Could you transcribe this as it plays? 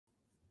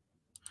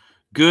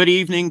Good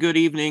evening. Good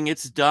evening.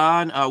 It's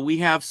Don. We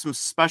have some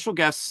special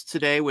guests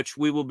today, which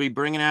we will be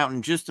bringing out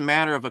in just a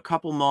matter of a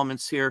couple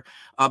moments here.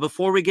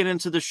 Before we get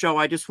into the show,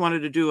 I just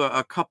wanted to do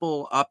a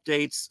couple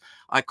updates.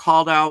 I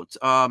called out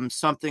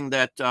something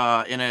that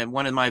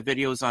one of my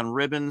videos on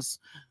ribbons.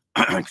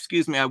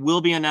 Excuse me. I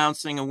will be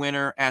announcing a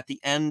winner at the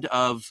end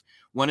of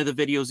one of the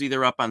videos,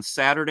 either up on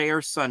Saturday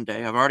or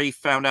Sunday. I've already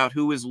found out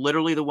who is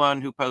literally the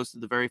one who posted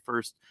the very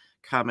first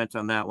comment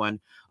on that one.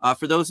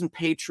 For those in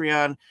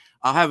Patreon,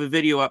 I'll have a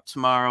video up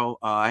tomorrow.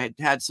 I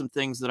had some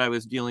things that I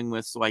was dealing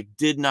with, so I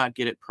did not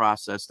get it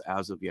processed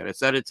as of yet.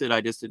 It's edited. I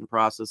just didn't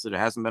process it. It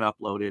hasn't been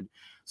uploaded.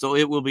 So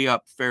it will be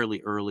up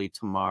fairly early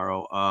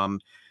tomorrow.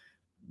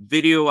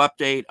 Video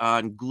update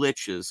on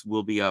glitches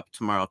will be up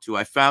tomorrow, too.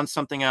 I found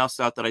something else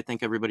out that I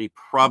think everybody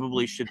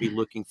probably should be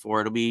looking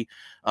for. It'll be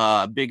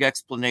a big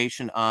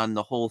explanation on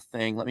the whole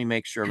thing. Let me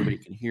make sure everybody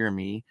can hear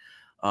me.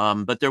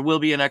 But there will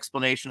be an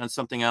explanation on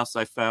something else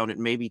I found. It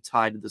may be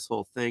tied to this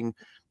whole thing.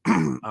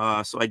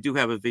 So I do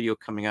have a video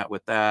coming out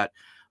with that.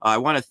 I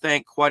want to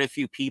thank quite a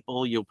few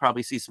people. You'll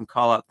probably see some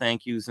call out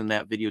thank yous in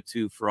that video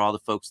too, for all the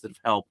folks that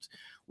have helped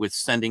with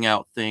sending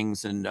out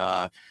things and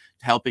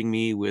helping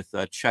me with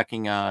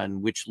checking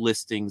on which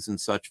listings and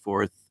such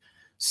forth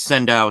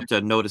send out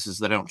notices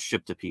that I don't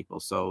ship to people.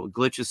 So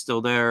glitch is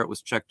still there. It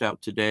was checked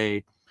out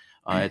today.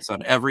 It's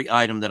on every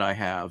item that I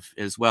have,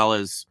 as well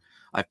as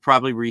I've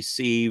probably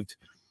received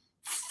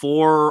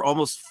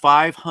almost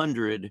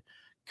 500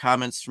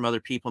 comments from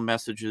other people,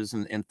 messages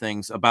and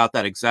things about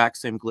that exact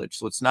same glitch.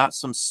 So it's not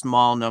some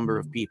small number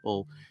of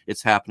people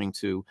it's happening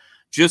to.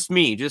 Just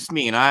me.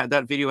 And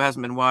that video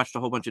hasn't been watched a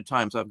whole bunch of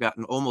times. I've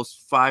gotten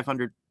almost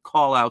 500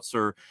 call outs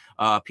or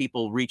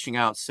people reaching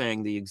out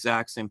saying the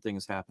exact same thing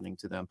is happening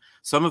to them.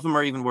 Some of them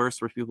are even worse,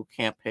 where people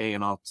can't pay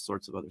and all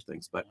sorts of other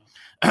things. But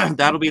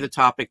that'll be the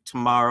topic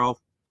tomorrow.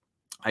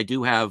 I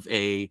do have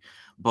a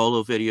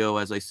Bolo video,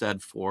 as I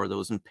said, for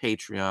those in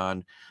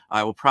Patreon.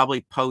 I will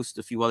probably post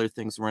a few other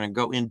things. We're going to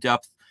go in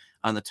depth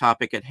on the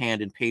topic at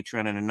hand in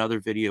Patreon in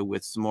another video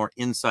with some more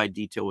inside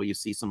detail where you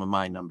see some of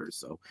my numbers.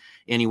 So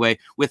anyway,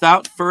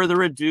 without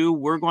further ado,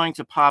 we're going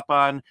to pop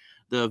on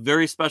the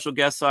very special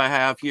guests I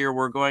have here.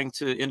 We're going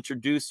to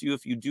introduce you,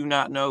 if you do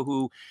not know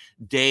who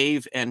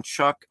Dave and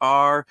Chuck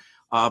are.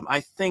 I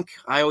think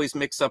I always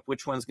mix up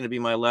which one's going to be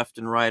my left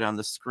and right on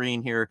the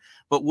screen here,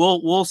 but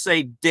we'll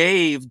say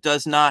Dave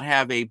does not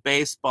have a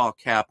baseball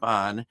cap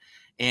on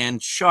and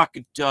Chuck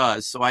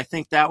does. So I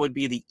think that would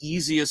be the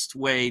easiest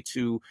way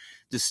to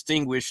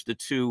distinguish the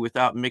two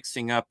without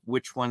mixing up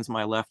which one's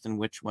my left and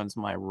which one's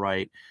my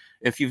right.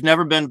 If you've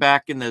never been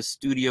back in the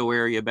studio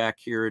area back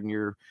here and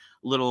you're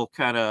little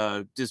kind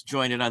of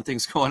disjointed on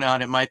things going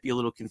on, it might be a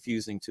little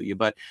confusing to you,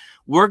 but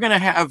we're going to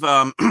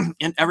have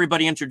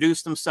everybody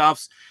introduce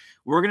themselves.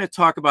 We're going to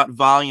talk about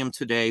volume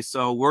today.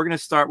 So we're going to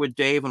start with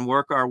Dave and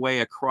work our way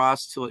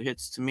across till it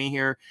hits to me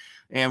here.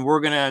 And we're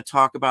going to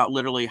talk about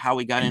literally how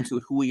we got into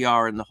it, who we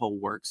are, and the whole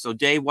work. So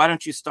Dave, why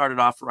don't you start it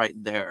off right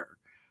there?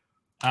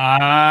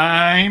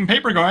 I'm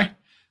Paper Guy.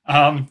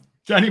 To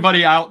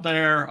anybody out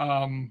there,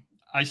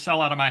 I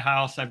sell out of my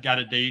house. I've got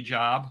a day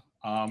job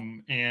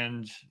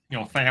and,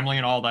 family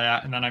and all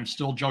that. And then I'm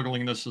still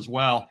juggling this as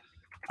well.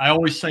 I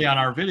always say on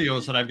our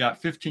videos that I've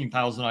got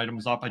 15,000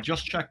 items up. I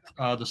just checked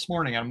this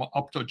morning. I'm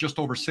up to just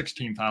over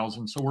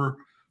 16,000. So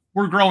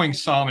we're growing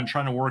some and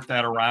trying to work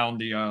that around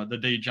the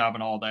day job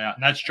and all that.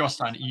 And that's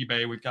just on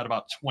eBay. We've got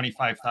about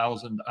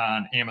 25,000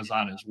 on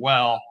Amazon as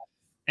well.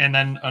 And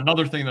then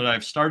another thing that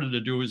I've started to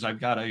do is I've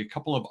got a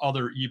couple of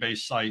other eBay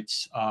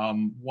sites.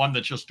 One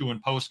that's just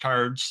doing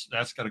postcards.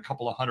 That's got a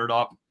couple of hundred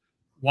up.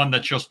 One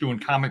that's just doing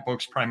comic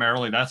books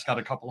primarily. That's got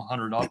a couple of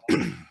hundred up.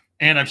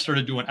 And I've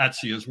started doing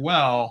Etsy as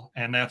well,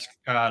 and that's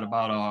got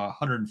about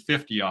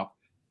 150 up.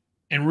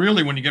 And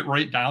really, when you get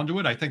right down to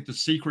it, I think the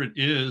secret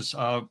is,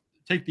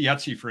 take the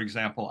Etsy, for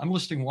example. I'm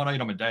listing one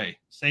item a day.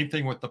 Same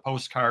thing with the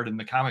postcard and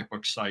the comic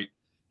book site.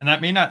 And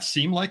that may not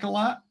seem like a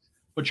lot,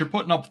 but you're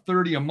putting up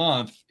 30 a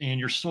month, and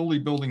you're slowly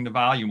building the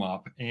volume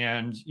up.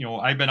 And,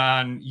 I've been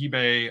on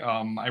eBay.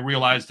 I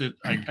realized it.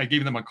 I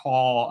gave them a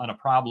call on a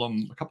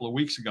problem a couple of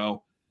weeks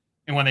ago.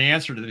 And when they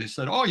answered it, they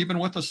said, "Oh, you've been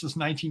with us since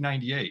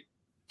 1998.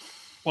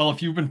 Well,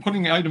 if you've been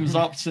putting items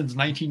up since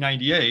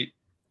 1998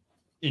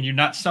 and you're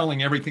not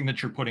selling everything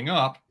that you're putting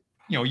up,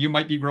 you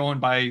might be growing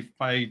by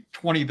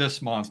 20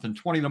 this month and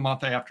 20 the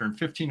month after and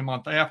 15 a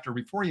month after.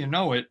 Before you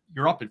know it,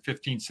 you're up at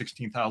 15,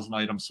 16,000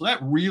 items. So that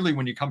really,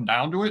 when you come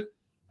down to it,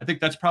 I think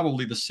that's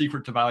probably the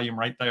secret to volume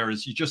right there,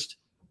 is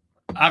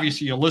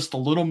obviously you list a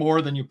little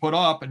more than you put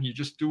up, and you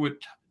just do it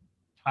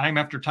time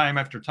after time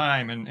after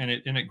time, and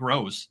it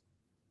grows.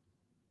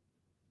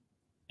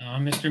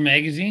 Mr.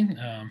 Magazine.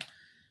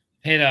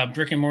 Had a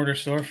brick and mortar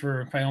store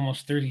for probably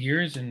almost 30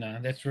 years, and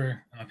that's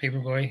where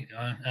Paperboy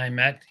I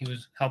met. He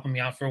was helping me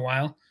out for a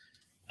while.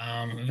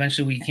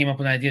 Eventually, we came up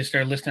with an idea to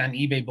start listing on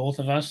eBay, both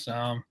of us,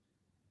 and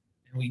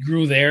we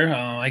grew there.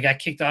 I got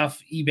kicked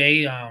off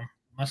eBay,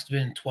 must have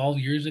been 12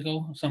 years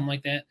ago, something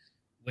like that,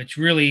 which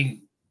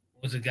really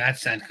was a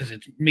godsend because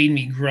it made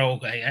me grow.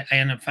 I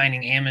ended up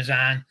finding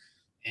Amazon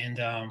and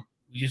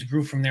we just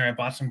grew from there. I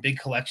bought some big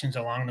collections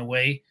along the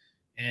way,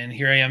 and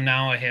here I am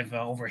now. I have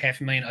over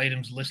 500,000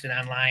 items listed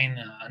online,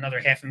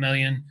 another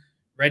 500,000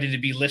 ready to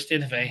be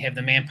listed if I have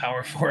the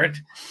manpower for it.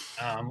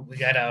 We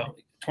got a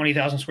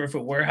 20,000 square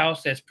foot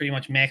warehouse that's pretty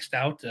much maxed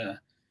out. So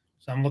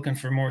I'm looking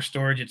for more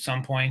storage at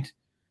some point.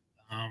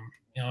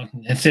 You know,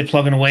 that's it,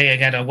 plugging away. I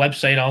got a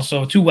website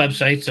also, 2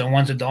 websites.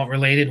 One's adult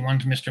related,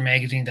 one's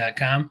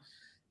MrMagazine.com.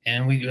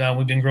 And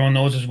we've been growing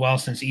those as well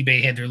since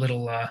eBay had their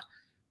little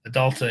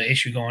adult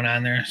issue going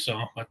on there. So,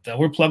 but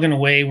we're plugging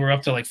away. We're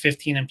up to like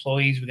 15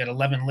 employees. We got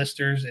 11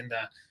 listers, and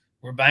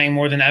we're buying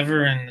more than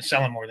ever and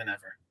selling more than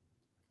ever.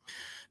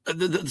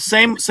 The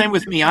same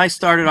with me. I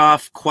started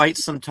off quite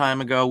some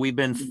time ago. We've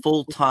been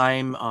full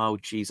time. Oh,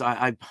 geez,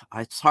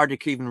 it's hard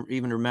to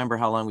even remember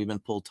how long we've been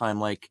full time.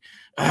 Like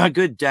a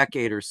good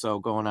decade or so,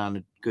 going on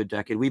a good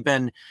decade. We've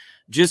been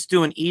just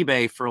doing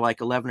eBay for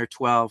like 11 or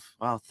 12,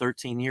 well,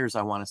 13 years,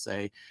 I want to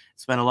say.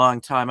 It's been a long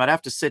time. I'd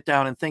have to sit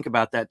down and think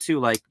about that too,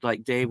 like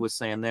Dave was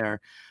saying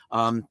there.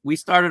 We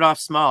started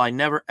off small. I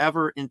never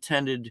ever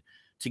intended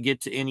to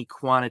get to any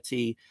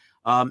quantity.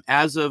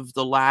 As of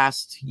the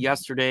last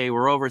yesterday,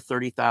 we're over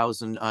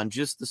 30,000 on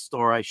just the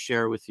store I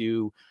share with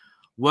you,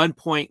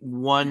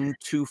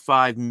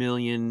 1.125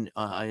 million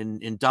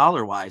in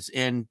dollar wise.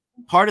 And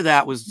part of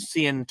that was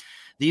seeing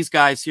these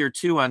guys here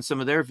too on some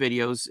of their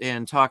videos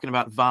and talking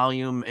about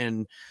volume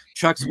and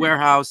Chuck's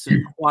warehouse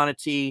and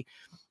quantity.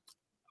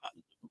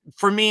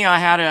 For me, I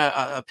had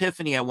a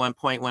epiphany at one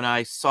point when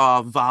I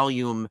saw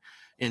volume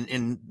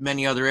in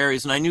many other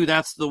areas, and I knew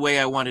that's the way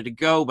I wanted to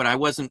go, but I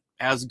wasn't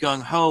as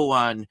gung-ho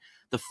on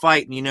the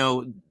fight. You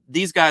know,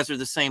 these guys are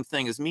the same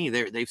thing as me.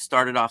 They've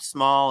started off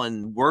small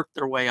and worked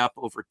their way up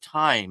over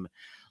time.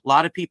 A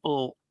lot of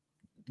people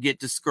get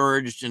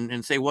discouraged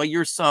and say, well,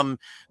 you're some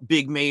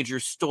big major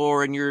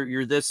store and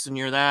you're this and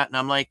you're that. And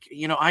I'm like,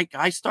 you know,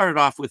 I started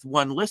off with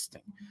 1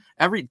 listing.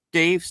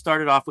 Dave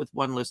started off with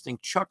 1 listing.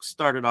 Chuck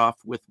started off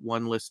with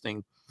 1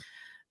 listing.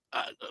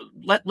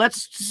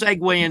 Let's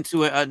segue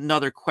into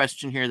another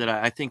question here that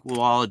I think we'll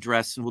all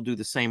address, and we'll do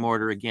the same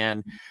order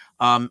again.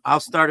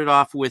 I'll start it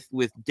off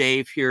with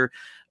Dave here.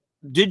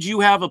 Did you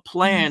have a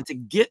plan to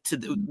get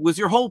to was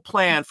your whole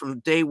plan from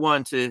day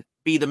one to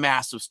be the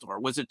massive store?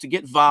 Was it to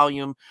get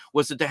volume?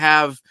 Was it to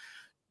have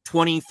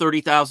 20,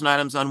 30,000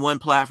 items on one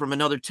platform,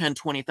 another 10,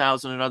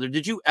 20,000 another?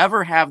 Did you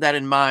ever have that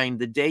in mind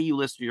the day you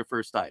listed your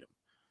first item?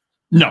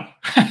 No.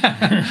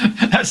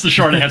 That's the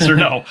short answer,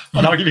 no.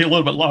 But I'll give you a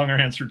little bit longer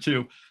answer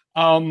too.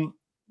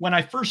 When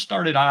I first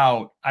started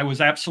out, I was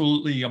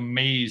absolutely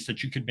amazed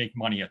that you could make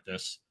money at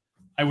this.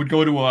 I would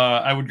go to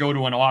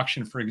an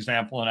auction, for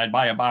example, and I'd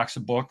buy a box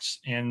of books,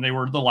 and they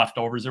were the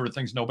leftovers. They were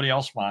things nobody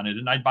else wanted.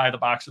 And I'd buy the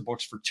box of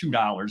books for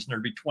 $2, and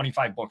there'd be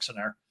 25 books in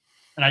there.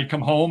 And I'd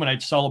come home and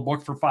I'd sell a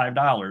book for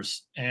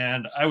 $5.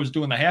 And I was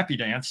doing the happy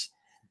dance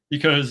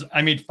because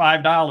I made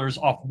 $5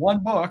 off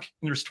 1 book,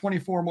 and there's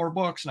 24 more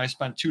books, and I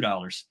spent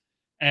 $2.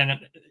 And,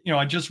 you know,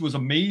 it just was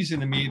amazing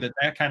to me that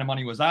that kind of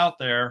money was out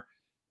there.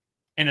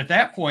 And at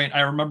that point, I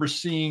remember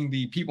seeing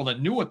the people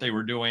that knew what they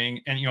were doing,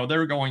 and, you know, they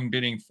were going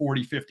bidding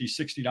 $40, $50,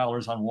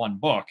 $60 on 1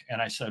 book.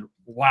 And I said,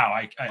 wow,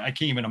 I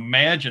can't even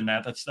imagine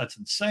that. That's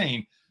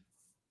insane.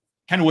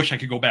 Kind of wish I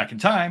could go back in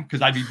time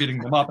because I'd be bidding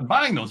them up and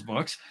buying those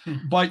books,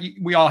 but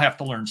we all have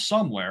to learn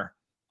somewhere.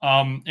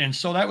 And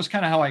so that was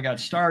kind of how I got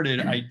started.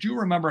 I do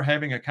remember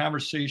having a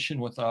conversation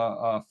with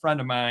a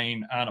friend of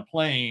mine on a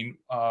plane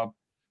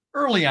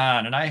early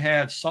on, and I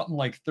had something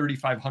like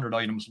 3,500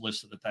 items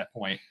listed at that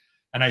point.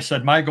 And I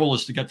said, my goal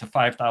is to get to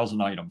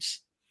 5,000 items.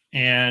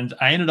 And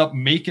I ended up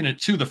making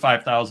it to the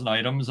 5,000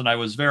 items. And I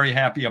was very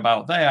happy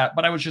about that,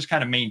 but I was just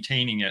kind of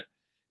maintaining it.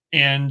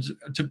 And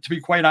to be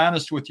quite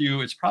honest with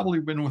you, it's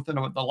probably been within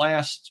the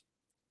last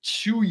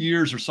 2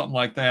 years or something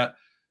like that.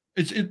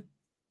 It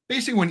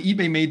basically, when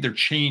eBay made their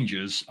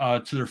changes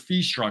to their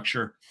fee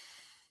structure,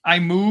 I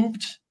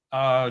moved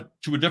to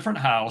a different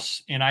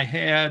house, and I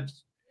had,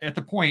 at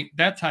the point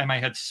that time, I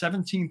had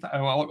 17.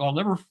 I'll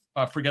never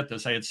forget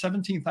this. I had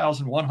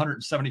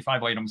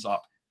 17,175 items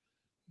up.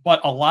 But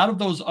a lot of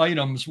those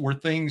items were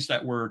things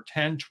that were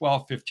 10,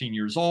 12, 15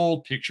 years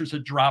old. Pictures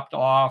had dropped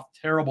off,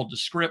 terrible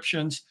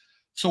descriptions.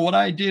 So what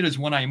I did is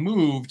when I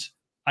moved,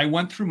 I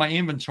went through my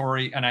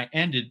inventory and I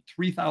ended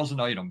 3,000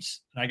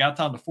 items. And I got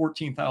down to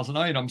 14,000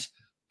 items.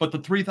 But the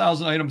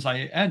 3,000 items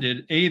I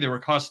ended, they were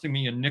costing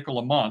me $0.05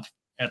 a month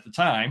at the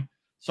time.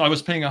 So I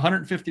was paying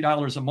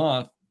 $150 a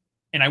month.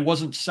 And I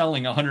wasn't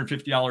selling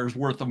 $150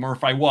 worth of them, or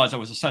if I was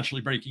essentially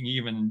breaking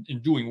even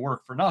and doing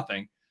work for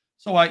nothing.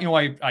 So I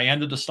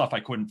ended the stuff I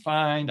couldn't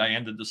find. I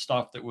ended the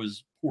stuff that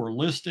was poor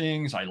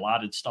listings. I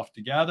lotted stuff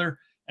together,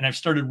 and I've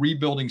started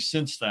rebuilding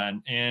since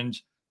then. And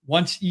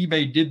once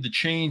eBay did the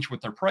change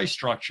with their price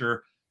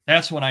structure,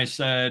 that's when I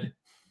said,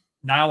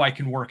 now I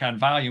can work on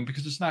volume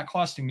because it's not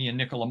costing me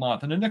 $0.05 a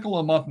month. And $0.05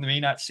 a month may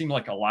not seem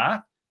like a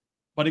lot,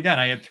 but again,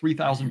 I had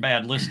 3,000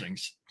 bad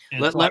listings.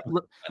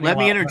 Let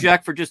me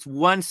interject for just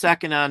 1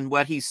 second on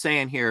what he's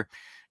saying here.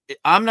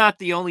 I'm not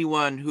the only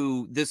one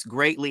who this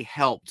greatly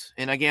helped.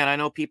 And again, I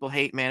know people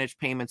hate managed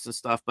payments and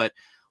stuff, but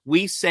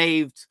we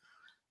saved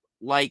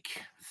like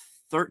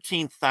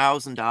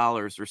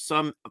 $13,000 or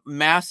some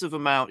massive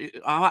amount.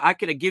 I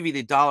could give you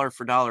the dollar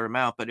for dollar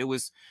amount, but it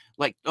was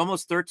like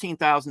almost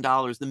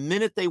 $13,000 the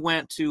minute they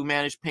went to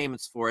manage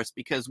payments for us,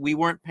 because we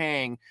weren't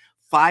paying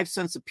 5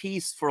 cents a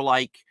piece for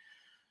like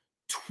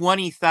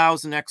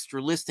 20,000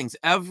 extra listings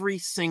every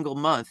single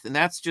month. And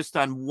that's just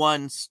on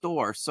one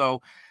store.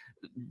 So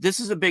this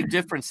is a big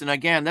difference. And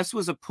again, this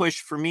was a push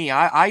for me.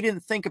 I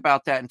didn't think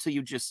about that until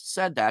you just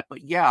said that.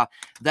 But yeah,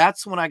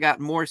 that's when I got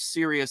more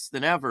serious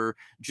than ever,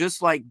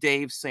 just like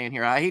Dave's saying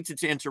here. I hate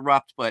to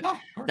interrupt, but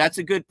that's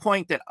a good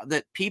point,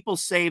 that people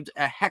saved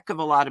a heck of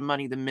a lot of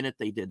money the minute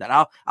they did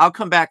that. I'll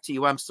come back to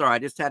you. I'm sorry. I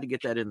just had to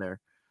get that in there.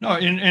 No,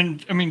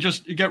 and I mean,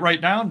 just to get right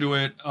down to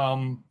it,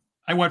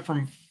 I went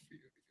from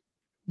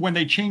when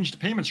they changed the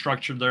payment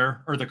structure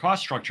there, or the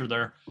cost structure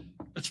there,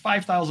 it's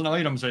 5,000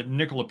 items at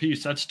nickel a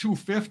piece. That's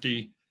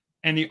 $250.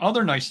 And the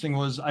other nice thing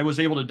was I was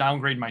able to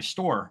downgrade my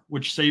store,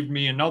 which saved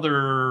me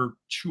another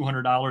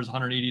 $200,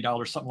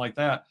 $180, something like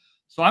that.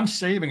 So I'm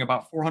saving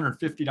about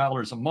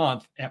 $450 a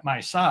month at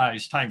my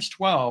size times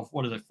 12.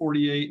 What is it?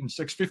 48 and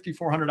 650,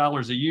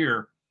 $400 a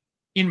year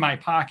in my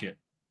pocket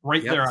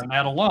right there on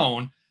that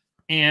alone.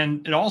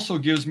 And it also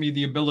gives me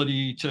the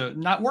ability to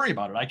not worry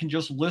about it. I can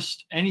just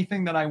list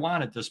anything that I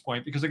want at this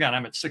point, because again,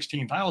 I'm at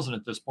 16,000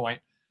 at this point.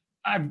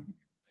 I've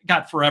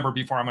got forever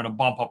before I'm going to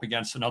bump up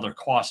against another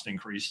cost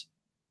increase.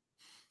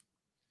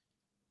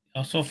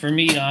 So for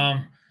me,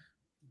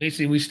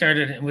 basically we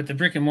started with the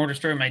brick and mortar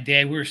store. My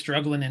dad, we were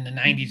struggling in the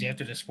 90s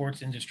after the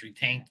sports industry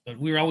tanked, but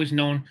we were always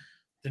known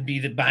to be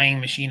the buying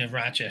machine of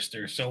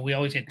Rochester. So we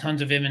always had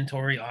tons of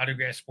inventory,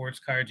 autographed sports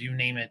cards, you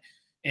name it.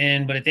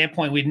 But at that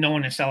point, we had no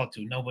one to sell it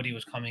to. Nobody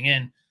was coming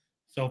in.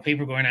 So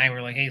Paperboy and I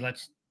were like, hey,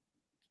 let's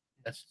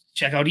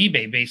check out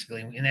eBay,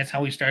 basically. And that's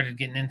how we started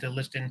getting into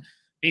listing.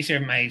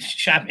 Basically, my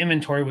shop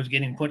inventory was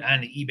getting put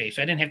onto eBay.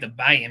 So I didn't have to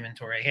buy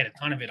inventory. I had a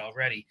ton of it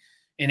already.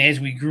 And as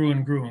we grew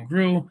and grew and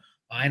grew,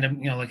 I ended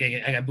up, like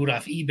I got booted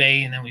off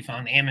eBay, and then we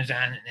found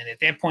Amazon. And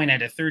at that point, I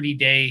had a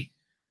 30-day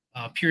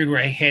period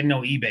where I had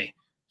no eBay.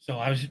 So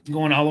I was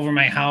going all over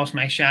my house,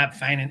 my shop,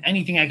 finding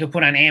anything I could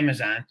put on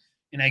Amazon.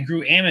 And I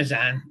grew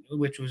Amazon,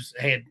 which was,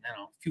 I had, I don't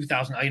know, a few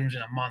thousand items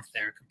in a month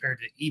there compared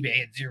to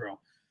eBay at 0.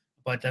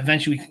 But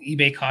eventually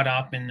eBay caught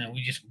up, and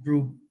we just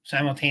grew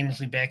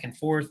simultaneously back and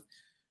forth.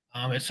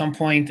 At some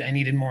point, I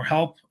needed more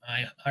help.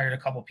 I hired a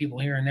couple people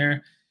here and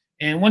there.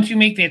 And once you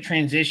make that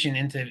transition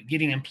into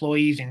getting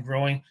employees and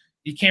growing,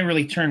 you can't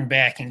really turn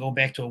back and go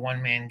back to a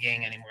one-man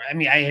gang anymore. I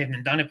mean, I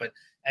haven't done it, but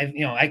at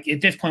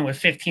this point with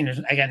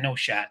 15, I got no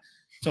shot.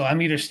 So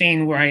I'm either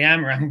staying where I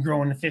am, or I'm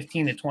growing to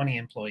 15 to 20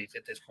 employees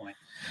at this point.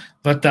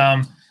 But,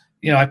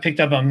 I picked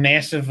up a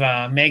massive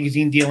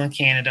magazine deal in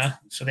Canada.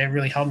 So that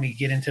really helped me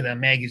get into the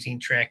magazine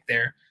track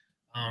there.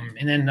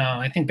 And then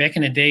I think back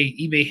in the day,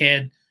 eBay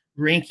had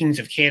rankings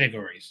of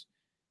categories.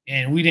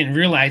 And we didn't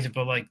realize it,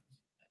 but like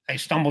I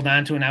stumbled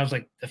onto it, and I was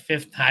like the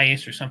 5th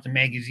highest or something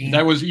magazine.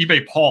 That was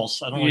eBay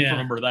Pulse. I don't know if you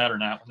remember that or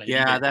not.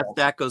 Yeah,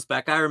 that goes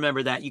back. I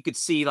remember that. You could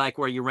see like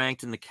where you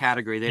ranked in the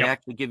category. They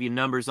actually give you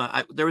numbers on.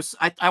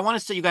 I want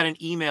to say you got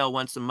an email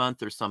once a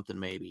month or something,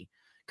 maybe,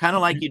 kind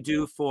of like you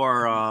do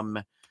for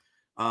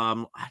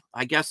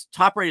I guess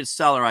top rated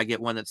seller. I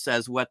get one that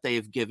says what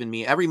they've given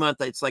me every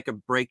month. It's like a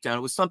breakdown.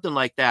 It was something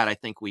like that. I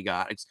think we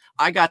got.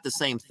 I got the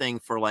same thing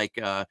for like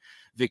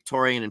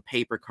Victorian and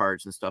paper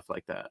cards and stuff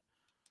like that.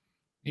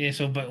 Yeah,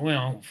 so, but,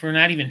 for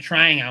not even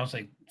trying, I was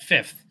like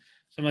 5th.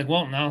 So I'm like,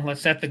 well, no,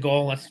 let's set the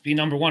goal. Let's be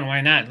number 1. Why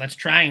not? Let's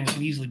try, and we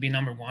can easily be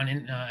number 1.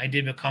 And I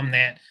did become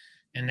that.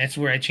 And that's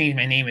where I changed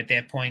my name at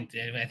that point.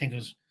 I think it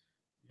was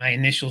my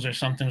initials or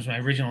something was my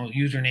original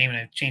username, and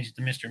I changed it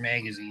to Mr.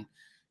 Magazine.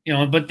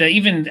 But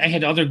even I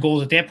had other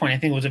goals at that point. I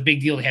think it was a big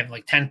deal to have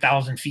like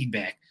 10,000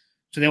 feedback.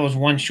 So that was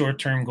one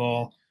short-term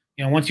goal.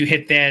 Once you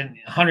hit that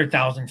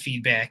 100,000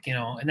 feedback,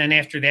 and then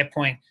after that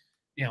point,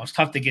 it's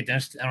tough to get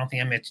this. I don't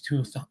think I'm at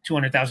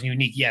 200,000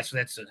 unique yet. So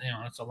that's,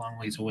 that's a long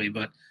ways away.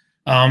 But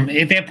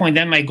at that point,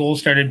 then my goal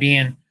started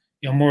being,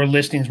 more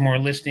listings,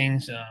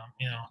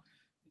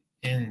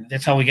 and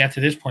that's how we got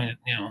to this point.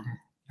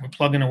 We're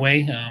plugging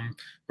away.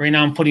 Right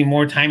now I'm putting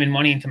more time and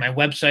money into my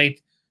website,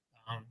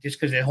 just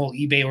because that whole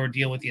eBay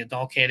ordeal with the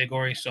adult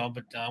category. So,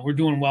 but we're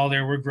doing well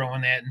there. We're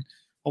growing that, and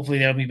hopefully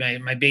that'll be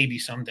my baby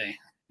someday.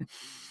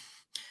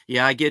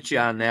 Yeah, I get you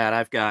on that.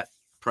 I've got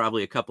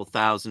probably a couple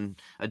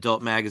thousand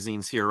adult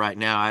magazines here right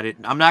now.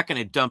 I'm not going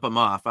to dump them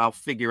off. I'll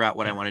figure out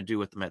what I want to do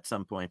with them at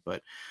some point,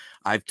 but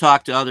I've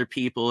talked to other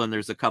people, and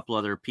there's a couple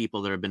other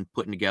people that have been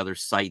putting together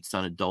sites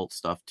on adult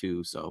stuff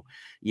too. So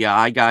yeah,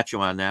 I got you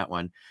on that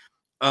one.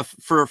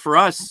 For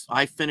us,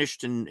 I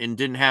finished and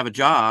didn't have a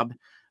job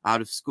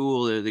out of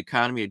school. The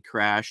economy had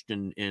crashed,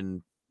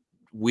 and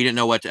we didn't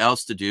know what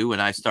else to do.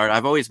 And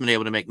I've always been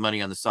able to make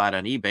money on the side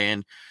on eBay,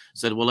 and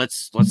said, well,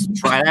 let's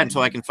try that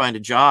until I can find a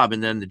job.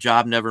 And then the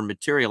job never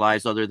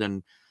materialized, other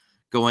than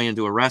going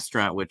into a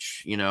restaurant,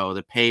 which,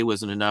 the pay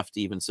wasn't enough to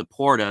even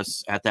support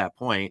us at that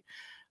point.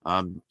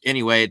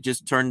 Anyway, it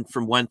just turned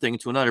from one thing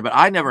to another, but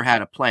I never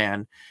had a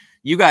plan.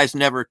 You guys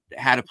never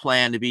had a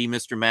plan to be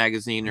Mr.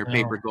 Magazine or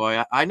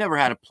Paperboy. I never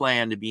had a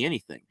plan to be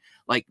anything.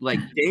 like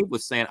Dave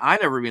was saying, I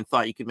never even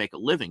thought you could make a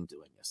living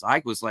doing this.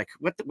 I was like,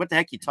 what the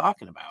heck are you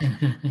talking about?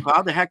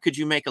 How the heck could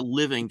you make a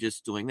living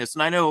just doing this?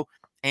 And I know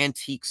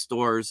antique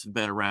stores have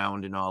been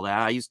around and all that.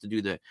 I used to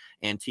do the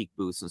antique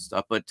booths and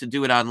stuff, but to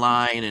do it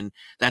online and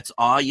that's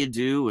all you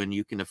do and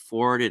you can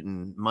afford it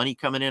and money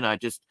coming in, I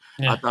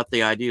thought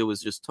the idea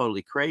was just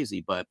totally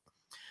crazy. But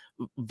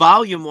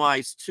volume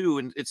wise too,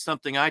 and it's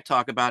something I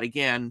talk about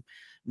again,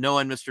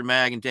 knowing Mr.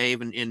 Mag and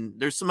Dave, and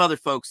there's some other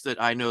folks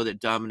that I know that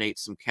dominate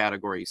some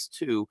categories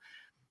too.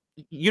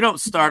 You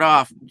don't start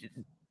off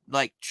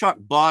like Chuck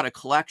bought a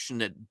collection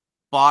that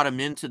bought him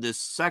into this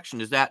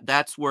section.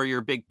 That's where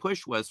your big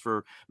push was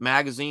for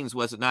magazines,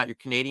 was it not? Your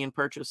Canadian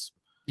purchase?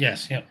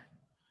 Yes. Yep.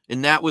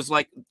 And that was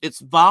like, it's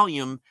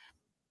volume.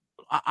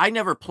 I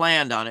never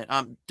planned on it.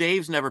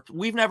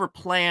 We've never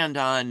planned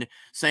on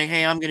saying,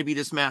 hey, I'm going to be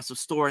this massive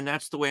store and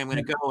that's the way I'm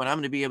going to go and I'm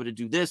going to be able to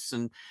do this.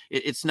 And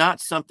it's not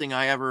something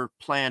I ever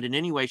planned in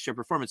any way, shape,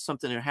 or form. It's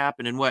something that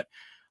happened. And what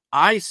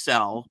I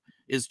sell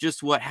is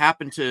just what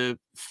happened to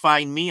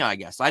find me, I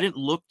guess. I didn't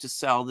look to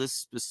sell this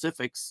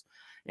specifics,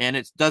 and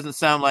it doesn't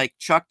sound like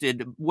Chuck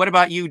did. What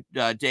about you,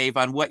 Dave,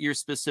 on what you're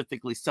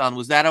specifically selling?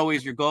 Was that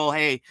always your goal?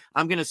 Hey,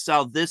 I'm going to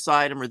sell this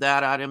item or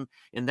that item,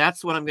 and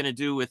that's what I'm going to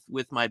do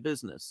with my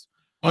business.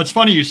 Well, it's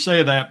funny you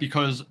say that,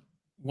 because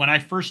when I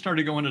first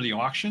started going to the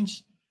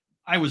auctions,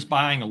 I was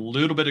buying a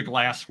little bit of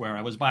glassware.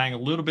 I was buying a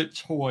little bit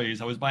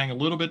toys. I was buying a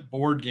little bit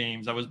board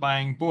games. I was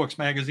buying books,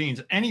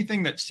 magazines,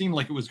 anything that seemed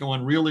like it was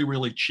going really,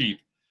 really cheap.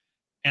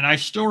 And I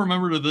still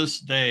remember to this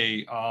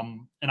day,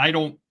 and I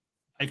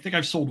think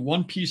I've sold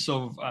one piece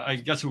of, I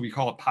guess we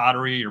call it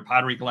pottery or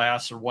pottery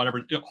glass or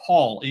whatever,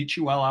 Hull,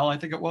 Hull, I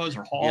think it was,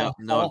 or Hull. Yeah,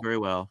 know it very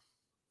well.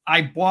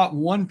 I bought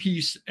one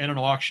piece at an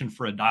auction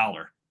for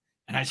 $1.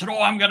 And I said,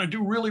 oh, I'm going to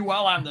do really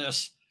well on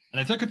this. And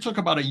I think it took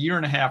about 1.5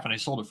 years and I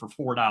sold it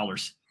for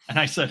 $4. And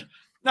I said,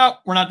 no,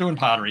 we're not doing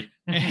pottery.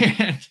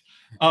 And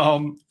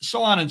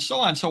so on and so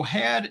on. So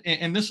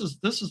and this is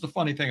the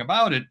funny thing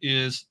about it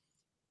is,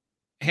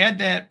 had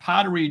that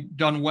pottery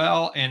done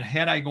well and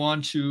had I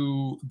gone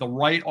to the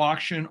right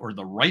auction or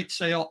the right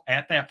sale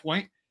at that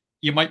point,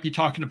 you might be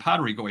talking to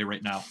Pottery Goy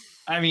right now.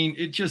 I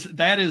mean,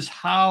 that is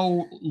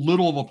how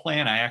little of a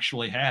plan I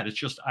actually had. It's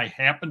just, I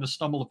happened to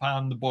stumble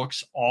upon the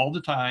books all the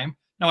time.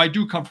 Now, I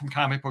do come from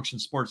comic books and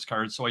sports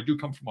cards, so I do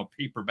come from a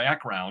paper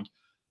background.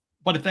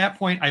 But at that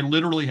point, I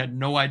literally had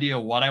no idea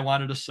what I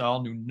wanted to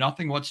sell, knew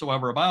nothing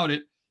whatsoever about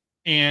it.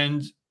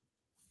 And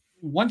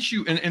once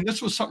you, and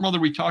this was something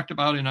other we talked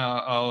about in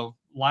a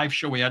live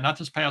show we had, not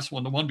this past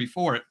one, the one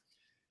before it.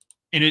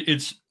 And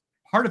it's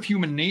part of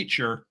human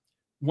nature.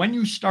 When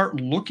you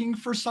start looking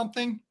for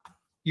something,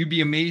 you'd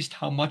be amazed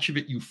how much of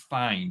it you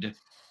find.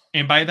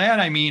 And by that,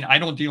 I mean, I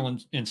don't deal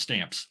in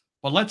stamps.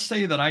 But let's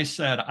say that I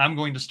said, I'm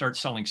going to start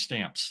selling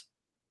stamps.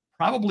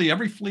 Probably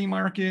every flea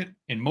market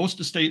and most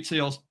estate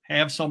sales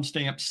have some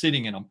stamps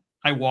sitting in them.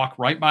 I walk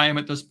right by them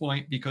at this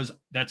point because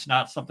that's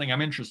not something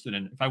I'm interested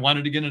in. If I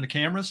wanted to get into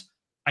cameras,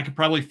 I could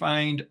probably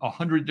find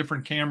 100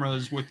 different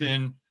cameras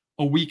within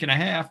a week and a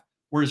half.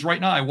 Whereas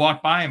right now I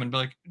walk by them and be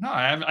like, no,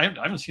 I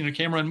haven't seen a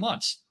camera in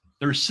months.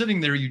 They're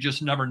sitting there. You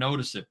just never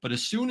notice it. But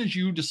as soon as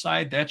you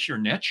decide that's your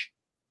niche,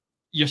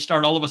 you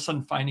start all of a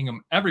sudden finding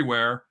them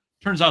everywhere.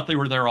 Turns out they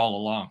were there all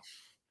along.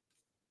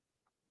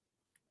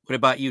 What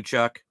about you,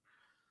 Chuck?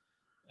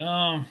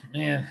 Oh,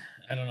 man,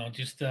 I don't know.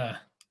 Just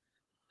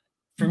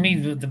for me,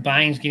 the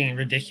buying's getting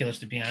ridiculous,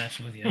 to be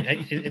honest with you.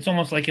 It's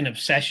almost like an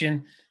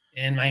obsession.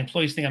 And my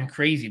employees think I'm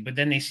crazy, but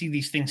then they see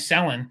these things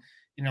selling,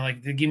 you know,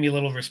 like they give me a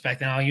little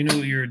respect and, oh, you knew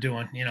what you were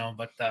doing, you know,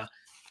 but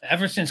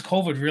ever since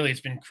COVID, really,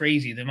 it's been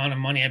crazy, the amount of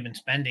money I've been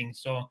spending.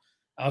 So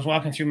I was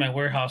walking through my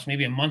warehouse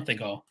maybe a month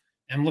ago.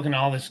 And I'm looking at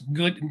all this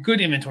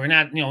good inventory,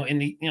 not, you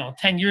know,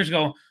 10 years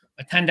ago,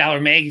 a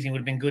 $10 magazine would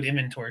have been good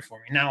inventory for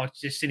me. Now it's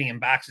just sitting in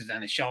boxes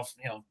on a shelf,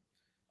 you know,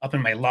 up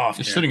in my loft.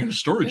 It's sitting in a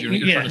storage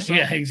unit. Yeah,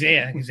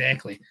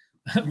 exactly.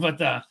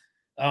 But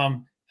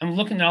I'm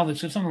looking at all this.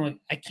 So something like,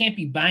 I can't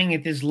be buying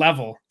at this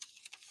level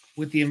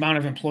with the amount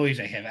of employees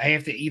I have. I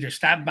have to either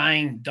stop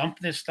buying, dump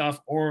this stuff,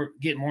 or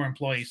get more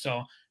employees.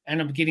 So I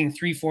end up getting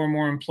 3-4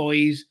 more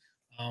employees.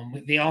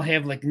 They all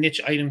have like niche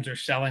items they're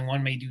selling.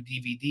 One may do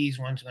DVDs.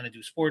 One's going to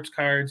do sports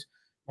cards.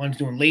 One's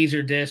doing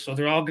laser discs. So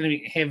they're all going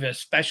to have a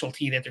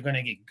specialty that they're going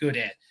to get good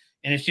at.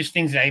 And it's just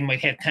things that I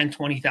might have 10,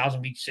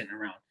 20,000 each sitting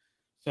around.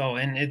 So,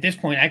 and at this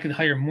point I could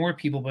hire more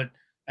people, but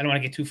I don't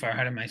want to get too far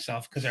ahead of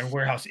myself because our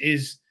warehouse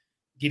is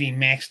getting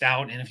maxed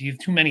out. And if you have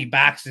too many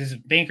boxes,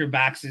 banker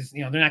boxes,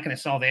 you know, they're not going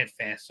to sell that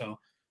fast. So,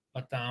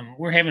 but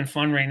we're having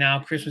fun right now.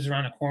 Christmas is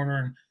around the corner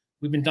and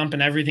we've been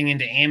dumping everything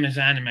into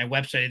Amazon and my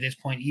website at this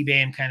point.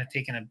 eBay, I'm kind of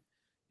taking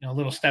a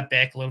little step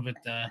back a little bit.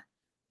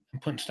 I'm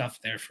putting stuff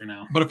there for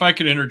now. But if I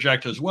could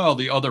interject as well,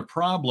 the other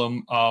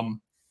problem,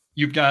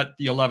 you've got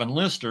the 11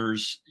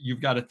 listers.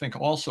 You've got to think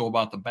also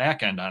about the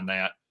back end on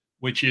that,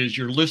 which is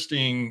you're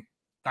listing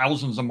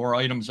thousands of more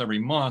items every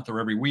month or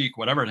every week,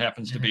 whatever it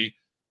happens to be.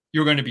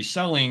 You're going to be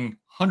selling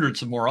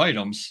hundreds of more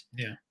items.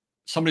 Yeah.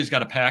 Somebody's got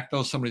to pack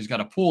those. Somebody's got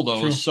to pull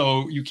those. True.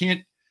 So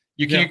you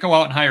You can't go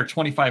out and hire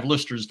 25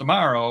 listers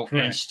tomorrow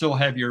and still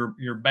have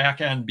your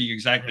back end be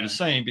exactly the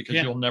same, because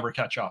you'll never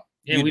catch up.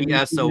 Yeah, we've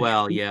been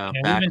SOL, we've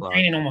been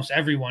training almost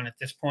everyone at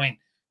this point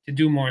to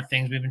do more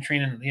things. We've been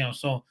training,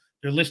 so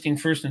they're listing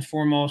first and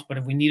foremost, but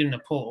if we need them to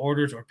pull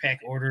orders or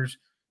pack orders,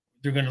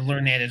 they're going to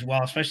learn that as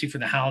well, especially for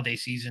the holiday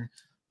season.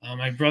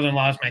 My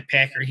brother-in-law is my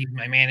packer. He's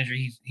my manager.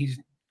 He's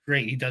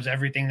great. He does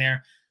everything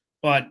there,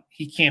 but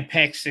he can't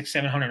pack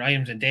 600-700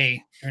 items a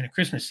day during the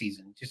Christmas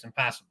season. It's just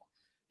impossible.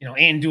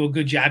 And do a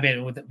good job at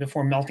it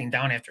before melting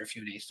down after a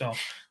few days. So,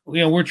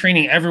 we're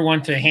training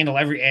everyone to handle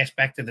every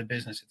aspect of the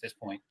business at this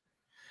point.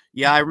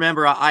 Yeah, I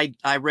remember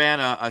I ran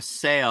a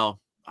sale.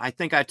 I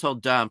think I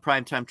told Don,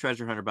 Primetime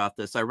Treasure Hunter, about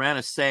this. I ran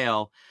a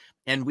sale,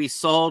 and we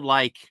sold,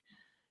 like,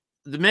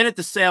 the minute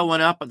the sale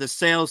went up, the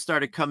sales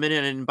started coming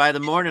in, and by the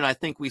morning, I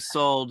think we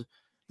sold.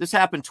 This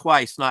happened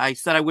twice. And I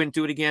said I wouldn't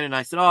do it again, and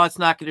I said, "Oh, it's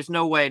not. There's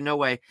no way, no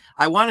way."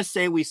 I want to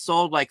say we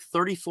sold like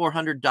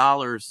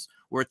 $3,400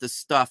 worth of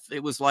stuff.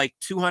 It was like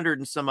 200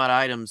 and some odd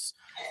items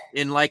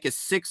in like a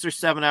 6 or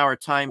 7 hour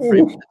time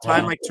frame. By the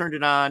time I turned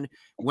it on,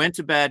 went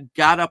to bed,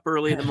 got up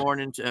early in the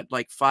morning at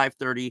like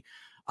 5:30.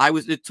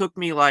 It took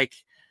me like,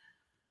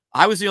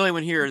 I was the only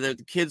one here. The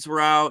kids were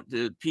out,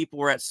 the people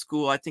were at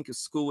school. I think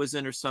school was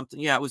in or something.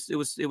 Yeah, it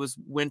was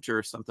winter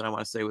or something. I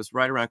want to say it was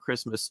right around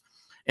Christmas.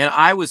 And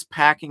I was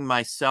packing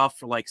myself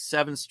for like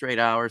 7 straight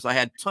hours. I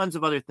had tons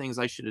of other things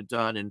I should have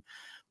done. And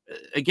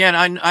again,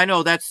 I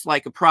know that's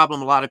like a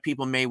problem a lot of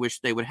people may wish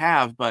they would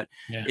have, but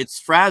it's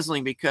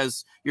frazzling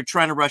because you're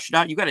trying to rush it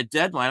out. You got a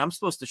deadline. I'm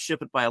supposed to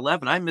ship it by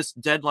 11. I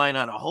missed deadline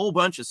on a whole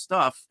bunch of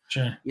stuff,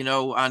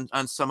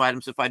 on some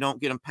items if I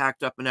don't get them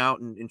packed up and out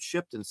and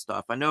shipped and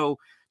stuff. I know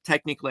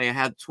technically I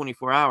had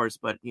 24 hours,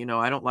 but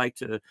I don't like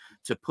to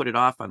put it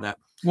off on that.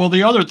 Well,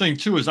 the other thing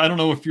too is, I don't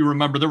know if you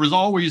remember, there was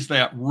always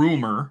that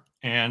rumor,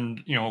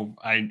 and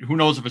who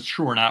knows if it's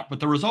true or not, but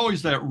there was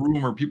always that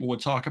rumor people would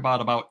talk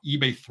about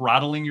eBay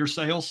throttling your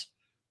sales,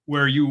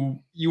 where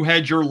you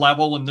had your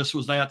level and this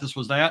was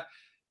that.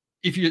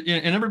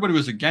 And everybody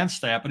was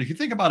against that. But if you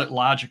think about it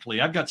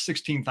logically, I've got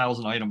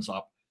 16,000 items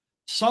up.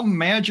 Some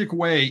magic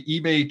way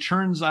eBay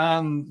turns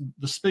on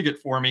the spigot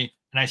for me,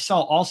 and I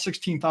sell all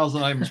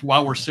 16,000 items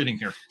while we're sitting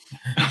here.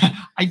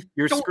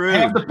 You're don't screwed.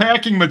 have the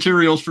packing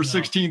materials for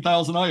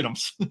 16,000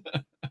 items.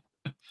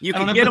 You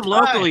can get them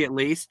locally, at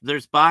least.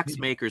 There's box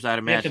makers, I'd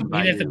imagine.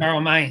 You'd have to borrow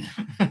mine.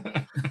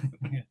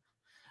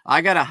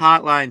 I got a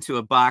hotline to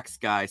a box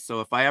guy,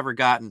 so if I ever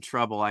got in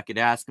trouble, I could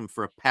ask him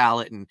for a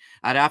pallet, and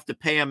I'd have to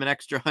pay him an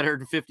extra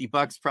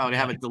 $150 probably to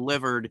have it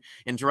delivered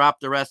and drop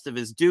the rest of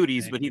his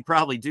duties, but he'd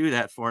probably do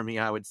that for me,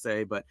 I would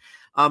say. But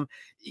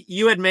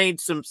you had made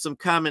some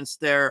comments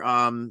there.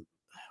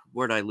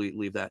 Where did I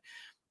leave that?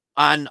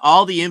 On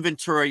all the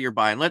inventory you're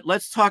buying.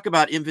 Let's talk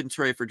about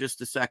inventory for just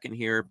a second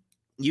here.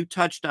 You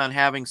touched on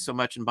having so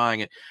much and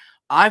buying it.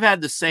 I've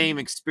had the same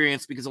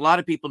experience because a lot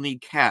of people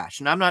need cash,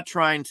 and I'm not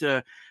trying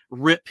to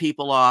rip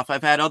people off.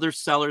 I've had other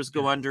sellers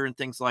go under and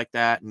things like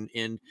that.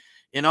 And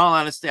in all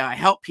honesty, I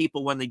help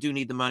people when they do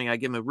need the money. I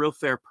give them a real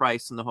fair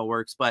price and the whole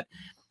works. But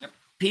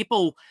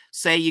people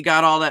say you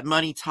got all that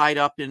money tied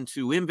up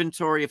into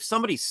inventory. If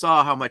somebody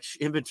saw how much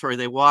inventory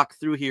they walk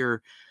through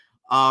here,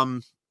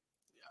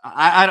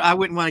 I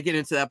wouldn't want to get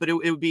into that, but it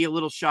would be a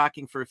little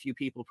shocking for a few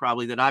people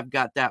probably that I've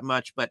got that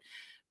much. But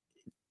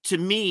to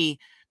me,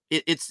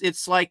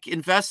 it's like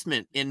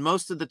investment. And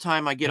most of the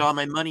time I get all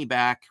my money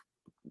back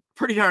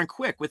pretty darn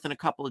quick within a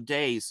couple of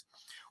days.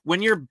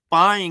 When you're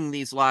buying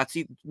these lots,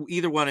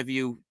 either one of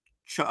you,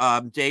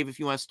 Dave, if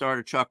you want to start,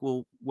 or Chuck,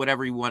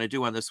 whatever you want to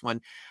do on this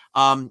one,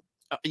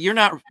 you're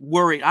not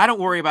worried. I don't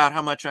worry about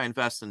how much I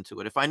invest into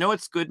it. If I know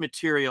it's good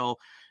material,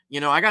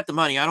 I got the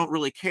money. I don't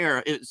really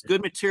care. It's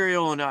good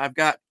material, and I've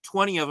got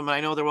 20 of them, and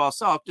I know they're all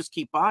sold. I'll just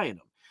keep buying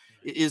them.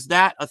 Is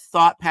that a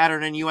thought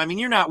pattern in you? I mean,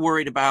 you're not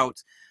worried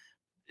about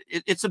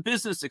it. It's a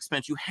business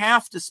expense. You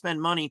have to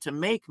spend money to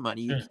make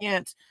money. You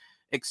can't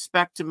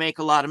expect to make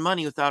a lot of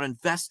money without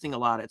investing a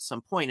lot at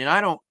some point. And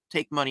I don't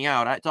take money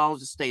out. It all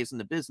just stays in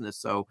the business.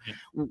 So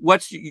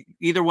what's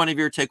either one of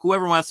your take?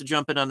 Whoever wants to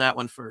jump in on that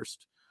one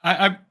first.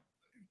 A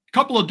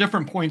couple of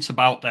different points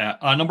about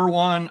that. Number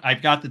one,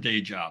 I've got the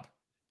day job.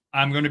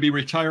 I'm going to be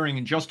retiring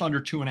in just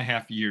under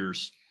 2.5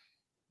 years.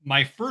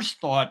 My first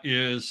thought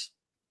is,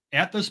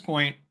 at this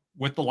point,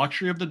 with the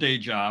luxury of the day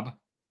job,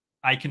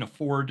 I can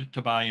afford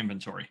to buy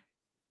inventory.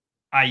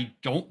 I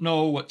don't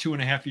know what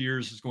 2.5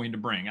 years is going to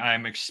bring.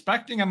 I'm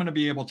expecting I'm going to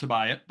be able to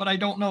buy it, but I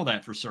don't know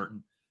that for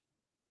certain.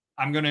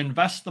 I'm going to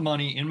invest the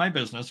money in my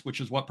business,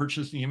 which is what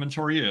purchasing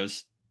inventory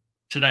is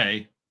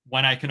today,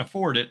 when I can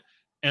afford it,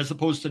 as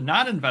opposed to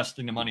not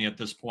investing the money at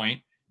this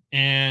point.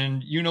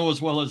 And you know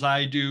as well as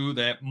I do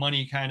that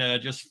money kind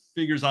of just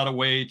figures out a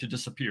way to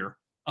disappear.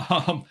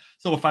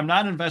 So if I'm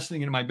not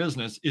investing in my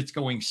business, it's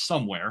going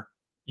somewhere,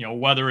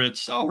 whether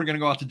it's, we're going to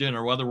go out to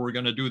dinner, whether we're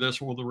going to do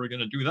this, or whether we're going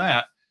to do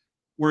that.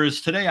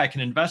 Whereas today I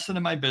can invest into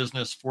my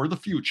business for the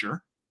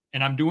future,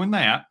 and I'm doing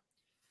that.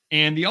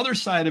 And the other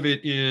side of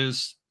it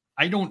is,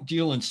 I don't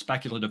deal in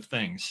speculative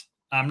things.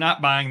 I'm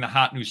not buying the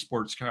hot new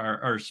sports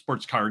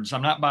cards.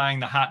 I'm not buying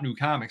the hot new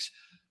comics.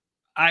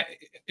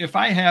 if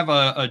I have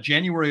a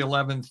January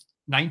 11th,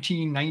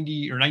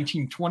 1990 or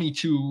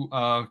 1922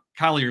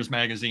 Collier's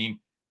magazine,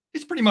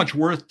 it's pretty much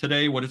worth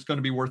today what it's going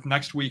to be worth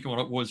next week and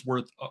what it was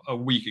worth a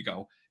week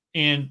ago.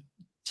 And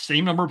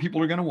same number of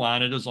people are going to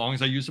want it as long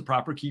as I use the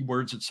proper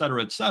keywords, et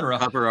cetera, et cetera.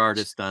 Cover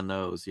artist on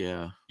those.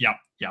 Yeah. Yeah.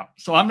 Yeah.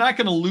 So I'm not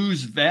going to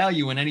lose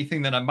value in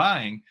anything that I'm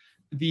buying.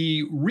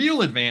 The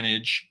real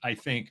advantage, I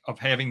think, of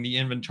having the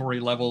inventory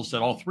levels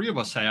that all three of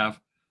us have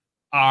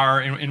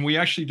are, and we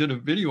actually did a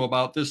video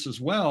about this as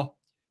well.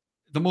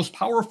 The most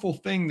powerful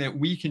thing that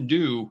we can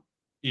do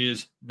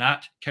is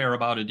not care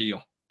about a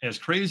deal, as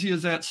crazy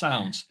as that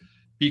sounds,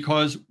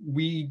 because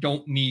we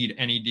don't need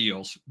any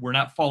deals. We're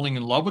not falling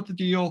in love with the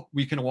deal.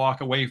 We can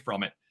walk away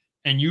from it.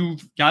 And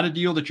you've got a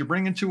deal that you're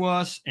bringing to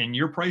us and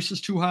your price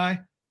is too high.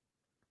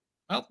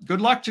 Well,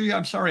 good luck to you.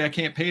 I'm sorry, I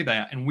can't pay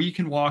that. And we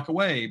can walk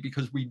away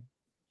because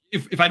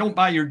if I don't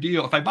buy your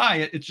deal, if I buy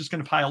it, it's just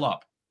going to pile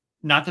up.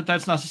 Not that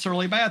that's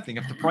necessarily a bad thing.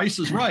 If the price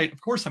is right,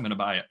 of course I'm going to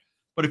buy it.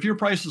 But if your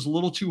price is a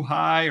little too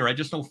high, or I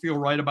just don't feel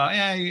right about,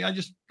 I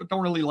just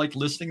don't really like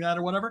listing that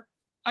or whatever,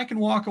 I can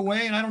walk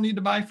away and I don't need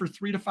to buy for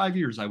 3 to 5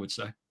 years, I would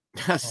say.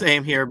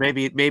 Same here,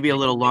 maybe a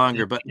little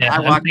longer, but yeah, I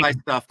walk by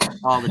stuff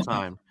all the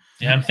time.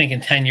 Yeah, I'm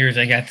thinking 10 years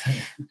I got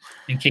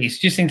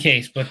just in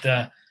case.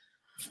 But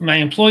my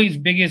employees'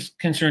 biggest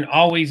concern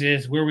always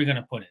is where are we going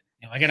to put it?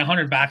 I got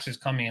 100 boxes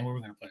coming in, where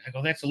we're going to put it. I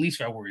go, that's the least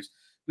of our worries.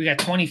 We got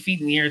 20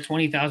 feet in the air,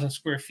 20,000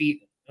 square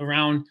feet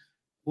around.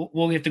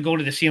 We'll have to go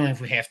to the ceiling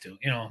if we have to.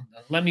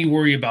 Let me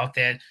worry about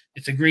that.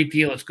 It's a great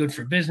deal. It's good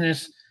for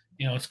business.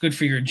 It's good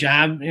for your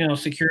job,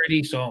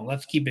 security. So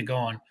let's keep it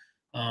going.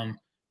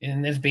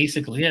 And that's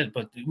basically it.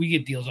 But we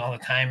get deals all the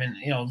time. And,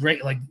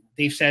 right, like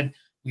Dave said,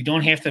 we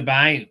don't have to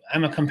buy.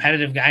 I'm a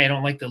competitive guy. I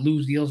don't like to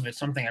lose deals if it's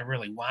something I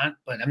really want,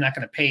 but I'm not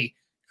going to pay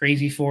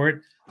crazy for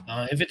it.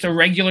 If it's a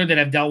regular that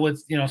I've dealt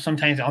with,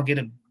 sometimes I'll get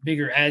a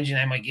bigger edge and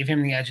I might give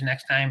him the edge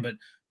next time, but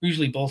we're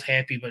usually both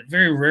happy. But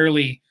very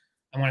rarely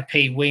I want to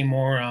pay way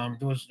more.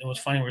 It was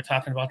funny. We were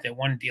talking about that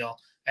one deal.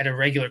 I had a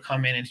regular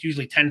come in and it's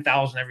usually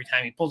 10,000 every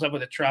time. He pulls up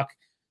with a truck.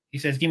 He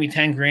says, give me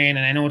 10 grand.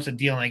 And I know it's a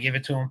deal and I give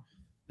it to him.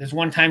 There's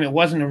one time it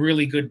wasn't a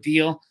really good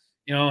deal,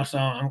 so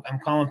I'm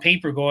calling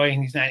Paper Guy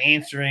and he's not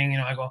answering.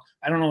 I go,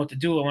 I don't know what to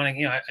do. I want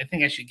to, I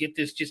think I should get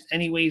this just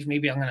anyways.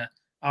 Maybe I'm going to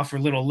offer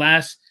a little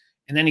less.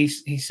 And then he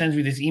sends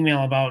me this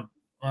email about,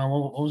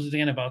 what was it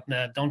again about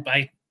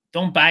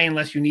don't buy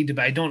unless you need to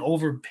buy. Don't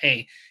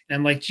overpay. And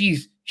I'm like,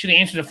 geez, should have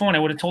answered the phone. I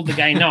would have told the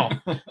guy no,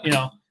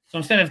 So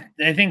instead of,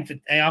 I think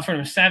that I offered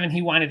him 7,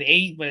 he wanted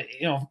 8. But,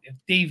 if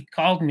Dave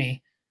called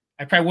me,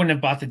 I probably wouldn't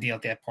have bought the deal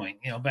at that point,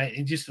 but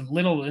it just it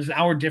was an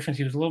hour difference.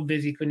 He was a little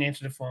busy, couldn't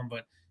answer the phone,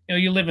 but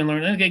you live and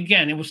learn. And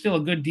again, it was still a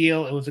good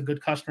deal. It was a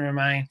good customer of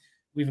mine.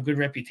 We have a good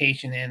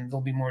reputation and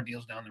there'll be more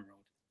deals down the road.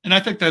 And I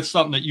think that's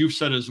something that you've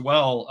said as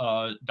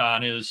well,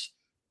 Don, is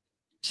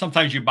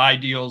sometimes you buy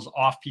deals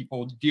off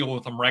people, deal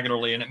with them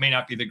regularly, and it may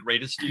not be the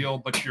greatest deal,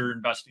 but you're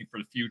investing for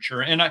the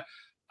future. And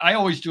I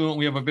always do it.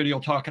 We have a video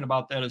talking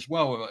about that as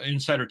well,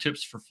 insider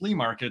tips for flea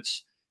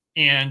markets.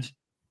 And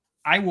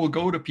I will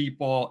go to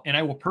people and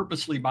I will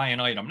purposely buy an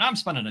item. Now I'm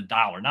spending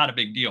 $1, not a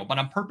big deal, but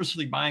I'm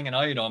purposely buying an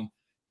item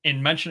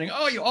and mentioning,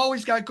 oh, you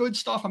always got good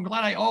stuff. I'm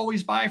glad I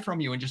always buy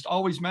from you, and just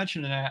always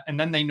mentioning that. And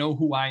then they know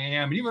who I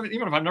am. And even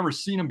if I've never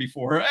seen them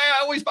before, hey,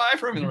 I always buy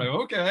from you. They're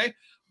like, okay.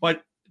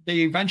 But they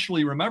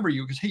eventually remember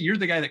you because, hey, you're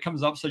the guy that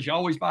comes up, says you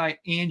always buy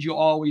and you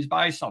always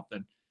buy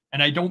something.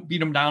 And I don't beat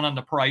them down on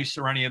the price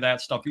or any of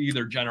that stuff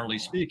either, generally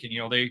speaking.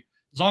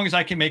 As long as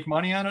I can make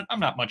money on it, I'm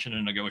not much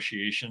into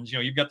negotiations.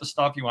 You've got the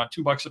stuff you want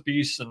 $2 a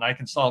piece and I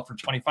can sell it for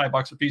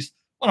 $25 a piece.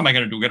 What am I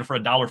going to do? Get it for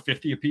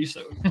 $1.50 a piece,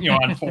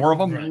 on 4 of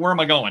them? Right. Where am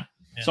I going?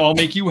 Yeah. So I'll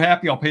make you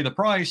happy. I'll pay the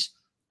price,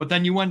 but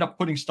then you end up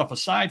putting stuff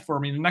aside for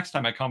me. The next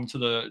time I come to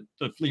the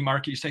flea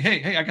market, you say,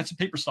 hey, I got some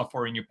paper stuff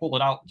for you. And you pull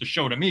it out to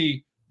show to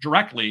me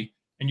directly.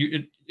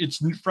 And it's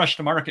fresh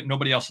to market.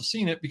 Nobody else has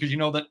seen it because you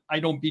know that I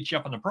don't beat you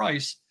up on the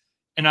price.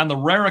 And on the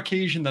rare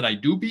occasion that I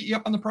do beat you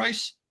up on the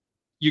price,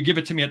 you give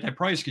it to me at that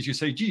price because you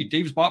say, gee,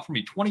 Dave's bought from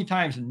me 20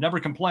 times and never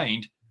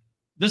complained.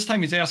 This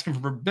time he's asking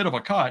for a bit of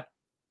a cut.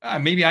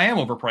 Maybe I am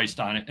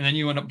overpriced on it. And then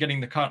you end up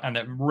getting the cut on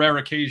that rare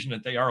occasion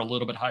that they are a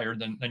little bit higher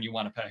than you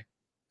want to pay.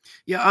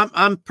 Yeah,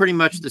 I'm pretty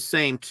much the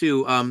same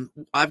too.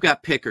 I've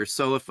got pickers.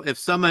 So if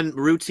someone,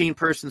 routine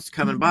person's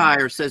coming by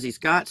or says he's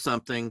got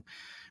something,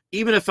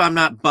 even if I'm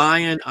not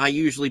buying, I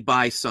usually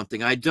buy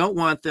something. I don't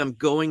want them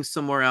going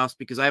somewhere else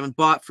because I haven't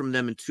bought from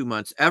them in 2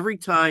 months. Every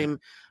time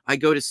I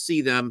go to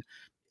see them,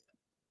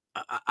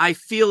 I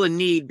feel a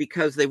need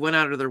because they went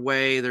out of their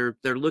way. They're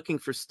looking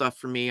for stuff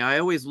for me. I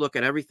always look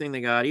at everything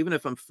they got, even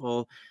if I'm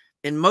full.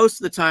 And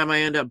most of the time I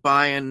end up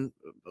buying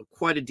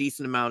quite a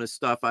decent amount of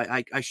stuff.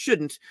 I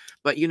shouldn't,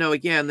 but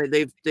again,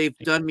 they've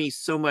done me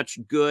so much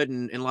good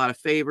and a lot of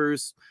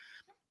favors.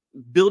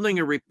 Building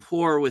a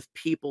rapport with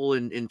people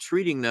and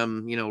treating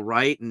them,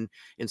 right and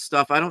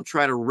stuff. I don't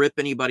try to rip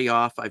anybody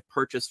off I've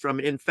purchased from.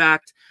 In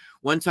fact,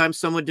 one time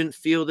someone didn't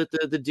feel that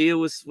the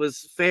deal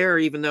was fair,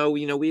 even though,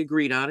 we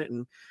agreed on it.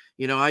 And,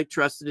 You know, I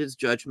trusted his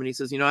judgment. He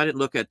says, you know, I didn't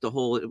look at the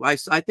whole, I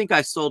think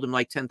I sold him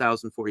like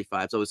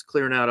 10,045. So I was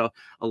clearing out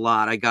a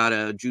lot. I got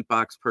a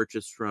jukebox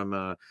purchase from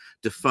a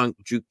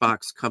defunct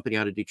jukebox company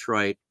out of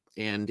Detroit.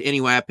 And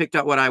anyway, I picked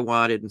out what I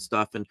wanted and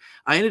stuff. And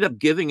I ended up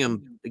giving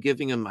him,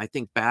 I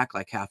think, back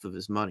like half of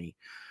his money.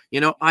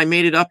 You know, I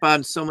made it up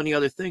on so many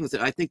other things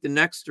that I think the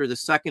next or the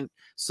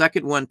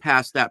second one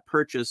past that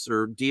purchase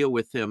or deal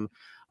with him,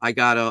 I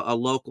got a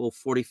local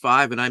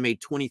 45 and I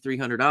made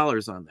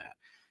 $2,300 on that.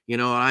 You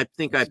know, I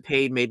think I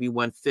paid maybe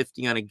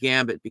 150 on a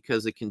Gambit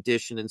because of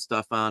condition and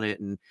stuff on it.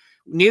 And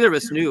neither of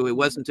us knew. It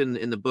wasn't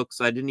in the book,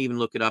 so I didn't even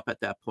look it up at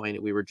that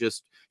point. We were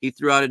just, he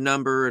threw out a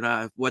number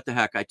and what the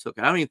heck, I took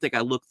it. I don't even think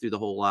I looked through the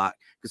whole lot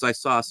because I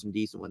saw some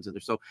decent ones in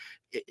there. So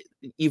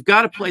you've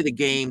got to play the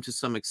game to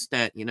some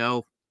extent, you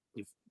know.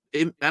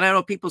 And I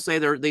know people say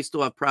they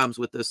still have problems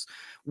with this.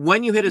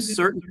 When you hit a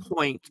certain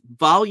point,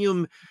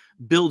 volume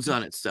builds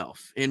on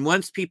itself. And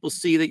once people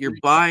see that you're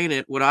buying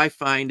it, what I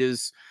find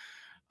is,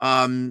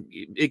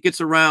 it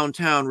gets around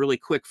town really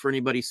quick for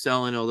anybody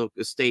selling, although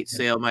estate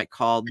sale might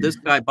call. This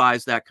guy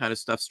buys that kind of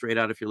stuff straight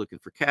out. If you're looking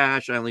for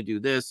cash, I only do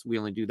this, we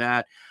only do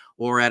that.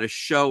 Or at a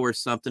show or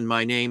something,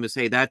 my name is,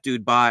 hey, that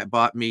dude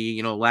bought me,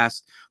 you know,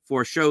 last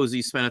 4 shows,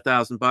 he spent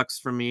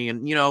 $1,000 for me.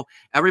 And, you know,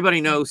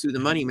 everybody knows who the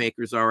money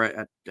makers are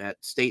at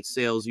state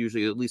sales,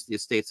 usually, at least the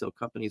estate sale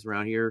companies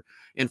around here.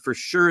 And for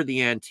sure,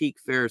 the antique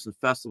fairs and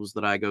festivals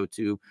that I go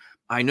to,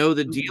 I know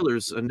the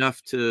dealers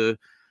enough to,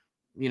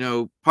 you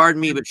know,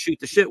 pardon me, but shoot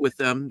the shit with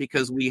them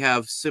because we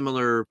have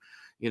similar,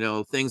 you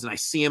know, things. And I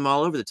see them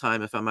all over the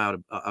time if I'm out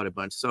a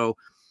bunch. So,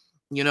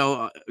 you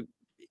know,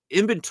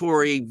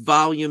 inventory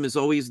volume is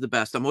always the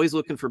best. I'm always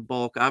looking for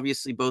bulk.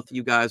 Obviously, both of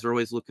you guys are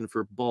always looking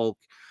for bulk.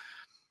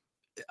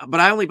 But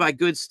I only buy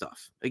good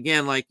stuff.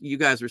 Again, like you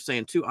guys were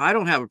saying too, I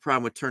don't have a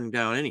problem with turning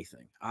down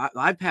anything.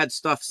 I've had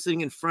stuff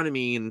sitting in front of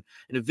me in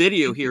a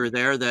video here or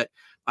there that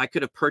I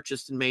could have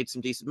purchased and made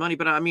some decent money.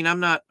 But I mean, I'm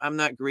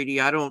not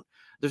greedy. I don't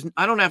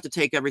have to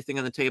take everything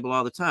on the table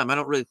all the time. I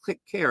don't really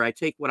care. I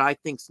take what I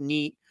think's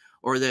neat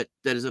or that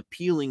is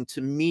appealing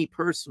to me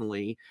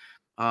personally.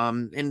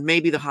 And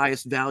maybe the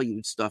highest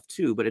valued stuff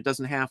too, but it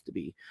doesn't have to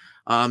be.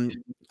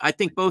 I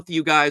think both of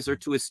you guys are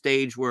to a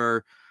stage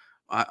where,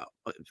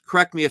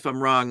 correct me if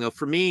I'm wrong though,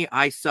 for me,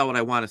 I sell what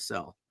I want to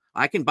sell.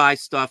 I can buy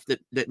stuff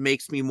that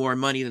makes me more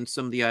money than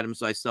some of the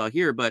items I sell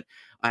here, but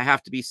I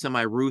have to be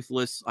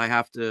semi-ruthless. I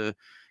have to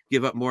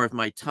give up more of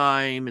my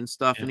time and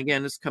stuff. Yeah. And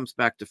again, this comes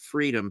back to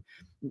freedom.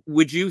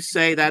 Would you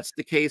say that's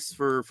the case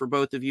for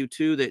both of you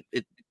too, that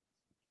it,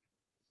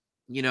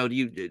 you know, do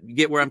you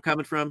get where I'm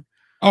coming from?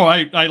 Oh,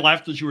 I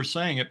laughed as you were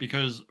saying it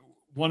because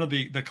one of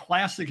the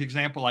classic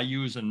example I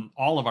use in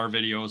all of our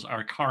videos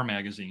are car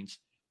magazines.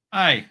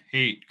 I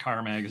hate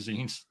car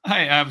magazines.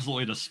 I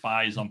absolutely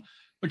despise them,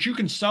 but you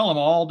can sell them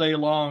all day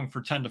long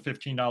for $10 to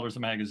 $15 a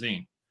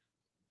magazine.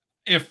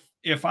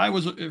 If I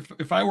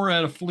were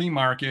at a flea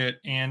market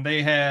and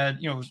they had,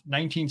 you know,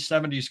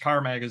 1970s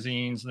car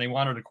magazines and they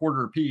wanted a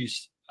quarter a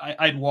piece,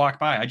 I'd walk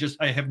by.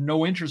 I have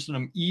no interest in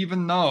them,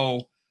 even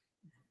though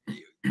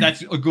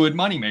that's a good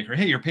moneymaker.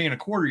 Hey, you're paying a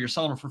quarter, you're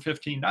selling them for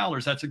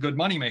 $15. That's a good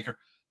moneymaker.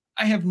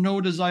 I have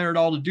no desire at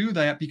all to do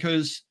that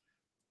because,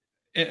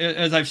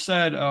 as I've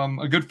said,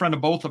 a good friend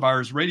of both of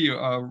ours,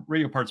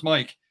 Radio Parts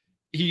Mike,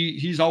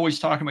 he's always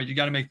talking about you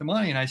got to make the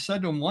money. And I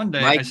said to him one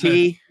day, I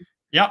said,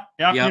 Yep,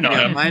 you know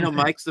him. I know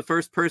Mike's the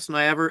first person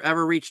I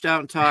ever reached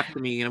out and talked to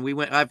me,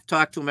 and I've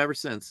talked to him ever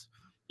since.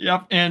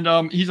 Yep,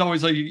 and he's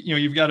always like, you know,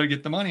 you've got to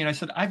get the money. And I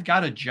said, I've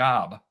got a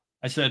job.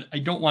 I said, I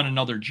don't want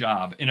another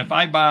job. And if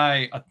I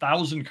buy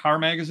 1,000 car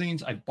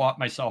magazines, I bought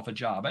myself a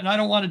job. And I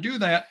don't want to do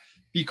that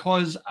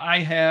because I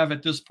have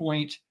at this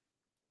point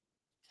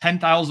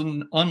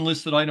 10,000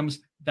 unlisted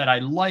items that I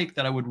like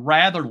that I would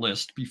rather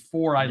list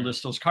before I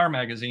list those car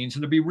magazines.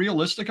 And to be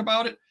realistic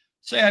about it,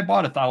 say I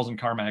bought 1,000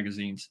 car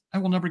magazines, I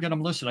will never get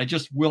them listed. I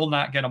just will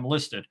not get them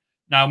listed.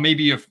 Now,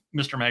 maybe if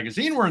Mr.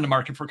 Magazine were in the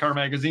market for car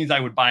magazines, I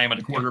would buy them at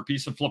a quarter a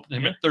piece and flip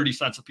them at 30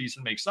 cents a piece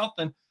and make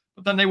something.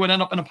 But then they would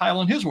end up in a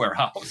pile in his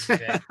warehouse.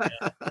 Yeah.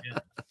 I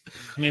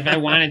mean, if I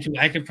wanted to,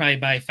 I could probably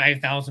buy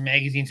 5,000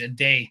 magazines a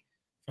day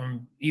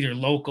from either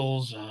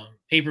locals,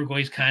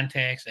 Paperboy's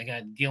contacts. I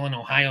got Deal in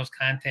Ohio's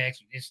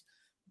contacts. It's,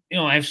 you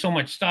know, I have so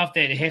much stuff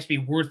that it has to be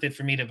worth it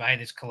for me to buy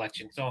this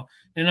collection. So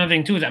another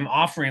thing too is I'm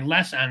offering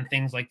less on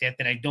things like that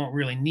I don't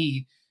really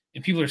need,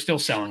 and people are still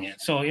selling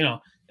it. So, you know,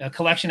 a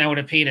collection I would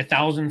have paid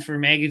 1,000 for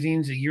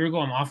magazines a year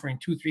ago, I'm offering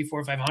 200, 300,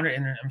 400, 500,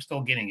 and I'm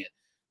still getting it.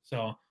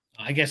 So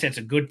I guess that's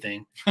a good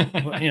thing.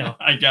 But, you know,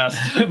 I guess.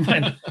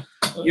 But,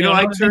 you know,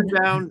 I turned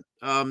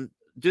down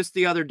just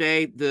the other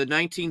day the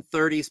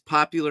 1930s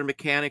Popular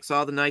Mechanics,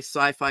 all the nice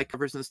sci-fi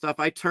covers and stuff.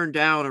 I turned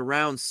down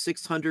around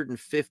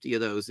 650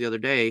 of those the other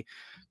day.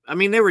 I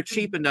mean, they were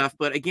cheap enough,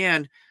 but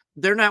again,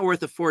 they're not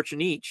worth a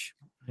fortune each.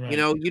 Right. You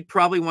know, you'd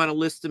probably want to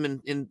list them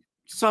in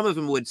some of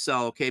them would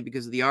sell okay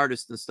because of the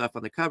artists and stuff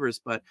on the covers,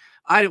 but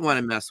I didn't want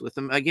to mess with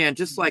them. Again,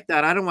 just like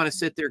that, I don't want to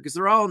sit there because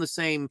they're all in the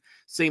same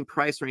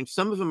price range.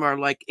 Some of them are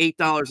like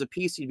 $8 a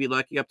piece. You'd be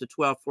lucky up to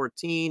 12,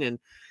 14. And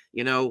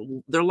You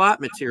know, they're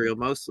lot material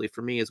mostly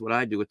for me is what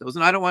I do with those.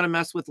 And I don't want to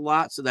mess with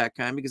lots of that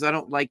kind because I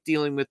don't like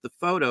dealing with the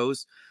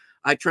photos.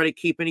 I try to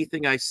keep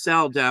anything I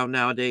sell down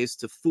nowadays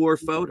to 4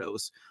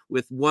 photos,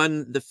 with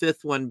the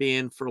 5th one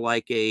being for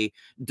like a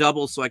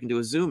double so I can do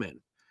a zoom in.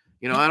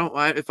 You know,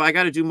 if I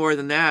got to do more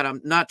than that,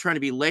 I'm not trying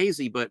to be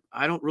lazy, but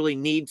I don't really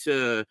need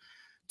to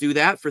do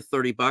that for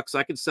 30 bucks.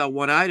 I could sell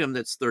one item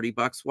that's 30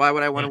 bucks. Why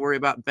would I want to worry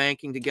about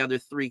banking together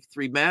three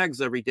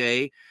mags every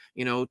day,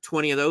 you know,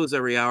 20 of those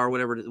every hour,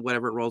 whatever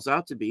it rolls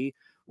out to be,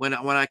 when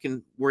I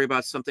can worry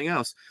about something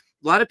else.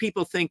 A lot of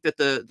people think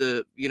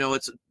that you know,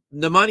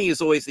 the money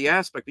is always the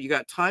aspect, but you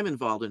got time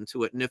involved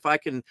into it. And if I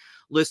can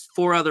list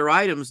 4 other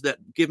items that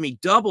give me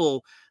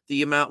double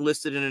the amount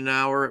listed in an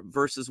hour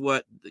versus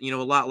what, you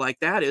know, a lot like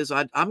that is,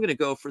 I'm going to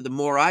go for the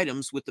more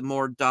items with the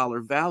more dollar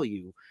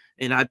value.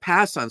 And I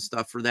pass on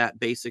stuff for that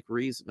basic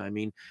reason. I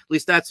mean, at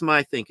least that's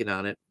my thinking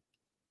on it.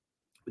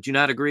 Would you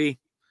not agree?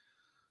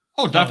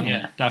 Oh,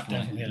 definitely.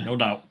 Definitely. Yeah. No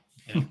doubt.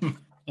 Yeah.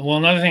 Well,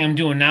 another thing I'm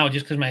doing now,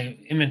 just because my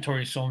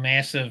inventory is so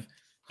massive,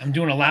 I'm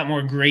doing a lot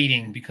more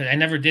grading because I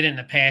never did it in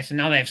the past. And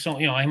now that I have so,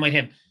 you know, I might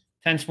have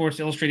 10 Sports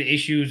Illustrated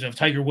issues of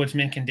Tiger Woods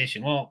mint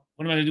condition. Well,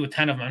 what am I going to do with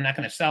 10 of them? I'm not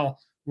going to sell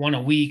one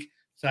a week.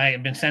 So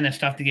I've been sending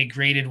stuff to get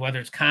graded, whether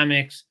it's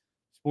comics,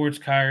 sports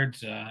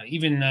cards,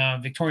 even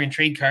Victorian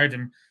trade cards.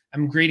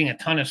 I'm grading a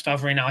ton of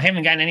stuff right now. I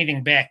haven't gotten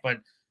anything back, but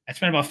I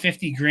spent about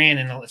 50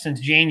 grand since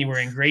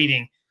January in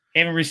grading. I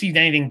haven't received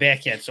anything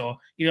back yet. So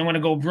either I want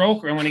to go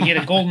broke or I want to get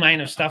a gold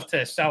mine of stuff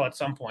to sell at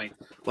some point.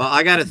 Well,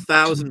 I got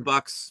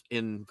 $1,000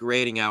 in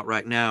grading out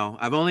right now.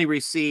 I've only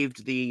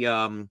received the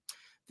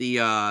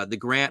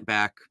grant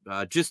back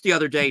just the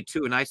other day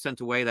too, and I sent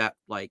away that,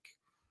 like,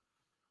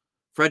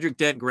 Frederick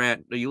Dent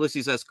Grant,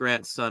 Ulysses S.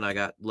 Grant's son. I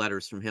got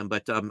letters from him,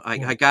 but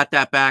I got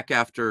that back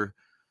after,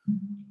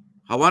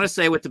 I want to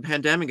say with the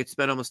pandemic, it's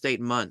been almost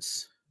 8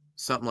 months,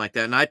 something like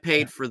that. And I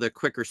paid for the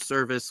quicker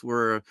service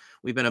where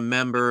we've been a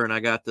member, and I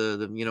got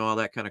the you know, all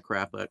that kind of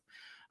crap. But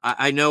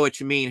I know what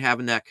you mean,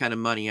 having that kind of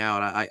money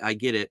out. I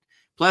get it.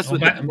 Plus, go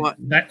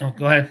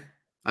ahead.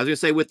 I was going to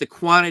say, with the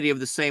quantity of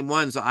the same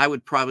ones, I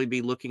would probably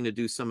be looking to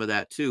do some of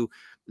that too.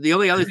 The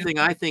only other thing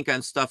I think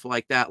on stuff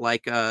like that,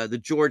 like the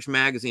George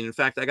magazine. In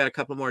fact, I got a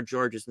couple more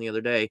Georges the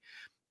other day.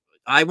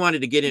 I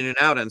wanted to get in and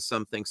out on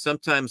something.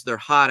 Sometimes they're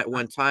hot at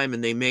one time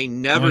and they may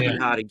never be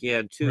hot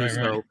again too. Right,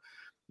 so,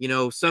 you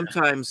know,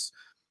 sometimes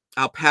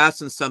I'll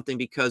pass on something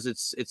because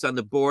it's on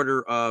the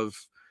border of,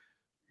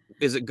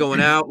 is it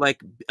going out?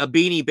 Like a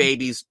Beanie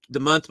Babies, the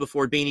month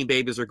before Beanie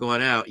Babies are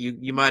going out,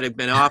 you might have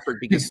been offered,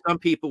 because some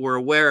people were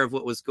aware of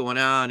what was going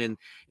on and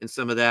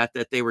some of that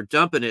they were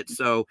dumping it.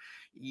 So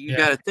you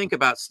got to think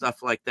about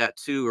stuff like that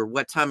too, or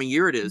what time of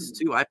year it is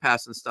too. I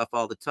pass on stuff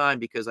all the time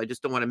because I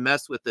just don't want to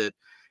mess with it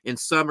in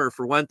summer.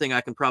 For one thing,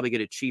 I can probably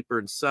get it cheaper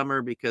in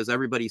summer because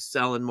everybody's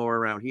selling more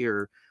around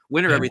here.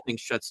 Winter, everything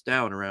shuts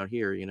down around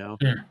here, you know?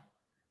 Sure.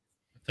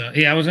 So,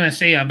 yeah, I was going to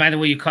say, by the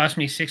way, you cost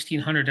me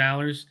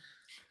 $1,600.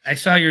 I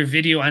saw your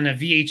video on the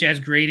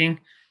VHS grading,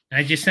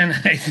 and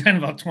I sent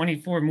about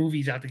 24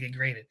 movies out to get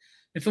graded.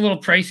 It's a little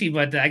pricey,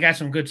 but I got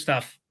some good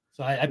stuff.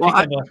 So I picked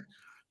up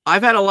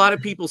I've had a lot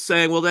of people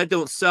saying, well, that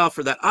don't sell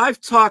for that.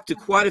 I've talked to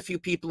quite a few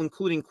people,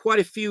 including quite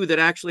a few that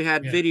actually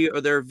had video,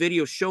 or their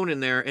video shown in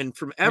there. And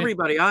from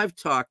everybody I've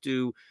talked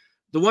to,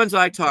 the ones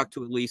I talked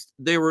to, at least,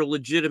 they were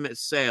legitimate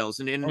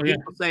sales. And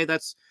people say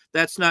that's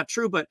not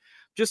true, but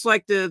just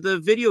like the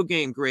video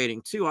game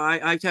grading too,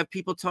 I have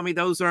people tell me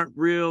those aren't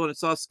real and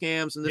it's all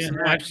scams and this and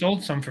that. I've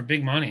sold some for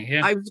big money.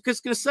 Yeah, I was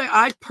just gonna say,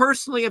 I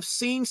personally have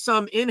seen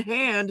some in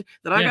hand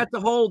that I got to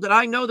hold, that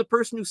I know the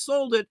person who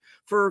sold it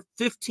for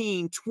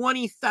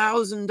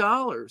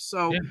 $15,000-$20,000.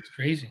 So it's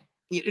crazy.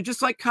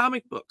 Just like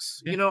comic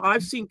books, you know,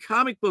 I've seen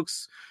comic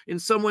books in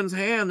someone's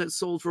hand that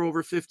sold for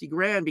over 50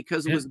 grand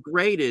because it was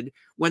graded,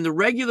 when the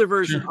regular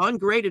version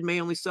ungraded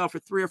may only sell for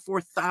 $3,000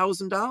 or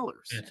 $4,000.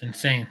 It's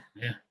insane.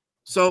 Yeah.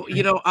 So,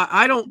 you know,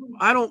 I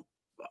don't,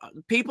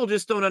 people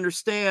just don't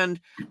understand.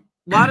 A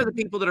lot of the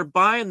people that are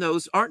buying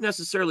those aren't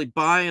necessarily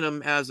buying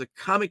them as a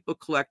comic book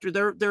collector.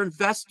 They're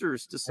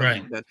investors to some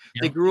extent.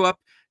 They grew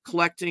up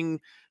collecting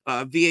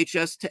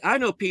VHS. I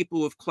know people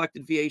who have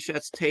collected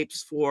VHS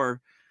tapes for,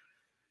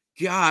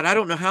 God, I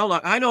don't know how long.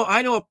 I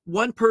know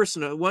one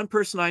person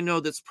I know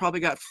that's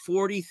probably got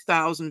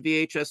 40,000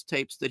 VHS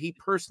tapes that he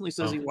personally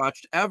says he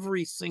watched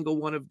every single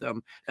one of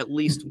them at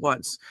least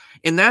once.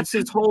 And that's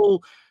his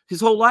whole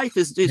life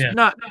is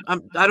not,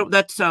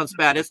 that sounds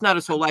bad. It's not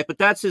his whole life, but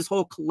that's his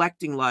whole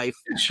collecting life.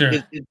 Sure.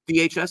 Is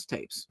VHS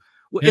tapes.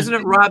 Well, isn't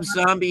it Rob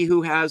Zombie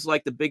who has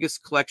like the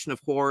biggest collection of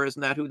horror?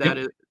 Isn't that who that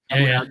is?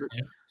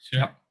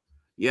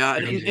 Yeah.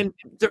 And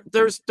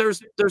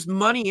there's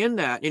money in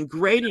that. In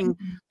grading,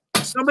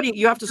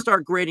 you have to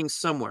start grading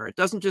somewhere. It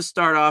doesn't just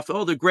start off,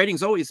 oh, the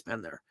grading's always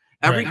been there.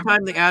 Every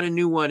time they add a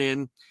new one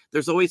in,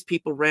 there's always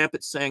people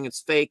rampant saying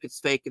it's fake, it's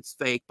fake, it's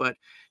fake. But,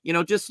 you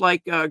know, just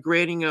like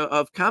grading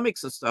of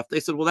comics and stuff, they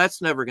said, well, that's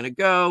never going to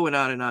go, and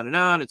on and on and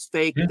on. It's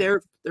fake.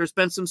 There's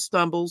been some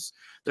stumbles.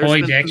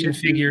 There's action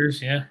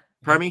figures. Yeah.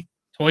 Pardon me?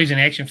 toys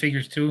and action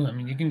figures too. I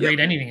mean, you can grade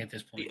anything at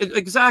this point.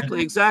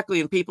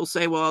 Exactly. And people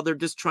say, well, they're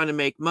just trying to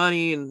make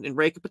money and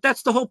rake it. But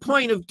that's the whole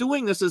point of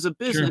doing this as a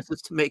business,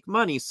 is to make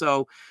money.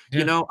 So,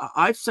 you know,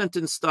 I've sent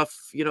in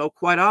stuff, you know,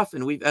 quite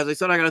often. As I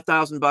said, I got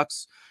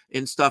 $1,000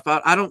 in stuff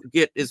out. I don't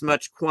get as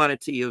much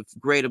quantity of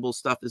gradable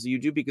stuff as you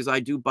do, because I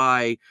do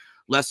buy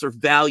lesser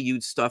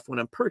valued stuff when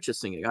I'm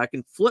purchasing it. I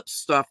can flip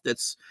stuff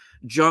that's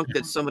junk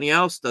that somebody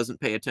else doesn't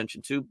pay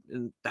attention to.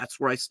 And that's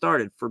where I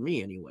started, for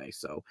me anyway.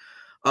 So,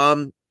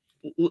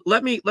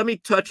 let me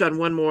touch on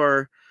one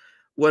more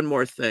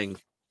thing.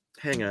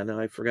 Hang on, now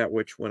I forgot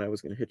which one I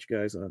was going to hit you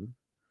guys on.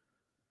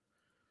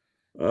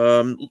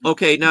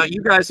 Okay, now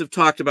you guys have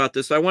talked about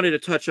this. I wanted to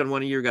touch on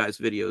one of your guys'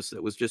 videos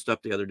that was just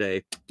up the other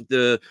day,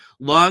 the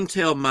long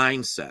tail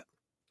mindset.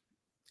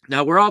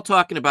 Now, we're all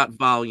talking about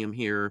volume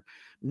here.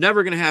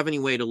 Never going to have any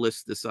way to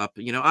list this up.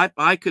 You know,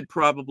 I could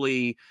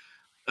probably,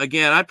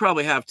 again, I'd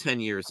probably have 10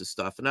 years of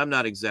stuff, and I'm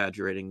not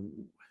exaggerating.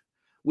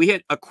 We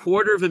hit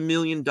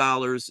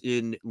 $250,000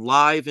 in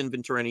live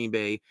inventory on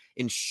eBay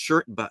in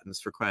shirt buttons,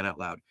 for crying out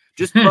loud.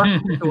 Just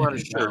buttons to go on a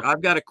shirt.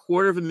 I've got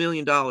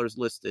 $250,000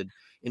 listed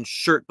in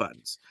shirt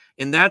buttons.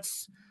 And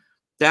that's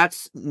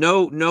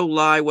no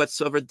lie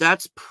whatsoever.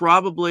 That's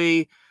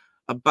probably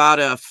about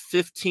a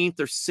 15th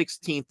or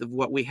 16th of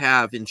what we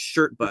have in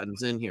shirt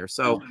buttons in here.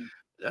 So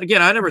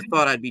again, I never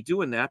thought I'd be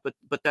doing that,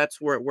 but that's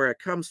where it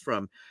comes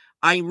from.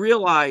 I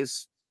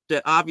realize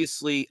that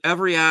obviously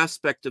every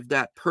aspect of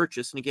that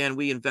purchase, and again,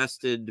 we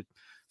invested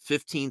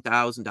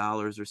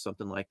 $15,000 or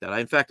something like that.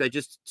 In fact, I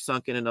just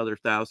sunk in another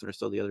 1,000 or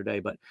so the other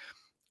day, but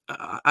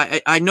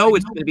I know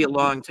it's going to be a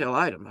long tail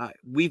item.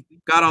 We've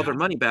got all their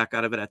money back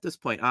out of it at this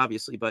point,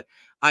 obviously, but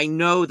I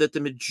know that the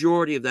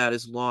majority of that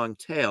is long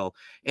tail.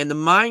 And the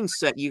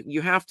mindset,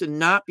 you have to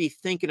not be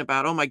thinking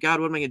about, oh my God,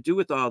 what am I going to do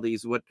with all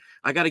these? What,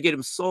 I got to get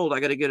them sold. I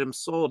got to get them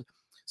sold.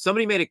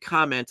 Somebody made a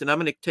comment, and I'm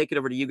going to take it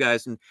over to you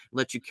guys and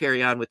let you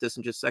carry on with this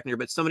in just a second here.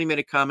 But somebody made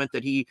a comment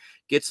that he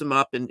gets them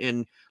up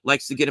and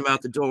likes to get them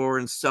out the door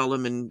and sell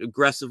them, and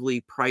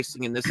aggressively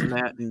pricing and this and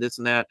that and this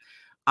and that.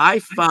 I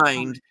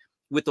find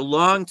with the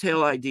long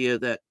tail idea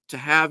that to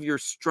have your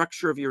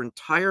structure of your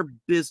entire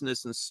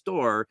business and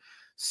store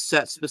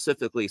set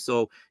specifically.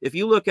 So if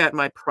you look at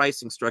my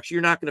pricing structure,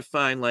 you're not going to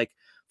find like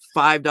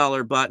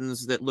 $5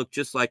 buttons that look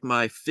just like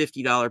my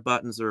 $50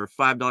 buttons, or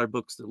 $5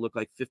 books that look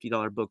like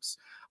 $50 books.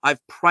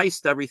 I've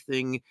priced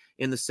everything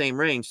in the same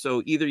range.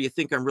 So either you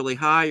think I'm really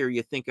high or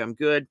you think I'm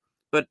good,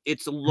 but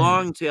it's a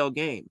long tail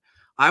game.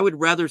 I would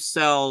rather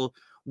sell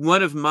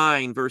one of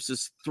mine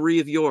versus 3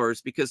 of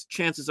yours, because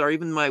chances are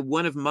even my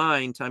one of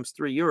mine times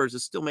 3 yours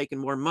is still making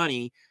more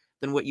money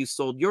than what you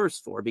sold yours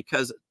for,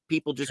 because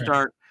people just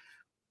aren't,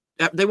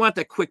 they want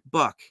that quick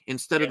buck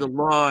instead of the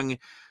long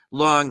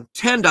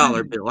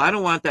 $10 bill. I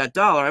don't want that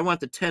dollar. I want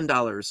the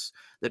 $10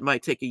 that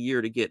might take a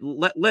year to get.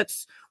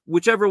 Let's,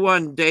 whichever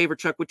one, Dave or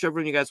Chuck, whichever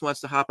one you guys wants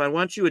to hop on,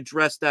 why don't you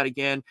address that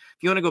again?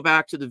 If you want to go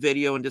back to the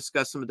video and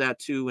discuss some of that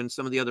too, and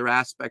some of the other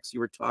aspects you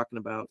were talking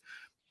about.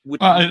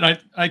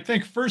 I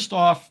think first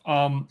off,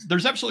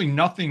 there's absolutely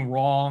nothing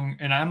wrong,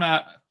 and I'm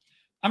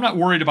not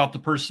worried about the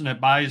person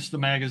that buys the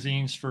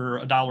magazines for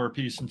 $1 a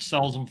piece and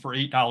sells them for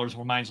 $8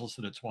 when mine's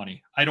listed at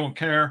 20. I don't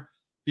care,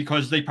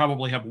 because they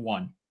probably have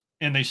one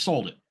and they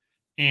sold it,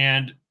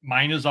 and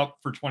mine is up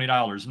for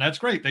 $20, and that's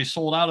great. They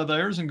sold out of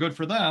theirs, and good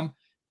for them.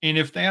 And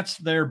if that's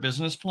their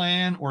business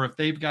plan, or if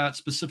they've got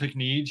specific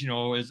needs, you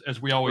know, as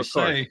we always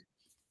say,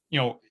 you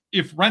know,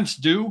 if rent's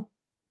due,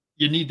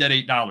 you need that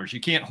 $8. You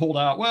can't hold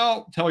out.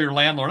 Well, tell your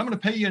landlord, I'm going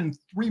to pay you in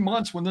 3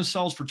 months when this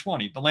sells for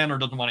 20. The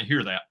landlord doesn't want to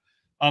hear that.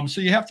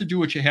 So you have to do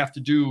what you have to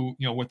do,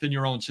 you know, within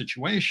your own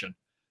situation.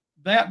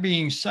 That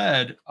being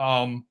said,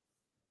 I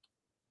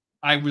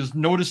was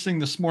noticing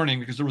this morning,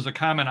 because there was a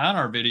comment on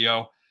our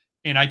video,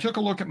 and I took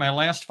a look at my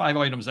last 5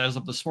 items as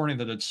of this morning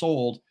that had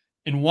sold,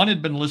 and one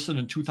had been listed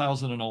in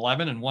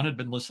 2011 and one had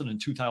been listed in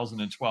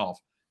 2012.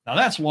 Now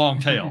that's long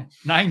tail,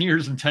 9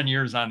 years and 10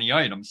 years on the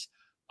items.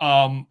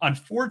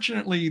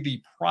 Unfortunately,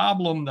 the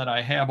problem that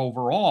I have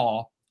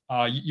overall,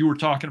 you were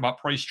talking about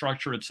price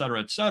structure, et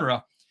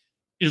cetera,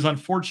 is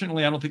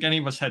unfortunately, I don't think any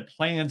of us had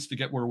plans to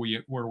get where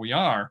we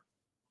are.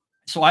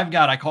 So I've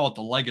got, I call it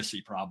the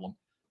legacy problem,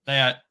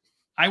 that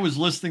I was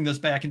listing this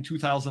back in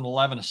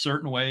 2011 a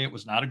certain way. It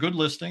was not a good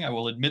listing. I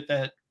will admit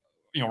that,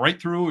 you know,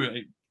 right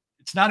through,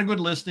 it's not a good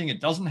listing. It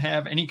doesn't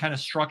have any kind of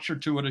structure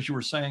to it, as you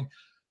were saying.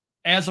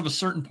 As of a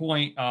certain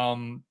point,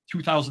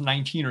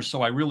 2019 or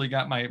so, I really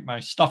got my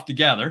stuff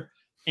together,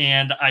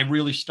 and I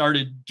really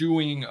started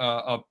doing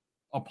a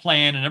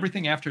plan, and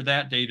everything after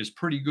that date is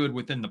pretty good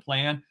within the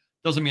plan.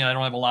 Doesn't mean I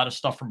don't have a lot of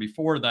stuff from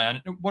before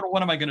then.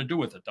 What am I going to do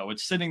with it, though?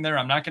 It's sitting there.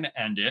 I'm not going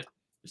to end it.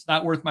 It's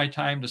not worth my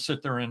time to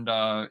sit there and,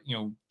 you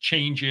know,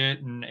 change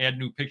it and add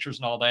new pictures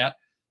and all that,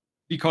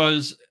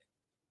 because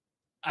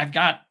I've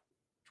got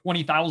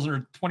 20,000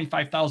 or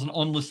 25,000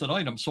 unlisted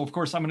items. So of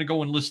course I'm going to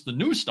go and list the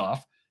new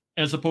stuff,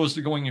 as opposed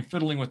to going and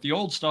fiddling with the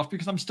old stuff,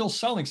 because I'm still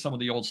selling some of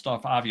the old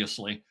stuff,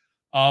 obviously.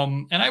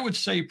 And I would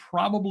say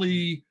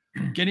probably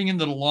getting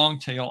into the long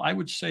tail, I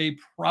would say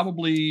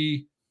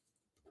probably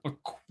a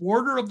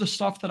quarter of the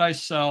stuff that I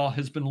sell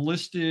has been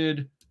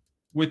listed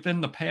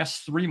within the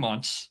past 3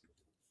 months.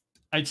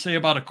 I'd say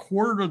about a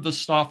quarter of the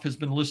stuff has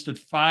been listed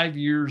 5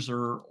 years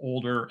or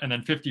older, and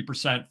then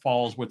 50%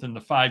 falls within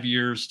the 5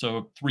 years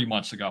to 3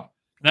 months ago.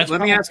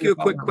 Let me ask you a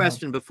quick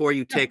question before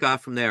you take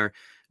off from there.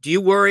 Do you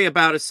worry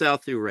about a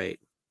sell-through rate?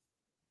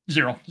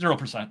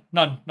 0%.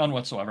 None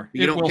whatsoever.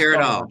 You don't care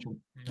at all?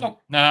 No,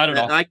 not at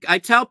all. I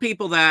tell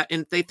people that,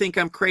 and they think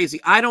I'm crazy.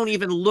 I don't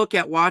even look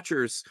at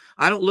watchers.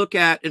 I don't look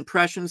at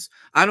impressions.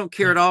 I don't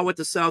care at all what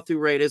the sell-through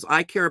rate is.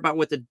 I care about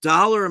what the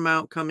dollar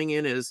amount coming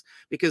in is,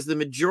 because the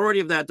majority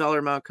of that dollar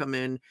amount come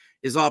in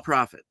is all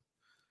profit.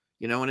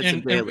 You know, and it's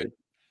a daily.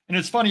 And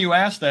it's funny you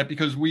asked that,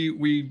 because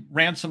we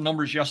ran some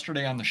numbers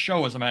yesterday on the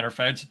show, as a matter of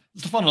fact.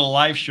 It's fun on a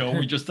live show.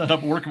 We just ended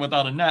up working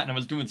without a net, and I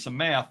was doing some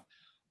math.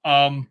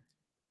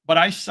 But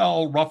I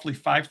sell roughly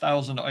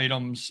 5,000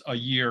 items a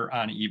year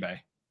on eBay.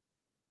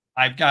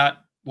 I've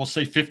got, we'll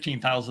say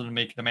 15,000 to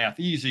make the math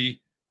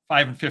easy.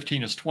 5 and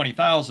 15 is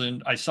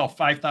 20,000. I sell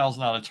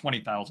 5,000 out of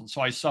 20,000.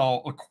 So I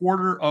sell a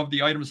quarter of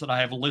the items that I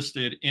have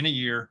listed in a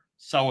year,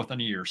 sell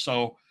within a year.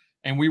 So,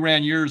 and we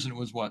ran years, and it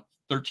was what,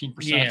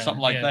 13%,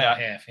 something like that.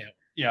 Half,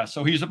 yeah.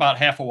 So he's about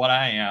half of what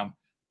I am.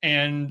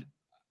 And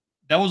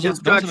his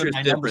structure is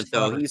different,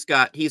 though.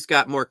 He's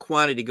got more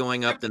quantity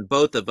going up than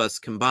both of us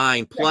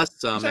combined, plus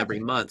some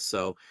every month.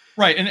 So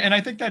right, and I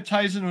think that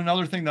ties into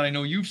another thing that I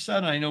know you've said,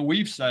 and I know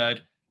we've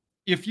said.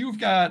 If you've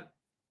got,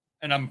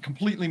 and I'm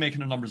completely making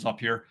the numbers up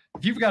here,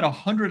 if you've got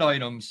 100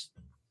 items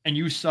and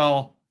you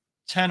sell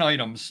 10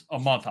 items a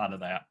month out of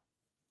that,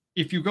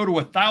 if you go to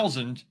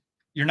 1,000,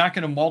 you're not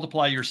going to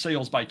multiply your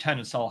sales by 10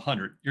 and sell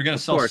 100. You're going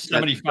to sell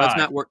 75. That's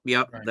not work.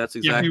 Yep, right. That's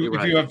exactly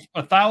right. If you have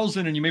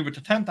 1,000 and you move it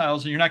to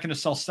 10,000, you're not going to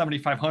sell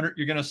 7,500.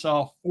 You're going to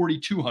sell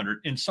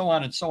 4,200, and so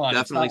on and so on.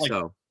 Definitely it's not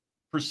so. Like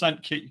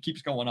percent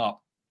keeps going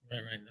up.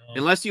 Right. No.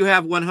 Unless you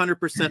have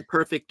 100%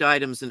 perfect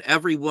items, and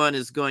everyone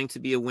is going to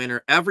be a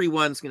winner.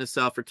 Everyone's going to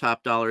sell for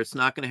top dollar. It's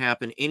not going to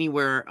happen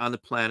anywhere on the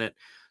planet.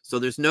 So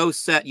there's no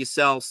set you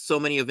sell so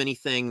many of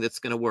anything that's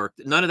going to work.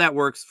 None of that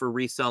works for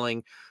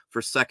reselling,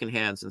 for second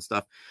hands and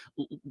stuff.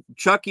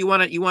 Chuck, you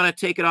want to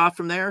take it off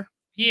from there?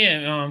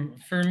 Yeah.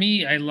 For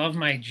me, I love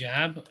my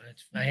job.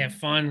 I have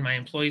fun. My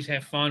employees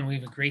have fun. We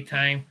have a great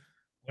time.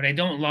 What I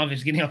don't love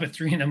is getting up at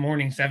 3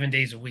 a.m, 7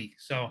 days a week.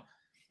 So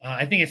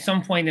I think at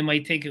some point it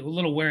might take a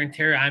little wear and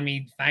tear on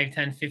me 5,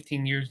 10,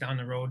 15 years down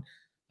the road.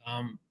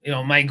 You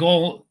know, my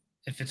goal,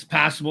 if it's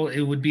possible,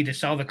 it would be to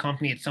sell the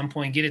company at some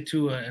point, get it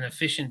to an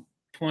efficient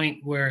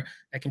point where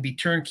I can be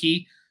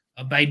turnkey.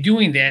 By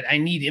doing that, I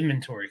need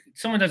inventory.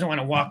 Someone doesn't want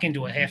to walk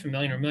into a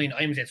 500,000 or 1 million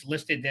items that's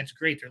listed. That's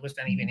great. They're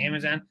listed on even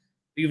Amazon,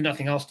 but you have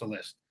nothing else to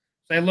list.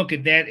 So I look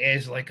at that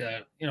as like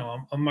a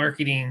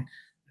marketing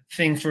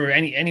thing for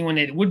anyone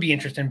that would be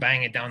interested in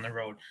buying it down the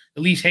road.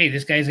 At least, hey,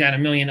 this guy's got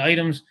 1 million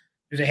items.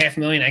 There's a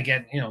 500,000. I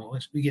get,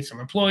 we get some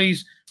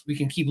employees. We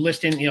can keep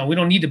listing. We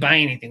don't need to buy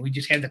anything. We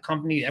just have the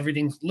company.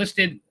 Everything's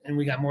listed, and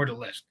we got more to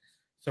list.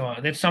 So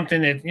that's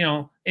something that,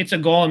 it's a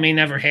goal. It may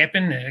never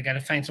happen. I got to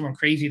find someone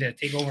crazy to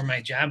take over my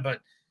job,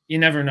 but you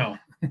never know.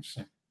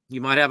 You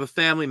might have a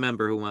family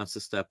member who wants to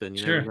step in.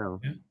 You Sure. never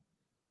know. Yeah.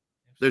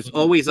 There's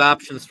always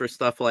options for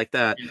stuff like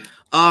that.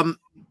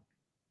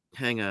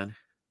 Hang on.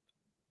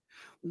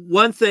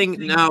 One thing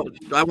now,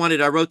 I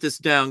wrote this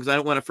down because I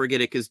don't want to forget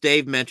it, because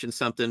Dave mentioned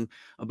something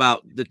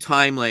about the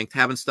time length,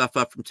 having stuff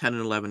up from 10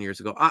 and 11 years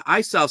ago.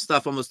 I sell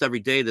stuff almost every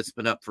day that's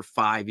been up for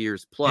 5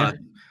 years plus,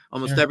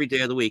 almost every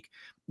day of the week.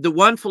 The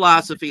one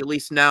philosophy, at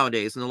least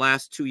nowadays, in the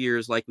last 2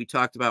 years, like we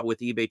talked about with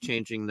eBay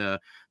changing the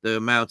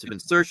amount of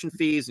insertion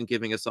fees and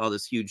giving us all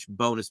this huge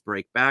bonus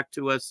break back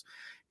to us,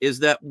 is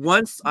that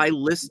once I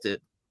list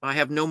it, I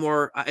have no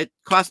more, it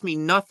costs me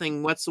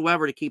nothing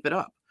whatsoever to keep it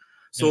up.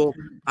 So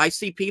I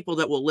see people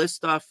that will list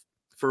stuff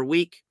for a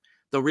week.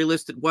 They'll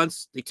relist it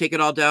once, they take it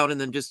all down, and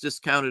then just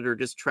discount it or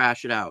just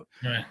trash it out.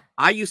 Right.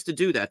 I used to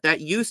do that. That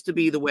used to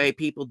be the way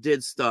people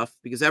did stuff,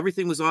 because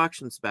everything was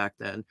auctions back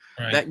then.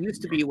 Right. That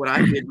used to be what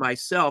I did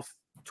myself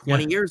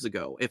 20 years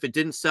ago. If it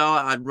didn't sell,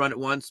 I'd run it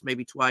once,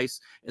 maybe twice,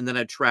 and then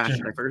I'd trash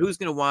it. I figured, who's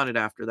going to want it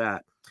after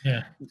that?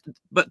 Yeah.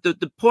 But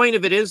the point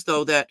of it is,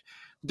 though, that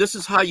this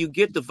is how you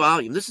get the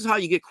volume. This is how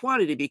you get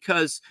quantity,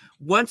 because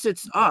once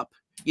it's up,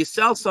 you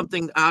sell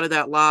something out of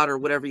that lot or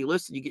whatever you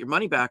listed, you get your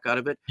money back out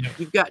of it.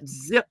 You've got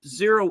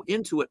zero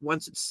into it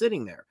once it's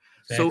sitting there.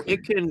 Exactly. So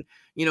it can,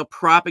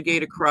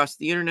 propagate across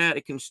the internet.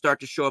 It can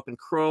start to show up in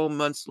Chrome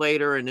months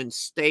later and then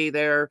stay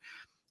there.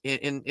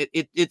 And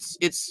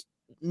it's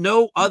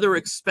no other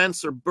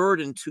expense or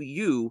burden to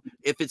you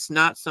if it's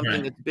not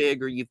something that's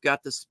big or you've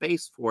got the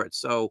space for it.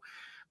 So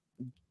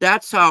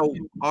that's how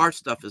our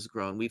stuff has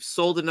grown. We've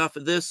sold enough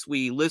of this.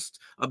 We list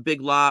a big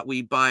lot.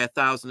 We buy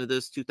 1,000 of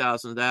this,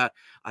 2,000 of that.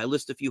 I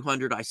list a few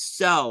hundred. I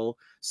sell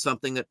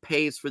something that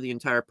pays for the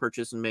entire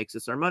purchase and makes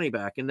us our money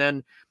back. And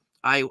then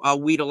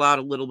I'll wheedle out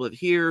a little bit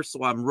here.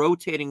 So I'm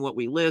rotating what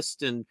we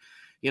list. And,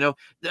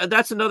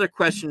 that's another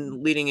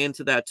question leading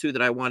into that too,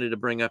 that I wanted to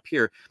bring up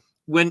here.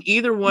 When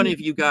either one of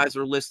you guys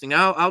are listing,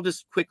 I'll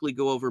just quickly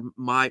go over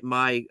my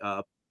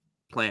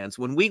plans.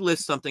 When we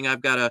list something,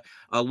 I've got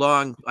a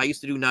long, I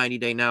used to do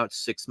 90-day, now it's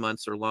 6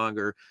 months or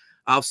longer.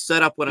 I'll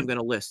set up what I'm going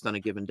to list on a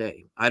given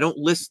day. I don't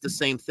list the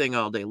same thing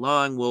all day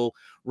long. We'll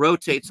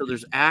rotate so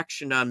there's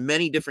action on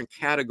many different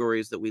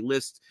categories that we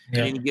list at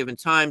any given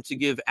time to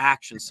give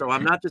action. So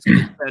I'm not just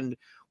going to spend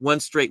one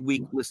straight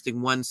week listing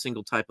one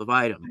single type of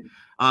item.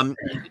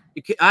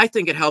 I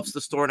think it helps the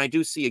store, and I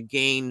do see a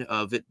gain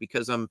of it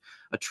because I'm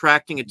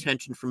attracting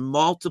attention from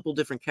multiple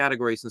different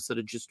categories instead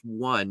of just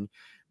one.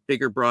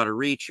 Bigger, broader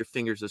reach. Your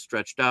fingers are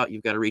stretched out.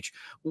 You've got to reach.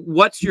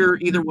 What's your,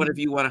 either one of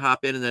you want to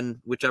hop in, and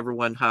then whichever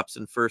one hops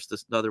in first,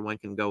 the other one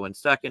can go in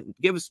second.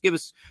 Give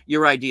us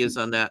your ideas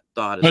on that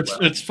thought as well.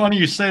 It's funny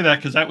you say that,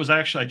 because that was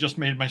actually, I just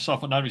made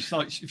myself a note.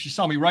 If you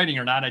saw me writing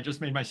or not, I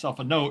just made myself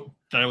a note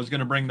that I was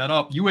going to bring that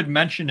up. You had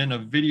mentioned in a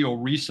video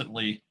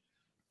recently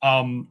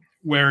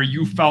where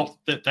you felt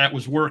that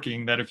was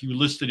working, that if you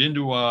listed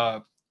into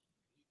a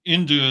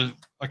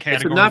category,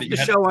 it's enough to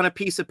show on a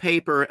piece of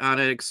paper on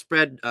a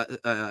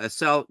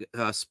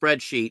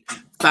spreadsheet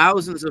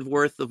thousands of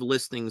worth of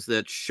listings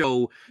that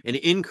show an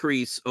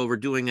increase over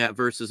doing that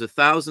versus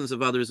thousands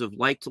of others of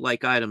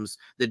like-to-like items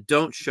that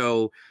don't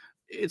show.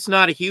 It's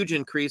not a huge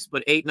increase,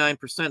 but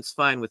 8-9% is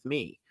fine with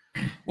me.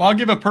 Well, I'll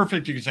give a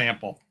perfect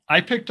example. I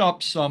picked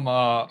up some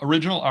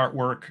original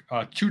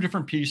artwork, 2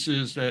 different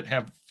pieces that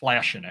have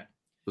flash in it.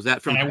 Was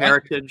that from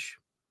Heritage?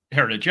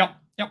 Heritage, yep.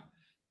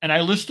 And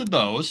I listed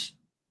those.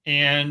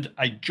 And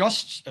I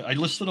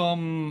listed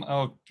them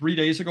 3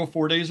 days ago,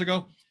 4 days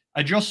ago.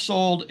 I just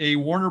sold a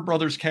Warner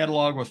Brothers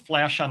catalog with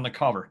flash on the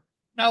cover.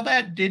 Now,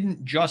 that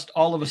didn't just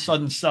all of a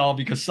sudden sell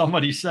because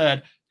somebody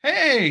said,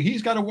 hey,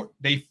 he's got a,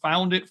 they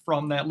found it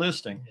from that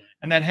listing.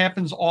 And that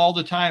happens all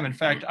the time. In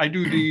fact, I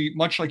do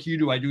much like you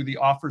do, I do the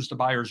offers to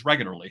buyers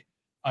regularly,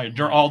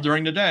 all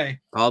during the day.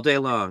 All day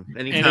long.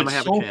 Anytime I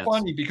have a chance. It's so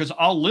funny because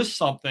I'll list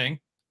something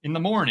in the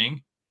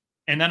morning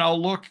and then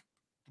I'll look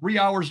 3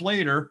 hours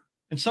later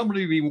and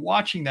somebody will be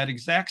watching that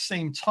exact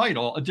same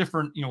title, a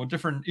different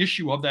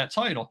issue of that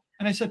title.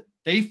 And I said,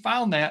 they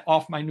found that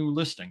off my new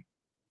listing.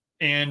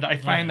 And I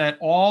find that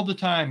all the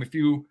time. If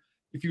you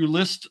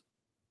list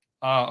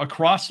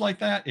across like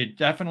that, it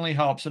definitely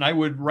helps. And I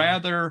would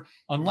rather,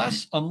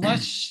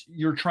 unless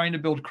you're trying to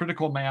build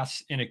critical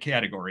mass in a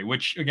category,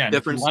 which again,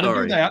 if you want to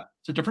do that,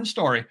 it's a different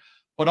story.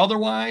 But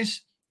otherwise,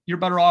 you're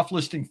better off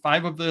listing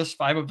 5 of this,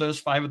 5 of this,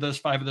 5 of this,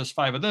 5 of this,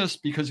 5 of this,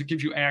 because it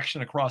gives you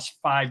action across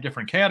 5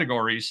 different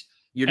categories.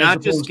 You're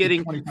not just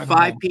getting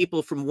 5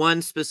 people from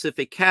one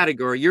specific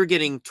category. You're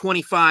getting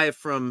 25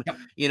 from,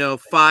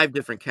 5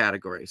 different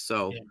categories.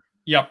 So,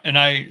 yep. And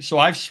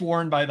I've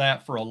sworn by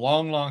that for a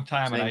long, long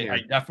time. And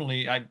I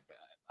definitely,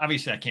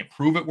 obviously I can't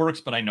prove it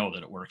works, but I know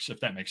that it works, if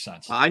that makes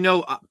sense. I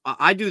know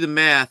I do the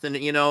math, and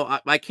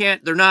I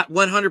can't, they're not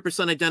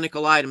 100%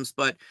 identical items,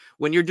 but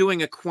when you're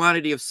doing a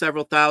quantity of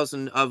several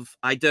thousand of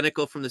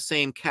identical from the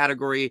same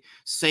category,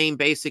 same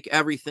basic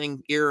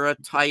everything, era,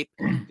 type,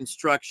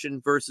 construction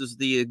versus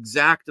the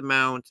exact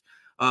amount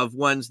of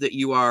ones that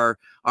you are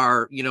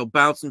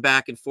bouncing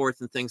back and forth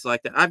and things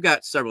like that. I've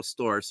got several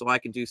stores, so I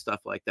can do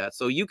stuff like that.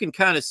 So you can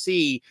kind of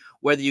see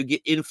whether you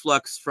get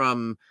influx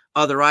from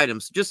other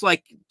items, just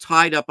like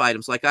tied up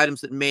items, like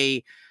items that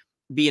may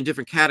be in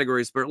different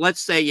categories. But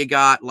let's say you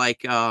got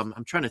like,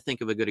 I'm trying to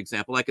think of a good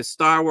example, like a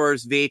Star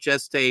Wars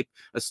VHS tape,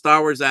 a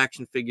Star Wars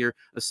action figure,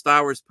 a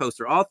Star Wars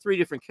poster, all 3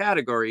 different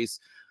categories,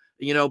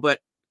 but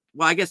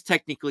well, I guess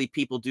technically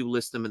people do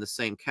list them in the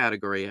same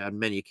category on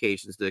many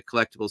occasions, the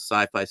collectibles,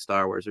 sci-fi,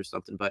 Star Wars or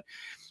something. But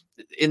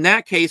in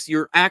that case,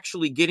 you're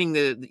actually getting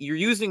you're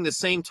using the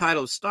same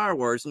title of Star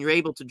Wars, and you're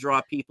able to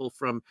draw people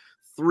from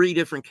 3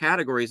 different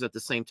categories at the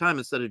same time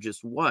instead of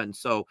just one.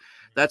 So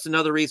that's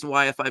another reason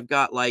why if I've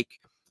got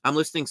I'm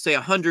listing, say,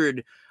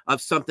 100 of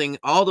something,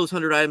 all those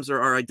 100 items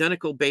are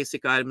identical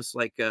basic items,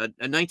 like a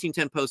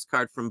 1910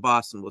 postcard from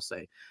Boston, we'll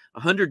say,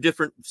 100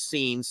 different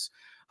scenes.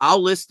 I'll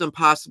list them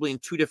possibly in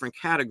 2 different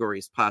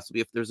categories,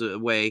 possibly if there's a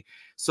way.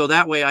 So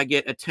that way I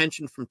get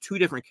attention from 2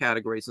 different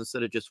categories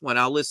instead of just one.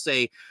 I'll list,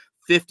 say,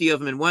 50 of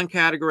them in one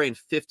category and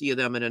 50 of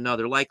them in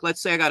another. Like,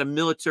 let's say I got a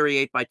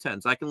military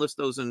 8x10s. I can list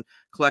those in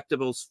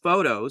collectibles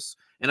photos,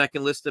 and I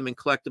can list them in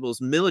collectibles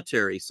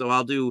military. So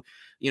I'll do,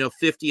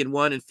 50 in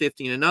one and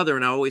 50 in another.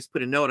 And I always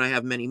put a note, I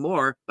have many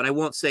more, but I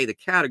won't say the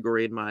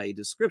category in my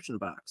description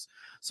box.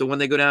 So when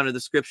they go down to the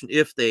description,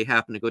 if they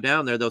happen to go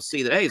down there, they'll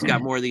see that, hey, he's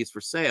got more of these for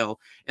sale,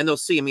 and they'll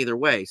see them either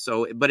way.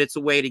 So, but it's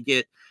a way to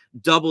get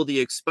double the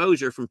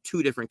exposure from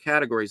 2 different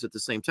categories at the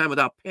same time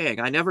without paying.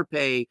 I never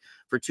pay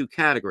for 2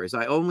 categories.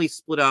 I only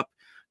split up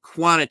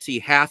quantity,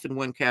 half in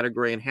one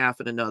category and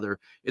half in another.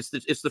 It's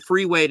the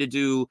free way to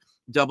do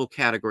double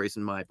categories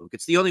in my book.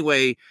 It's the only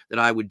way that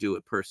I would do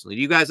it personally.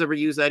 Do you guys ever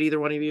use that, either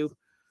one of you?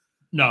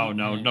 No,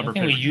 never. I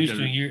think we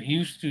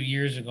used to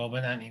years ago,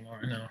 but not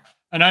anymore. No.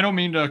 And I don't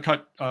mean to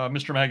cut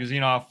Mr.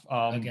 Magazine off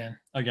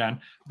again,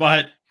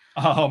 but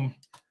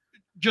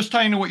just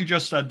tying to what you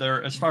just said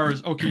there, as far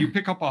as, okay, you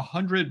pick up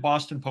 100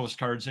 Boston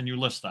postcards and you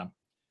list them.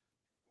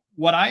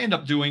 What I end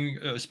up doing,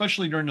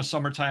 especially during the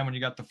summertime when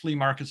you got the flea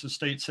markets,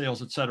 estate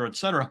sales, et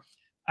cetera,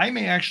 I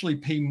may actually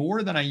pay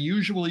more than I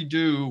usually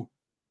do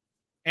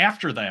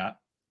after that,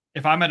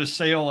 if I'm at a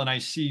sale and I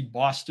see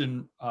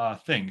Boston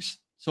things,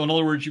 so in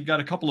other words, you've got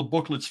a couple of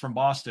booklets from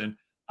Boston,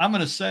 I'm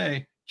going to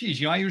say,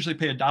 geez, I usually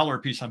pay $1 a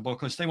piece on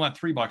booklets. They want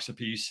 $3 a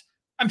piece.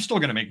 I'm still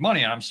going to make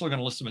money, and I'm still going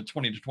to list them at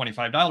 $20 to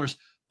 $25,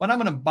 but I'm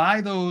going to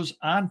buy those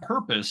on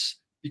purpose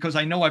because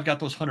I know I've got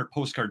those 100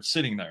 postcards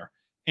sitting there,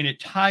 and it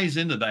ties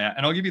into that.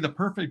 And I'll give you the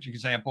perfect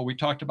example. We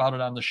talked about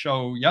it on the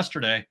show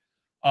yesterday.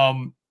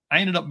 I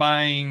ended up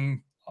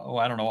buying,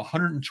 I don't know,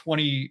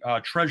 120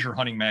 treasure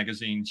hunting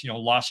magazines,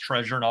 Lost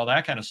Treasure and all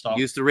that kind of stuff.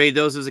 Used to read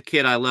those as a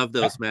kid. I love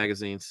those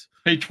magazines.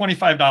 Paid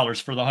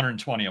 $25 for the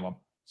 120 of them.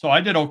 So I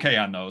did okay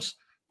on those.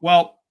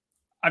 Well,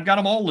 I've got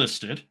them all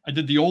listed. I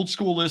did the old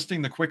school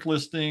listing, the quick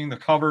listing, the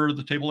cover,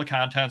 the table of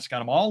contents, got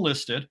them all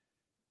listed.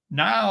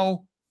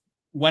 Now,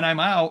 when I'm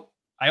out,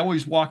 I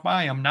always walk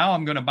by them. Now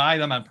I'm going to buy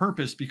them on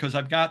purpose because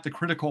I've got the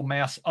critical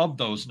mass of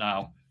those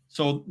now.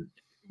 So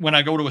when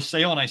I go to a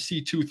sale and I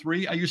see 2,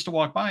 3, I used to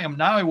walk by them.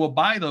 Now I will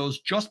buy those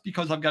just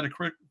because I've got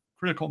a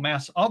critical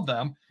mass of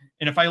them.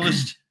 And if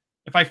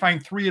I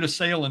find 3 at a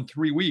sale in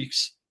 3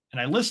 weeks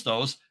and I list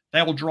those,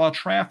 that will draw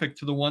traffic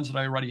to the ones that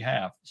I already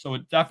have. So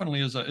it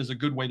definitely is a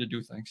good way to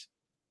do things.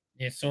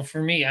 Yeah. So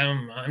for me,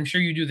 I'm sure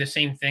you do the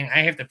same thing. I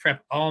have to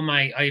prep all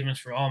my items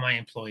for all my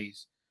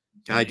employees.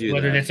 I do.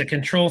 Whether that's a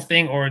control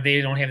thing or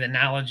they don't have the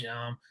knowledge.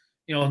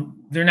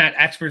 They're not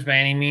experts by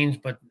any means,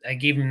 but I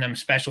gave them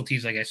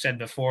specialties. Like I said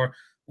before,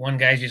 one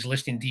guy's just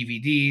listing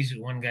DVDs,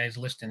 one guy's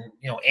listing,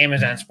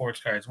 Amazon sports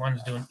cards,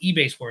 one's doing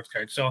eBay sports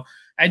cards. So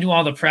I do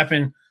all the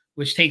prepping,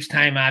 which takes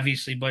time,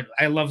 obviously, but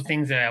I love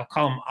things that I'll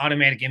call them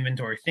automatic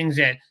inventory, things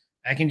that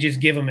I can just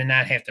give them and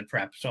not have to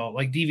prep. So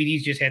like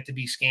DVDs just have to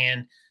be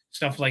scanned,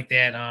 stuff like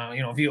that.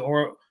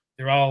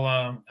 They're all,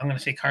 I'm going to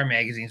say car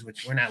magazines,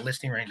 which we're not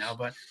listing right now,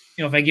 but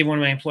if I give one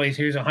of my employees,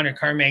 here's 100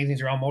 car magazines,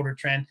 they're all Motor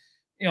Trend,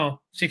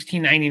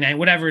 $16.99,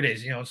 whatever it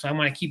is, so I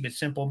want to keep it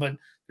simple, but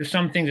there's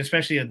some things,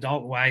 especially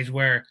adult wise,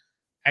 where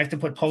I have to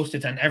put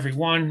Post-its on every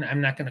one. I'm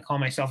not going to call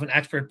myself an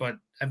expert, but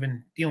I've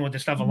been dealing with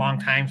this stuff a long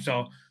time.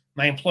 So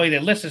my employee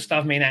that lists this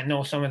stuff may not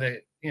know some of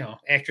the,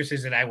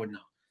 actresses that I would know,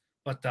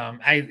 but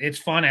it's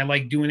fun. I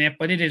like doing it,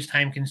 but it is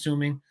time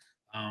consuming.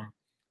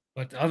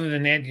 But other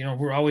than that,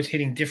 we're always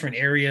hitting different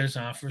areas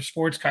for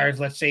sports cards.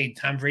 Let's say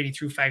Tom Brady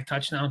threw 5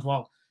 touchdowns.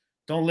 Well,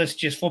 don't list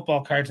just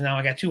football cards now.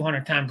 I got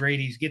 200 Tom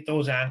Brady's. Get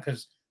those on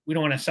because we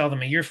don't want to sell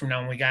them a year from now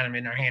when we got them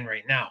in our hand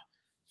right now.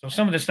 So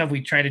some of the stuff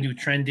we try to do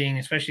trending,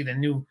 especially the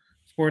new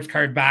sports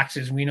card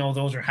boxes, we know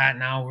those are hot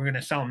now. We're going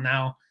to sell them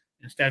now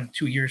instead of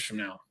 2 years from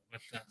now.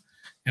 But,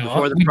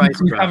 before the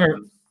price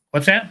drops.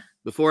 What's that?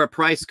 Before a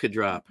price could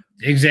drop.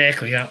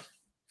 Exactly. Yeah.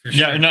 Sure.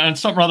 Yeah, and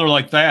something other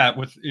like that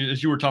with,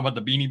 as you were talking about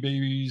the Beanie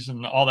Babies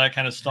and all that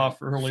kind of stuff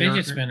earlier.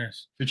 Fidget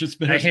spinners.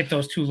 I hit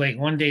those too late,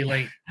 one day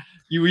late.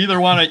 You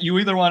either want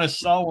to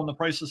sell when the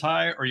price is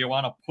high, or you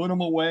want to put them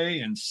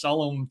away and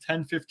sell them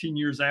 10, 15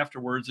 years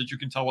afterwards, as you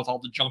can tell with all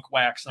the junk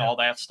wax and all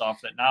that stuff,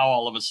 that now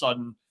all of a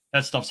sudden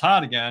that stuff's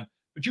hot again.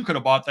 But you could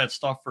have bought that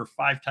stuff for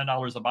 $5,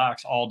 $10 a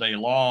box all day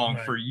long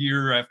for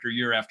year after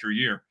year after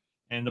year.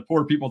 And the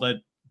poor people that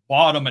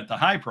bought them at the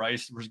high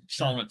price were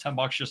selling them at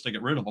 $10 just to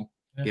get rid of them.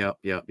 Yep.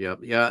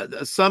 Yeah.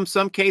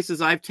 Some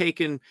cases I've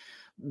taken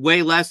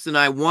way less than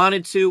I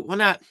wanted to. Well,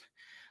 not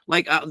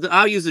like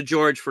I'll use a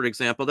George, for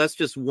example. That's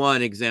just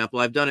one example.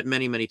 I've done it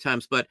many, many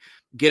times, but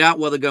get out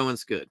while the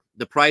going's good.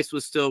 The price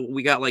was still,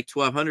 we got like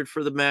 $1,200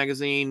 for the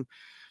magazine.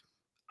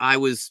 I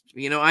was,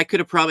 I could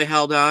have probably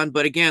held on,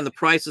 but again, the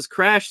price has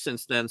crashed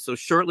since then. So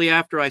shortly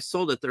after I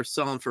sold it, they're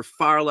selling for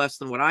far less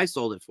than what I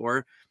sold it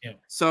for. Yeah.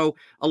 So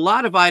a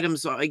lot of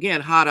items,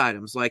 again, hot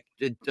items like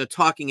a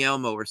talking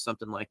Elmo or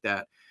something like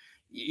that.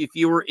 If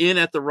you were in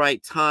at the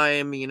right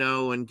time,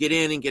 and get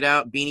in and get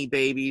out, Beanie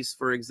Babies,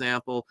 for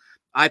example,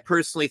 I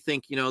personally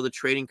think, the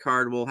trading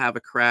card will have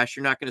a crash.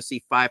 You're not going to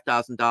see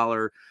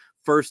 $5,000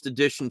 first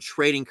edition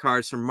trading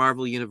cards from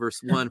Marvel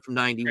Universe 1 from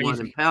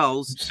 91 and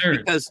Pels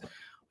because,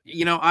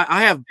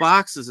 I have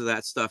boxes of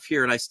that stuff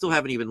here and I still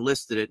haven't even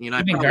listed it.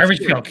 Even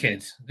Garbage Pail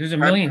Kids. There's a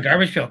million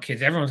Garbage Pail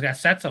Kids. Everyone's got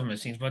sets of them, it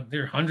seems, but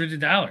they're hundreds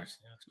of dollars.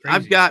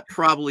 I've got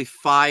probably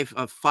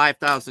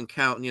 5,000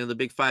 count, the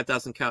big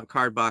 5,000 count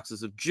card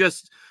boxes of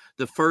just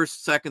the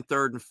first, second,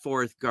 third, and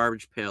fourth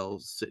Garbage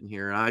Pails sitting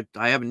here. I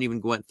haven't even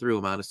went through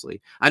them,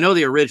 honestly. I know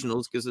the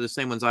originals because they're the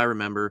same ones I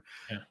remember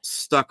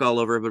stuck all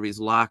over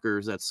everybody's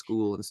lockers at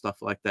school and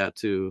stuff like that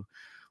too.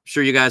 I'm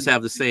sure you guys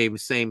have the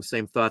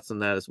same thoughts on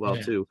that as well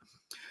too.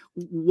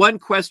 One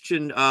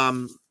question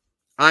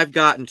I've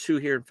gotten to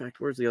here. In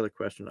fact, where's the other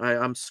question?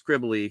 I'm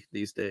scribbly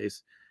these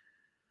days.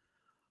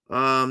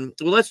 Well,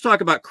 let's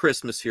talk about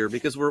Christmas here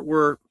because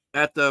we're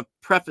at the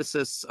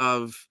prefaces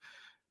of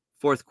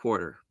fourth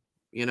quarter.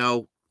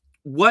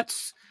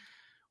 What's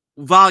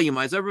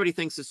volume-wise? Everybody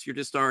thinks you're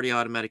just already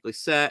automatically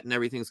set and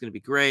everything's going to be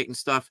great and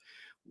stuff.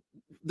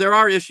 There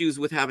are issues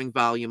with having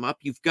volume up.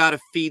 You've got to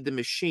feed the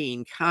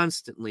machine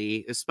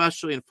constantly,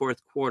 especially in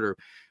fourth quarter.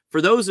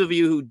 For those of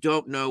you who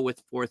don't know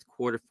with fourth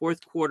quarter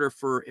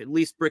for at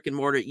least brick and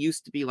mortar, it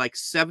used to be like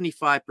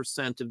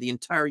 75% of the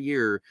entire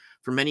year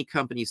for many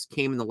companies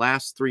came in the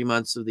last 3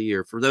 months of the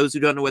year. For those who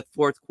don't know what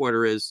fourth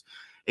quarter is,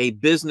 A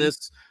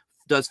business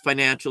does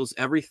financials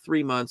every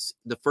 3 months.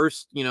 The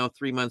first,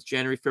 3 months,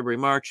 January, February,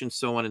 March, and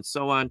so on and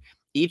so on.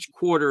 Each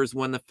quarter is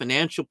when the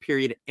financial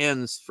period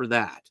ends for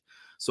that.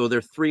 So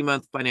they're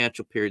 3-month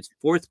financial periods.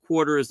 Fourth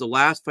quarter is the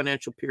last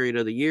financial period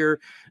of the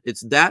year.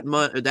 It's that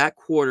month or that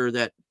quarter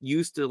that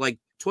used to, like,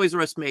 Toys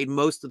R Us made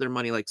most of their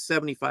money, like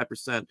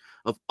 75%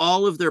 of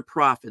all of their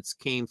profits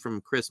came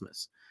from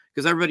Christmas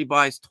because everybody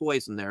buys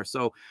toys in there.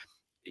 So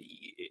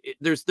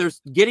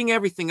there's getting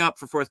everything up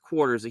for fourth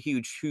quarter is a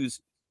huge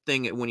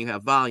thing when you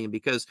have volume,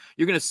 because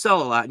you're going to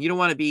sell a lot and you don't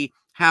want to be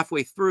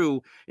halfway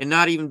through and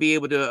not even be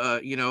able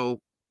to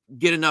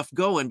get enough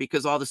going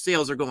because all the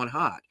sales are going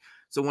hot.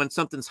 So when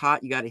something's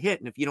hot, you got to hit.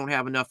 And if you don't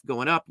have enough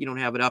going up, you don't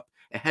have it up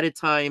ahead of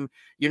time,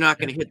 you're not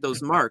going to hit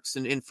those marks.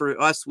 And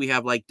for us, we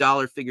have like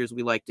dollar figures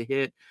we like to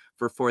hit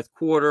for fourth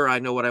quarter. I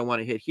know what I want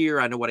to hit here.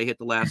 I know what I hit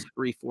the last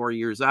 3-4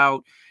 years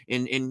out.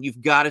 And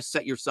you've got to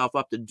set yourself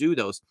up to do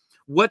those.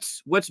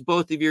 What's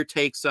both of your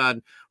takes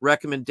on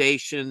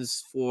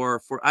recommendations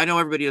for I know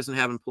everybody doesn't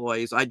have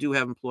employees. I do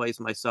have employees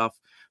myself.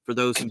 For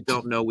those who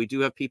don't know, we do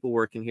have people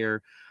working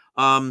here.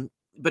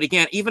 But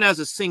again, even as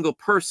a single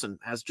person,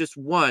 as just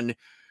one,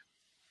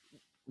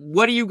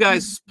 what are you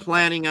guys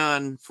planning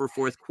on for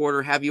fourth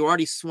quarter? Have you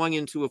already swung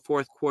into a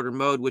fourth quarter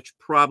mode, which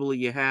probably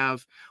you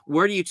have?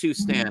 Where do you two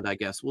stand? I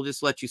guess we'll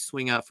just let you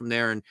swing out from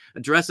there and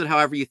address it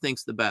however you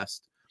think's the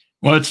best.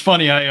 Well, it's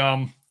funny.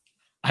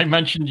 I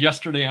mentioned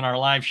yesterday on our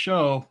live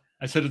show,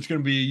 I said it's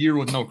going to be a year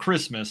with no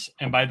Christmas.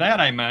 And by that,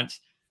 I meant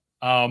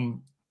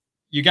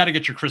you got to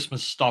get your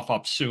Christmas stuff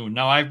up soon.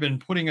 Now, I've been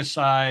putting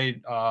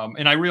aside,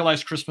 and I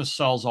realize Christmas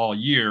sells all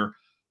year,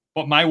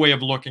 but my way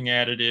of looking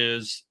at it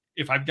is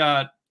if I've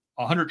got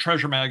 100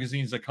 treasure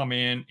magazines that come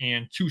in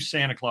and 2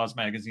 Santa Claus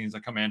magazines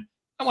that come in,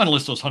 I want to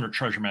list those 100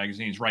 treasure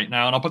magazines right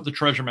now. And I'll put the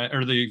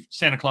the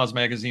Santa Claus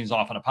magazines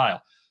off in a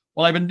pile.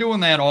 Well, I've been doing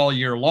that all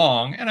year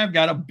long, and I've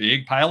got a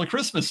big pile of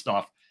Christmas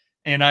stuff.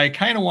 And I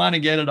kind of want to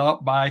get it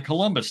up by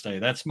Columbus Day.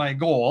 That's my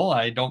goal.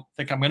 I don't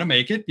think I'm going to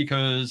make it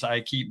because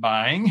I keep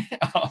buying.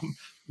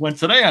 Went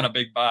today on a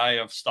big buy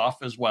of stuff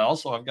as well.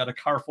 So I've got a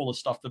car full of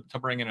stuff to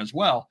bring in as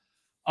well.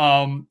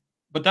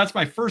 But that's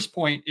my first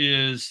point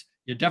is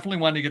you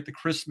definitely want to get the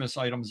Christmas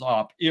items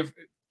up. If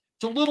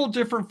it's a little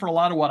different for a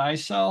lot of what I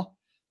sell,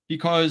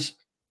 because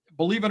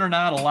believe it or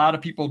not, a lot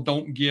of people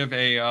don't give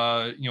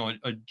a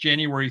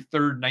January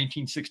 3rd,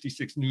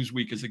 1966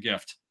 Newsweek as a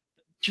gift.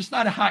 Just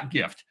not a hot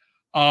gift.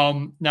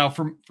 Now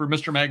for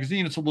Mr.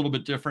 Magazine, it's a little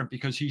bit different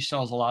because he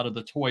sells a lot of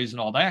the toys and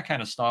all that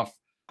kind of stuff.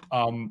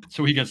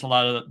 So he gets a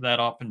lot of that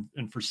up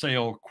and for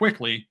sale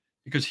quickly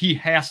because he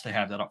has to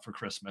have that up for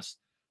Christmas.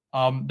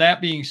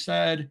 That being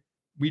said,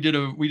 we did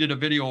a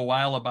video a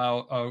while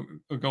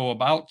ago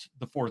about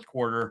the fourth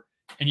quarter,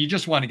 and you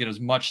just want to get as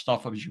much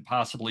stuff as you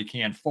possibly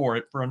can for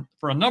it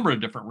for a number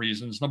of different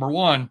reasons. Number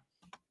one,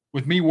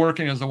 with me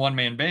working as a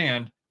one-man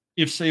band,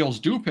 if sales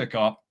do pick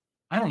up,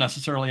 I don't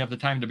necessarily have the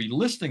time to be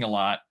listing a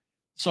lot.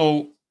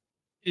 So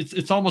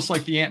it's almost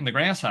like the ant and the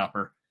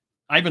grasshopper.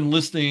 I've been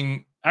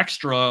listing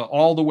extra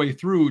all the way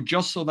through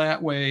just so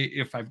that way,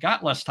 if I've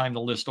got less time to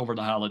list over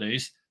the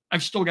holidays,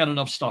 I've still got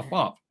enough stuff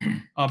up.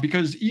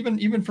 Because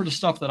even for the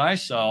stuff that I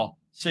sell,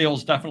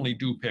 sales definitely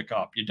do pick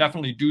up. You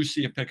definitely do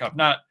see a pickup.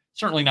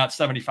 Certainly not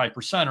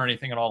 75% or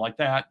anything at all like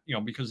that,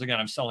 because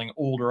again, I'm selling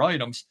older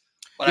items.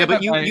 But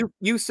yeah, but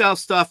you sell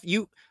stuff.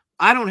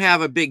 I don't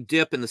have a big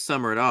dip in the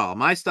summer at all.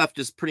 My stuff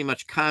just pretty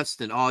much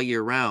constant all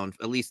year round.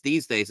 At least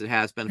these days it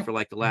has been for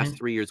like the last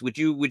 3 years. Would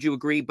you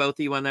agree, both of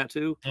you, on that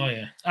too? Oh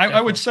yeah.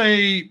 I would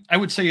say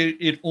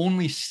it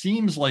only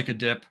seems like a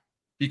dip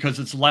because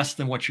it's less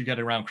than what you get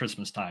around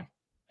Christmas time.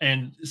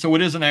 And so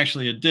it isn't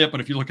actually a dip,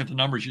 but if you look at the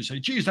numbers, you say,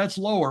 geez, that's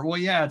lower. Well,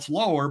 yeah, it's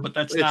lower, but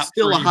it's not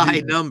still a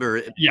high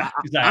number. Yeah,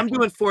 exactly. I'm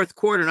doing fourth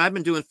quarter, and I've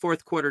been doing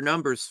fourth quarter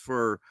numbers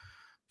for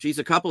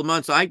a couple of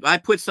months. I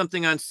put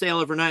something on sale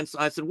overnight. So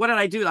I said, what did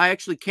I do? I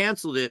actually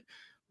canceled it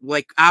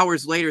like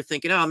hours later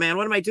thinking, oh man,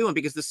 what am I doing?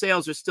 Because the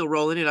sales are still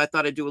rolling in. I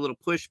thought I'd do a little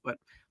push, but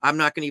I'm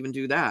not going to even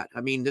do that.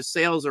 I mean, the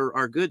sales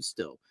are good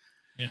still.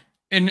 Yeah.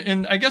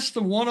 And I guess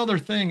the one other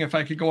thing, if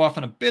I could go off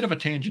on a bit of a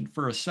tangent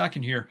for a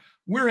second here,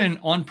 we're in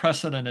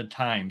unprecedented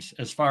times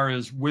as far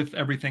as with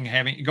everything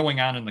going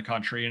on in the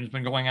country, and it's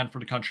been going on for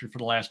the country for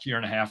the last year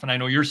and a half. And I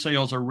know your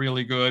sales are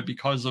really good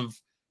because of,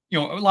 a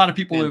lot of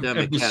people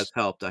has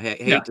helped. I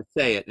hate to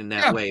say it in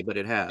that way, but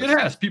it has. It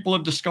has. People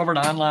have discovered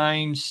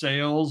online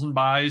sales and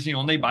buys,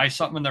 and they buy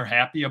something and they're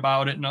happy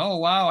about it. And, oh,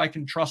 wow, I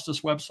can trust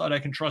this website. I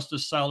can trust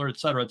this seller, et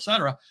cetera, et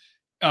cetera.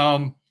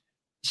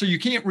 So you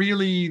can't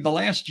really, the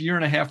last year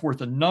and a half worth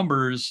of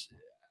numbers,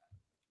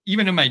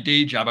 even in my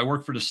day job, I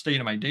work for the state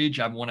in my day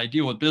job. When I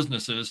deal with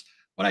businesses,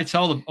 what I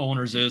tell the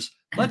owners is,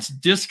 let's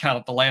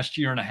discount the last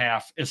year and a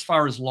half as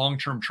far as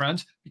long-term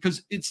trends,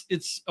 because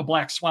it's a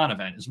black swan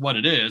event is what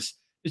it is.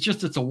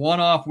 It's a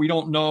one-off. We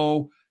don't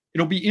know.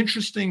 It'll be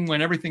interesting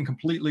when everything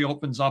completely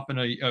opens up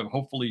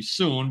hopefully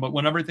soon, but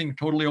when everything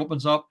totally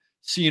opens up,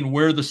 seeing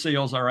where the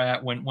sales are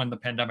at when the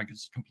pandemic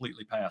is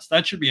completely passed.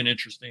 That should be an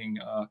interesting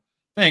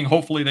thing.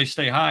 Hopefully they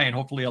stay high, and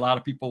hopefully a lot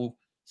of people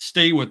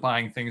stay with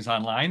buying things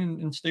online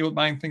and stay with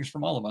buying things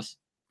from all of us.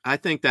 I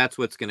think that's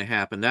what's going to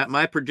happen. That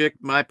my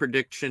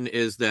prediction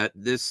is that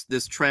this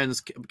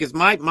trends, because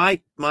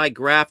my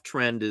graph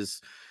trend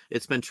is,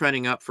 it's been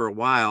trending up for a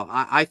while.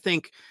 I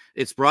think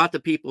it's brought the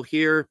people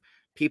here.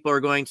 People are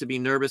going to be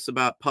nervous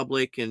about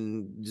public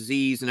and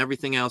disease and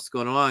everything else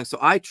going along. So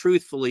I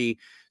truthfully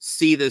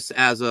see this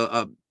as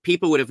a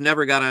people would have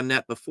never got on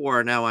net before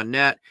are now on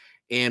net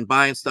and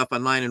buying stuff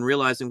online and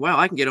realizing, wow,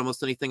 I can get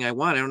almost anything I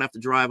want. I don't have to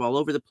drive all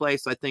over the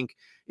place. I think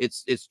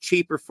it's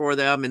cheaper for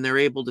them, and they're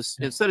able to,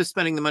 instead of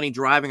spending the money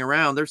driving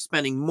around, they're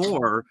spending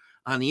more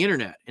on the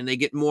internet, and they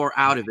get more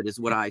out of it, is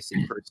what I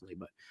see personally.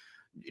 But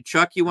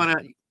Chuck, you want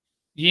to?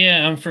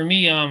 Yeah, for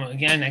me,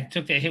 again, I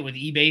took that hit with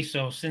eBay.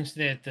 So since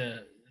that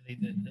they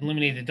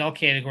eliminated the adult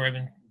category, I've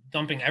been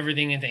dumping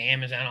everything into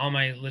Amazon. All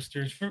my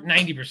listers for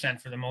 90%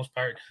 for the most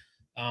part.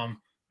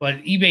 But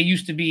eBay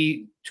used to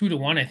be 2 to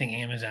 1, I think,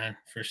 Amazon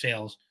for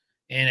sales.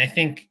 And I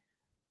think,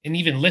 and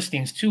even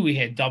listings too, we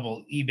had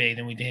double eBay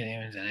than we did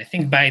Amazon. I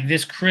think by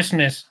this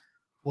Christmas,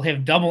 we'll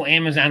have double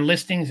Amazon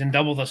listings and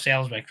double the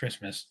sales by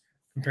Christmas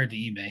compared to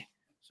eBay.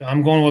 So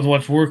I'm going with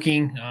what's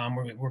working.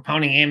 We're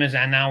pounding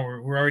Amazon now.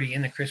 We're already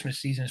in the Christmas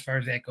season as far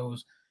as that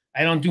goes.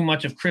 I don't do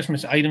much of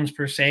Christmas items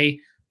per se,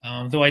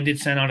 though I did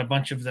send out a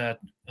bunch of the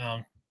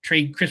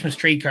Christmas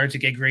trade cards to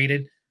get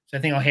graded. So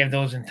I think I'll have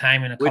those in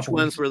time in a couple weeks. Which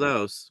ones were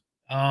those?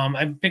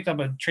 I picked up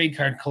a trade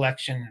card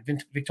collection,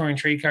 Victorian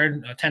trade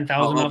card,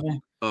 10,000 of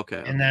them.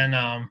 Okay. And then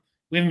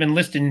we haven't been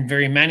listing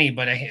very many,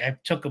 but I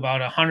took about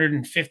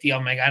 150 of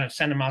them. I got to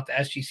send them out to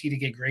SGC to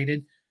get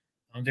graded.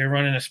 They're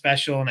running a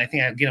special, and I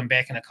think I'll get them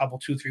back in a couple,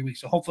 2-3 weeks.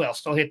 So hopefully I'll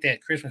still hit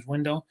that Christmas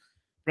window.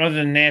 But other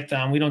than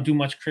that, we don't do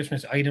much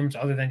Christmas items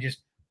other than just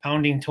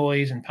pounding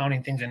toys and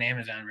pounding things on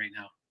Amazon right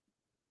now.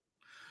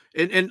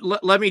 And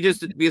let me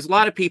just, because a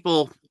lot of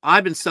people,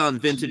 I've been selling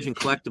vintage and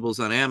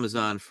collectibles on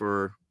Amazon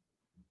for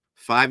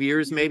 5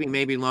 years,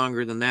 maybe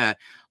longer than that.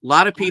 A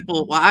lot of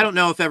people, well, I don't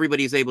know if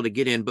everybody's able to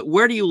get in, but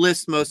where do you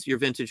list most of your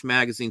vintage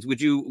magazines?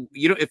 Would you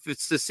know, if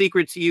it's a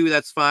secret to you,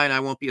 that's fine. I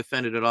won't be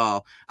offended at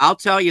all. I'll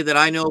tell you that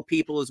I know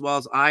people as well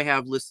as I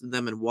have listed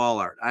them in wall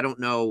art. I don't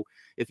know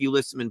if you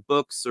list them in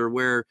books or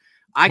where.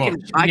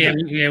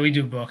 Yeah, we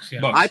do books.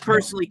 Yeah, I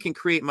personally can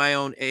create my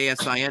own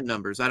ASIN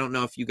numbers. I don't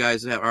know if you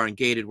guys are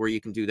gated where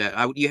you can do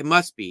that. You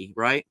must be,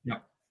 right? Yeah.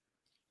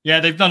 Yeah,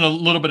 they've done a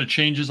little bit of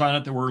changes on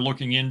it that we're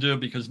looking into,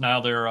 because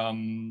now they're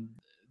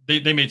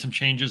they made some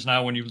changes.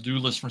 Now when you do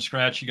list from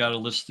scratch, you got to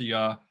list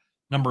the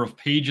number of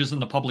pages in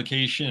the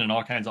publication and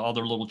all kinds of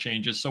other little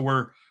changes. So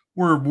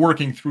we're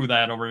working through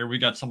that over here. We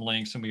got some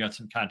links and we got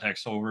some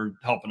contacts over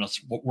helping us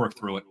work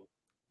through it.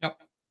 Yep.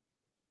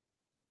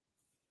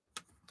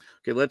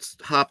 Okay, let's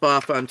hop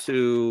off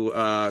onto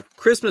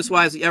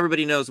Christmas-wise.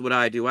 Everybody knows what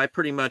I do. I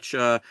pretty much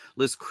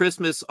list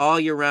Christmas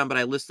all year round, but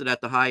I list it at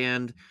the high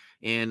end.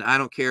 And I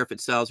don't care if it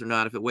sells or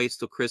not. If it waits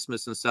till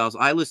Christmas and sells,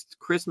 I list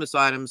Christmas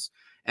items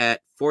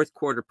at fourth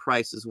quarter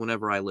prices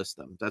whenever I list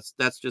them.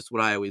 That's just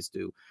what I always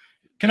do.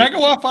 Can I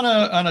go off on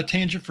a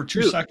tangent for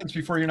 2 seconds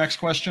before your next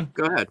question?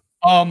 Go ahead.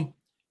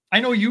 I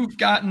know you've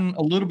gotten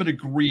a little bit of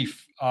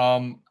grief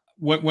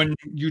when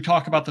you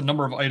talk about the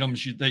number of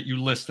items that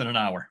you list in an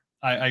hour.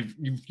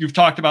 You've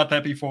talked about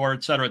that before,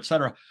 et cetera, et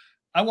cetera.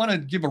 I want to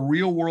give a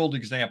real world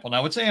example.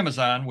 Now it's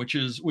Amazon, which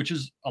is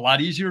a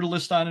lot easier to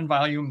list on in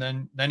volume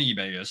than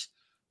eBay is.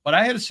 But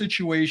I had a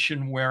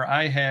situation where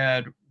I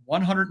had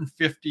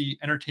 150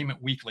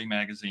 Entertainment Weekly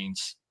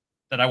magazines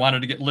that I wanted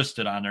to get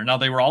listed on there. Now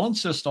they were all in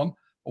system,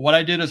 but what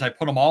I did is I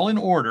put them all in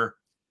order,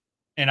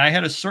 and I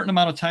had a certain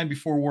amount of time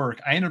before work.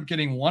 I ended up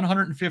getting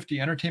 150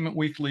 Entertainment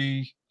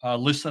Weekly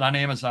listed on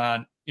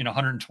Amazon in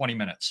 120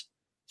 minutes.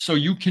 So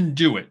you can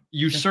do it.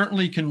 You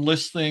certainly can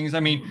list things.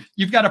 I mean,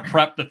 you've got to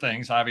prep the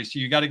things,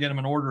 obviously. You got to get them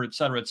in order, et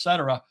cetera, et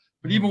cetera.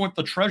 But even with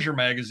the treasure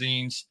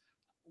magazines,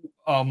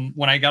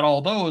 when I got all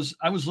those,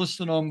 I was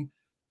listing them.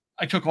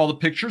 I took all the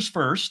pictures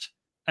first,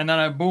 and then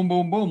I boom,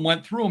 boom, boom,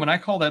 went through them. And I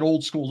call that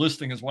old school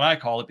listing is what I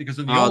call it, because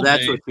in the old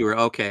that's days, what you were.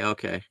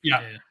 Okay.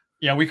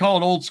 Yeah. We call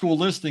it old school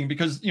listing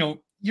because,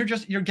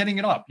 you're getting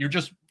it up.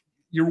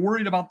 You're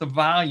worried about the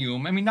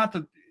volume. I mean, not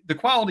the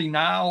quality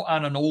now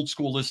on an old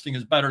school listing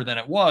is better than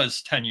it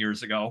was 10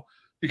 years ago,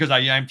 because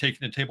I'm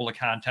taking a table of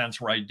contents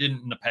where I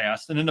didn't in the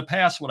past. And in the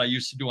past, what I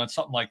used to do on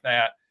something like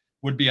that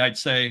would be, I'd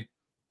say,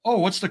 oh,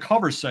 what's the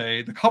cover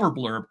say? The cover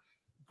blurb,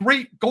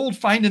 great gold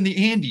find in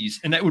the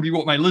Andes. And that would be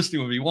what my listing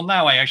would be. Well,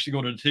 now I actually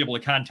go to the table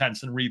of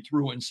contents and read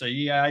through it and say,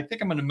 yeah, I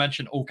think I'm going to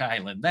mention Oak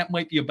Island. That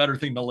might be a better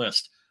thing to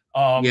list.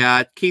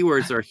 Yeah,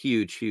 keywords are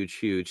huge.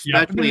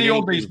 Yeah, in the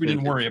old days, we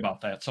didn't worry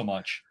about that so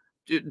much.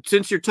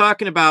 Since you're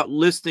talking about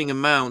listing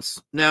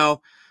amounts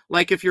now,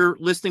 like if you're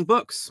listing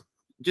books,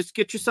 just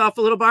get yourself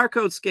a little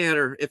barcode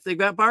scanner. If they've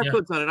got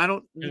barcodes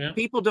on it,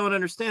 people don't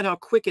understand how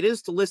quick it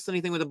is to list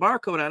anything with a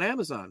barcode on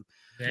Amazon.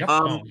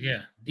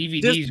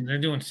 DVDs, they're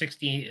doing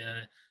 60,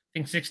 I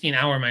think 60 an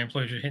hour. My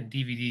employers are hitting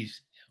DVDs.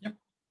 Yep.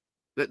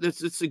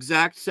 It's the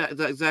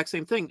exact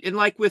same thing. And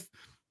like with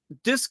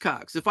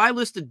Discogs, if I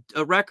listed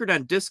a record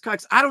on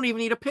Discogs, I don't even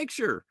need a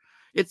picture.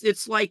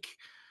 It's like,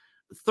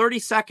 30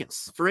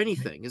 seconds for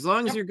anything, as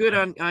long as you're good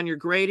on your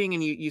grading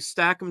and you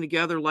stack them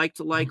together, like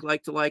to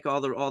like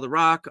all the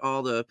rock,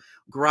 all the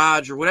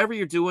garage, or whatever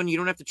you're doing. You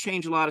don't have to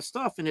change a lot of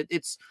stuff, and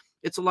it's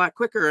a lot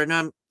quicker.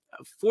 And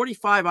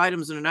 45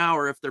 items in an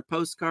hour, if they're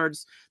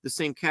postcards, the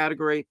same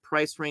category,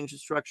 price range, and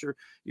structure,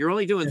 you're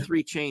only doing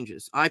 3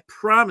 changes. I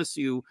promise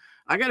you,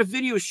 I got a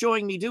video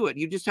showing me do it.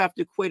 You just have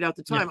to equate out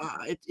the time.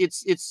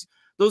 It's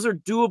those are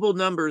doable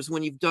numbers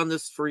when you've done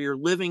this for your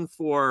living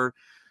for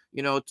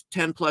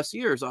 10 plus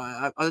years.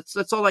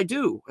 That's all I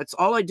do. That's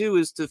all I do,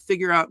 is to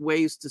figure out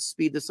ways to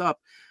speed this up.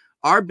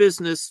 Our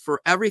business,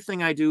 for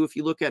everything I do, if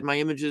you look at my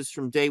images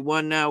from day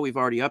one now, we've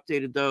already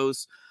updated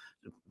those,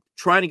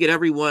 trying to get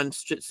everyone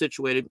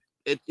situated.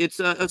 It's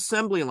an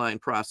assembly line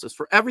process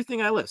for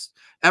everything I list.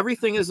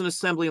 Everything is an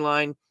assembly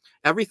line.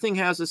 Everything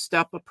has a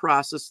step, a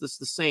process that's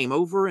the same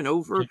over and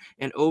over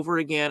and over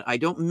again. I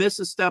don't miss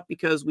a step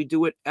because we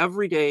do it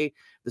every day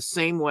the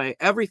same way.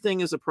 Everything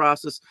is a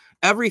process.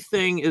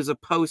 Everything is a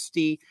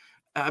postie.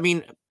 I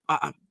mean,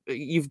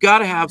 you've got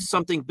to have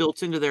something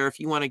built into there if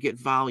you want to get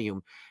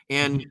volume.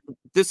 And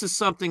this is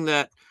something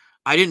that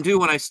I didn't do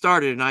when I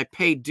started, and I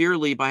paid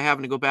dearly by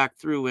having to go back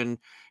through and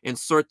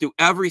sort through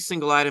every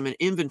single item in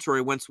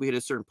inventory once we hit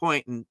a certain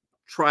point and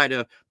try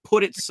to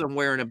put it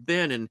somewhere in a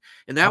bin.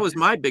 And that was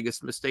my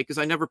biggest mistake, because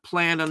I never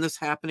planned on this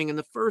happening in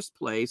the first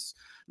place,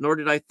 nor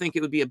did I think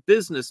it would be a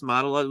business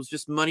model. It was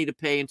just money to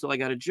pay until I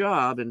got a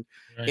job. And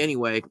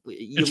anyway,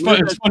 it's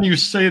funny you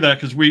say that,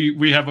 because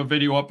we have a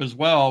video up as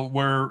well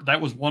where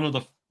that was one of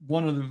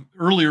the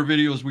earlier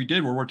videos we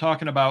did, where we're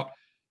talking about,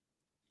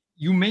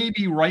 you may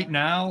be right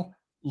now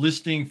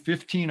listing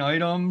 15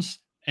 items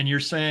and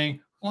you're saying,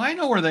 well, I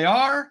know where they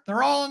are.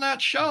 They're all on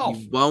that shelf.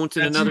 You won't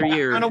in another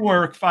year. It's going to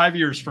work 5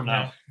 years from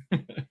now.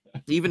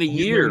 Even a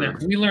year.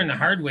 We learned the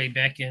hard way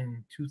back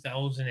in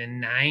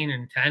 2009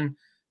 and 10.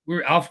 We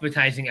were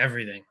alphabetizing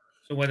everything.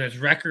 So whether it's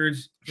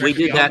records. We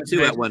did that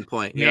too at one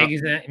point.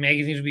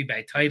 Magazines would be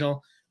by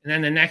title. And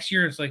then the next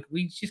year, it's like,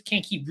 we just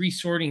can't keep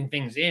resorting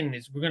things in.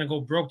 We're going to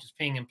go broke just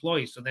paying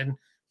employees. So then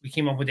we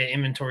came up with that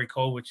inventory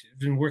code, which has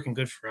been working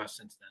good for us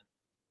since then.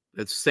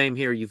 It's the same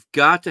here. You've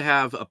got to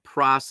have a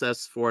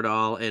process for it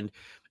all. And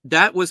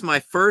that was my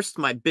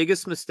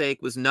biggest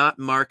mistake, was not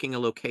marking a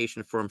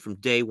location for them from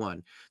day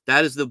one.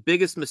 That is the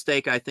biggest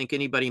mistake I think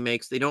anybody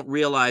makes. They don't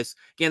realize,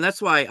 again,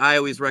 that's why I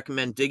always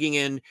recommend digging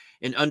in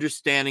and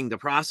understanding the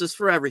process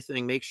for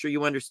everything. Make sure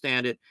you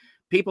understand it.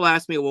 People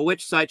ask me, well,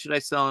 which site should I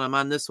sell? And I'm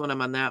on this one,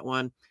 I'm on that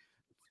one.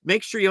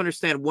 Make sure you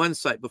understand one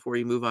site before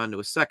you move on to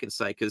a second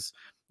site, because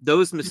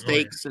those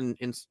mistakes and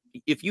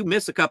if you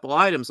miss a couple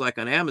items like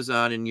on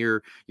Amazon and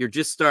you're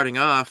just starting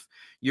off,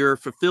 your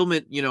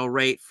fulfillment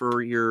rate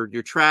for your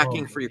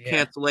tracking for your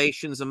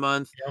cancellations a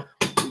month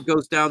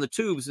goes down the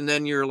tubes, and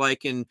then you're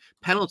like in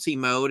penalty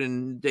mode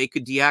and they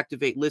could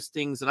deactivate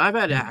listings. And I've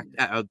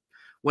had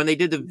when they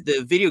did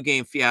the video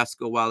game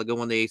fiasco a while ago,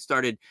 when they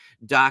started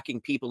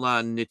docking people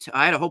on,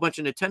 I had a whole bunch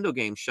of Nintendo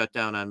games shut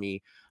down on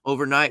me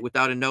overnight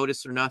without a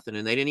notice or nothing,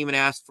 and they didn't even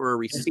ask for a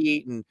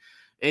receipt. And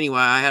anyway,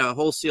 I had a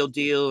wholesale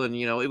deal, and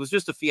it was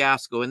just a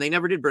fiasco, and they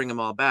never did bring them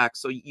all back.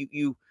 So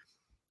you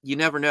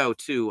never know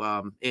too.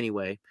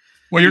 Anyway,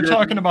 well, you're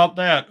talking about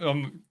that.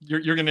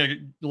 You're going to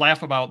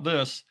laugh about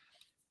this.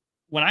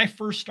 When I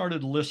first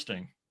started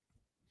listing,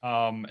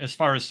 as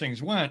far as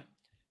things went,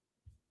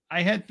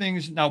 I had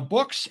things. Now,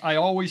 books I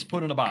always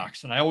put in a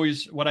box, and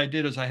what I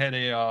did is I had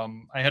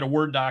a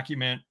Word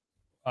document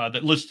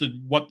that listed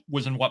what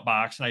was in what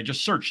box, and I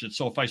just searched it.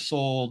 So if I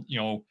sold,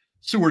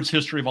 Seward's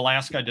History of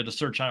Alaska, I did a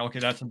search on, okay,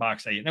 that's in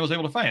box 8, and I was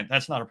able to find it.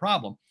 That's not a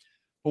problem.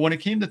 But when it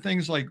came to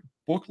things like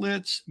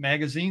booklets,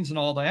 magazines, and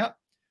all that,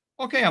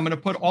 okay, I'm going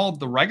to put all of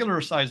the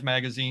regular size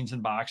magazines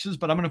in boxes,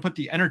 but I'm going to put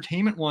the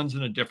entertainment ones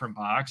in a different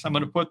box. I'm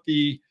going to put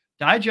the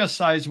digest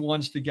size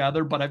ones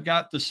together, but I've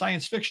got the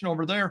science fiction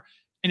over there.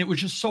 And it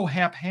was just so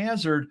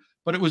haphazard.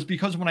 But it was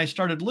because when I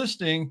started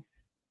listing,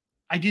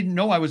 I didn't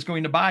know I was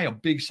going to buy a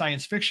big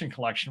science fiction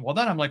collection. Well,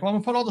 then I'm like, well, I'm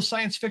going to put all the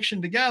science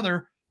fiction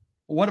together.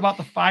 Well, what about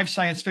the 5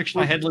 science fiction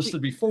I had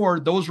listed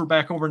before? Those were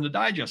back over in the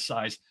digest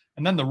size.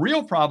 And then the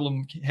real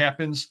problem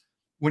happens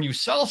when you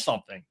sell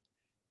something.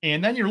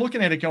 And then you're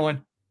looking at it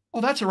going,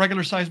 oh, that's a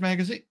regular size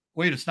magazine.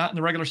 Wait, it's not in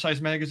the regular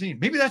size magazine.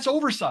 Maybe that's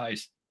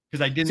oversized,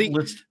 because I didn't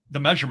list the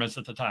measurements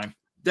at the time.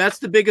 That's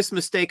the biggest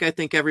mistake I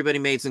think everybody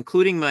makes,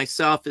 including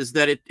myself, is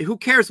that who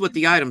cares what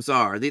the items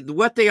are?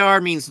 What they are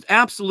means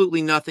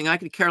absolutely nothing. I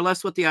could care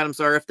less what the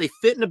items are. If they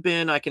fit in a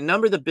bin, I can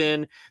number the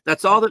bin.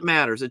 That's all that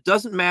matters. It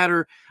doesn't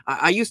matter.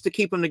 I used to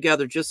keep them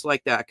together just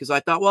like that, because I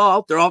thought,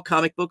 well, they're all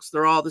comic books.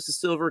 This is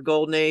Silver,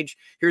 Golden Age.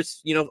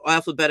 Here's,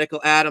 alphabetical,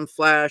 Atom,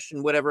 Flash,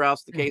 and whatever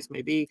else the case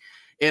may be.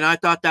 And I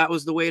thought that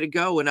was the way to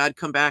go. And I'd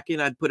come back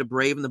in, I'd put a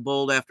Brave and the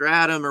Bold after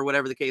Atom, or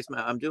whatever the case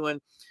I'm doing.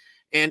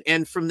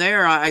 And from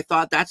there, I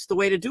thought that's the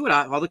way to do it.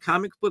 All the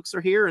comic books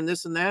are here and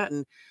this and that.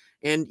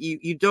 And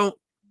you don't,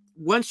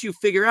 once you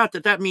figure out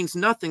that means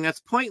nothing, that's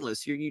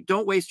pointless. You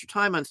don't waste your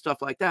time on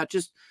stuff like that.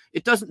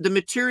 The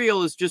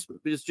material is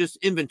just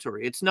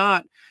inventory. It's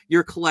not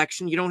your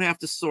collection. You don't have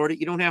to sort it.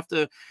 You don't have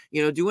to,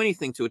 do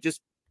anything to it.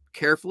 Just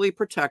carefully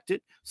protect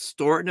it,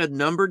 store it in a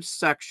numbered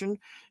section,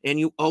 and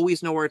you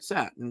always know where it's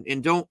at.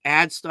 And don't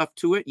add stuff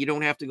to it. You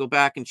don't have to go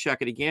back and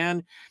check it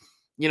again.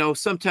 You know,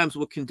 sometimes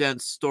we'll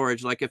condense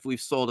storage. Like if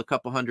we've sold a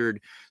couple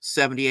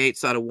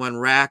 178s out of one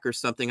rack or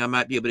something, I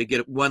might be able to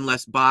get one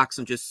less box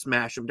and just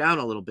smash them down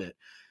a little bit.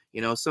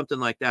 You know, something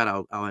like that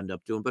I'll end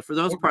up doing. But for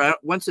those part,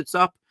 once it's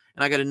up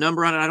and I got a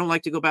number on it, I don't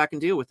like to go back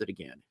and deal with it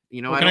again.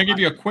 You know, can I give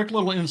you a quick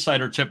little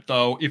insider tip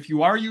though? If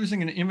you are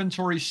using an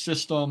inventory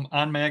system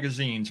on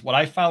magazines, what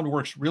I found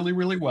works really,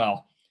 really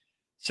well.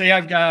 Say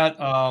I've got,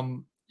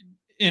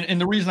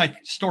 and the reason I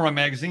store my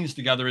magazines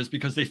together is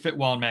because they fit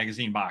well in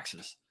magazine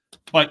boxes.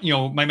 But, you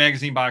know, my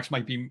magazine box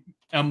might be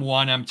M1,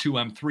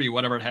 M2, M3,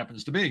 whatever it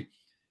happens to be.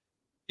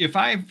 If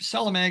I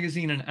sell a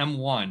magazine in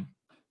M1,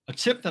 a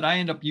tip that I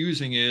end up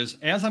using is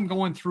as I'm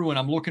going through and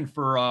I'm looking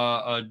for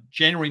a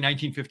January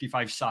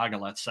 1955 saga,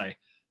 let's say,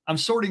 I'm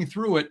sorting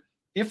through it.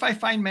 If I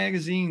find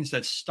magazines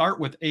that start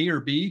with A or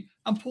B,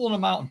 I'm pulling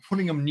them out and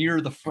putting them near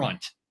the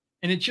front.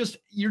 And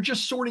you're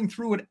just sorting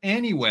through it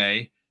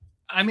anyway.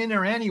 I'm in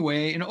there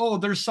anyway, and oh,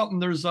 there's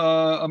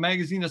a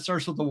magazine that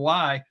starts with a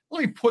Y.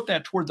 Let me put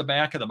that toward the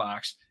back of the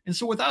box. And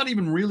so without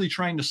even really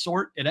trying to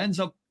sort, it ends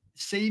up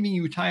saving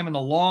you time in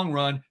the long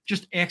run,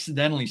 just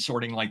accidentally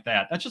sorting like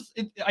that.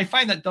 I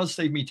find that does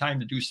save me time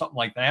to do something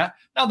like that.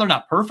 Now, they're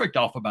not perfect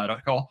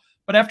alphabetical,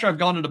 but after I've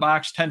gone to the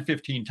box 10,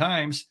 15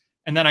 times,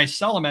 and then I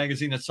sell a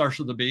magazine that starts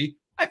with a B,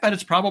 I bet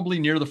it's probably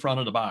near the front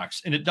of the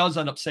box. And it does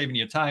end up saving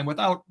you time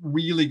without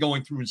really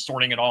going through and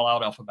sorting it all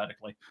out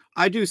alphabetically.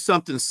 I do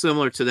something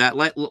similar to that,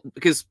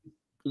 because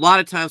a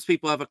lot of times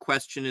people have a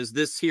question, is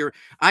this here?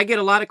 I get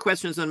a lot of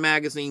questions on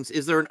magazines.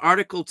 Is there an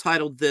article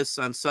titled this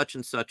on such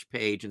and such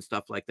page and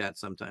stuff like that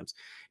sometimes?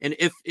 And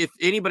if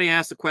anybody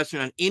asks a question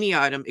on any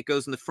item, it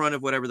goes in the front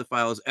of whatever the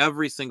file is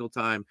every single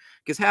time,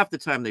 because half the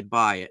time they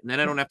buy it. And then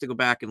I don't have to go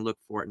back and look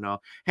for it and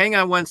all. Hang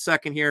on one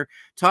second here.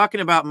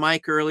 Talking about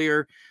Mike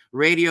earlier,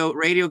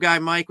 radio guy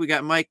Mike, we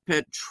got Mike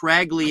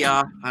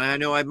Petraglia. I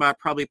know I might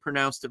probably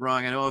pronounced it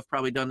wrong. I know I've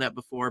probably done that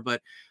before,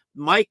 but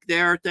Mike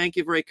there, thank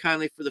you very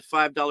kindly for the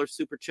 $5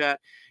 super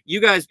chat.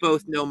 You guys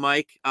both know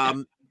Mike.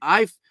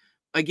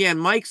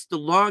 Mike's the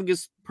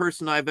longest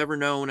person I've ever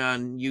known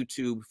on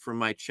YouTube from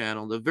my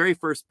channel. The very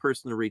first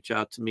person to reach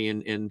out to me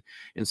and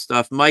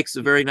stuff. Mike's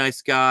a very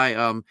nice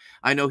guy.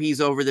 I know he's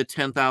over the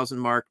 10,000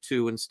 mark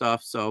too and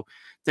stuff. So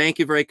thank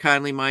you very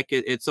kindly, Mike.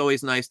 It's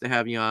always nice to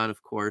have you on,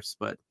 of course.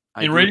 But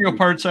in radio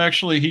parts,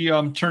 actually, he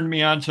turned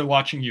me on to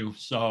watching you.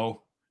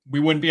 So we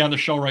wouldn't be on the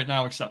show right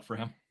now except for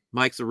him.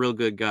 Mike's a real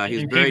good guy.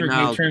 He's very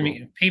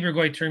knowledgeable.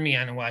 Paperboy turned me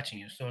on to watching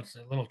you, so it's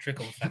a little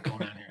trickle effect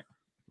going on here.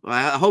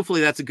 Well, hopefully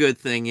that's a good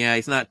thing. Yeah,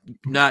 he's not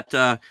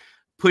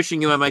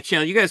pushing you on my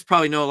channel. You guys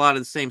probably know a lot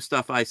of the same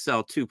stuff I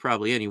sell too,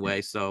 probably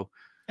anyway. So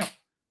yeah.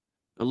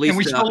 At least, and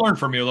we still learn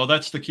from you, though.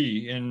 That's the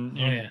key,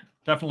 and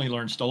definitely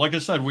learn still. Like I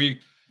said,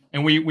 we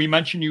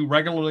mention you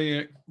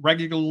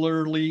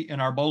regularly in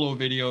our Bolo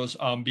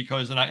videos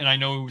because I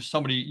know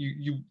somebody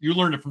you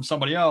learned it from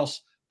somebody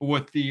else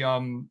with the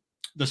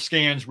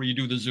scans where you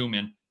do the zoom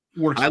in.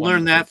 I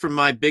learned that from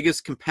my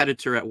biggest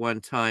competitor at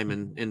one time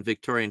in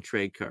Victorian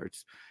trade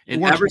cards.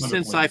 And ever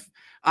since I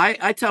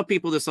tell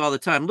people this all the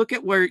time, look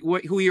at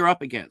who you're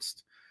up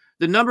against.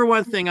 The number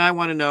one thing I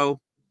want to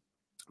know,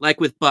 like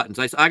with buttons,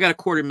 I got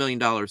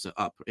 $250,000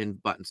 up in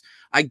buttons.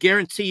 I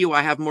guarantee you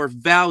I have more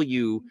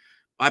value.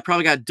 I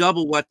probably got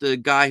double what the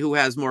guy who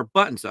has more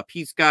buttons up.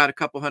 He's got a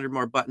couple hundred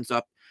more buttons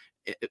up.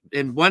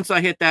 And once I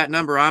hit that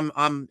number,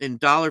 I'm in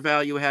dollar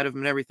value ahead of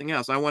him and everything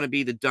else. I want to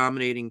be the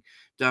dominating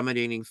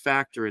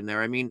factor in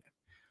there. I mean,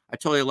 I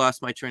totally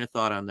lost my train of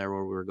thought on there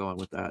where we were going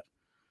with that.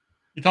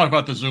 You talk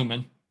about the zoom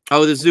in.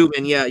 Oh, the zoom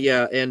in,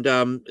 yeah.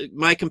 And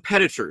my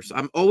competitors,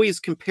 I'm always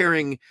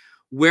comparing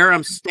where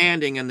I'm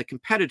standing and the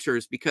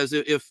competitors, because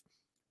if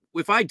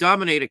I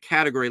dominate a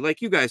category,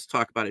 like you guys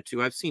talk about it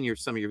too, I've seen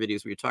some of your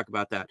videos where you talk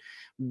about that,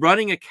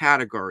 running a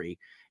category.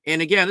 And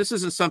again, this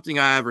isn't something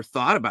I ever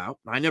thought about.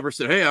 I never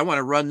said, hey, I want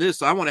to run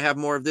this. I want to have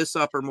more of this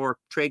up, or more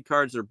trade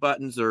cards or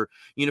buttons or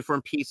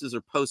uniform pieces or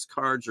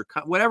postcards or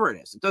whatever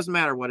it is. It doesn't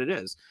matter what it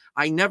is.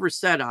 I never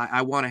said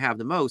I want to have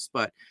the most,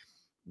 but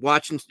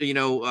watching,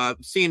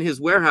 seeing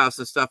his warehouse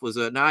and stuff was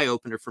an eye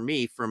opener for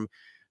me from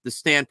the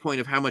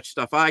standpoint of how much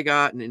stuff I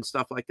got and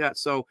stuff like that.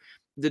 So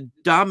the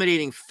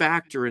dominating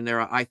factor in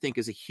there, I think,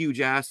 is a huge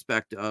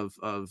aspect of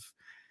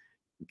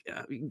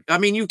I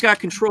mean, you've got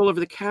control over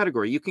the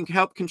category. You can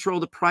help control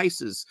the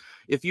prices.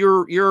 If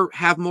you're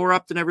have more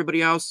up than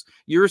everybody else,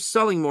 you're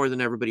selling more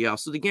than everybody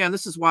else. So again,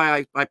 this is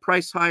why I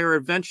price higher.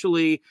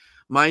 Eventually,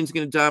 mine's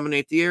going to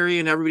dominate the area,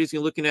 and everybody's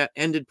going to be looking at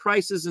ended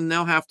prices, and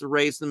they'll have to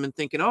raise them and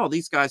thinking, oh,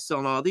 these guys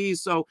selling all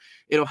these. So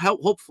it'll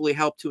hopefully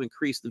help to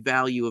increase the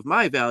value of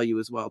my value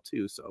as well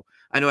too. So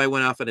I know I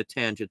went off on a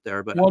tangent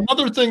there, but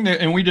another thing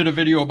and we did a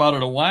video about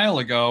it a while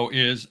ago,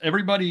 is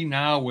everybody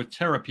now with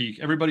Terapeak,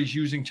 everybody's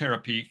using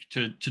Terapeak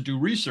to do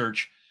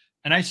research.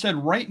 And I said,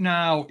 right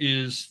now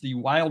is the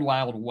wild,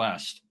 wild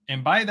west.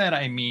 And by that,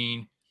 I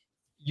mean,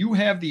 you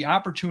have the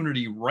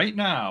opportunity right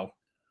now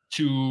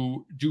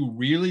to do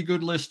really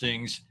good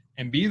listings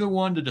and be the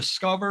one to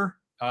discover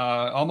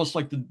almost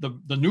like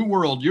the new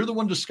world. You're the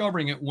one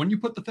discovering it when you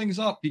put the things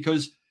up,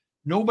 because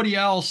nobody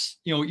else,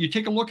 you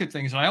take a look at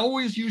things. And I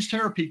always use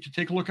Terapeak to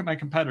take a look at my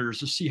competitors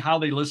to see how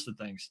they listed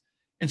things.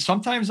 And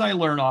sometimes I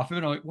learn off of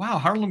it. I'm like, wow,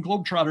 Harlem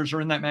Globetrotters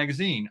are in that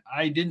magazine.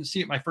 I didn't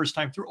see it my first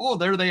time through. Oh,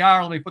 there they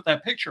are. Let me put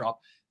that picture up.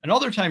 And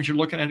other times you're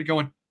looking at it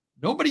going,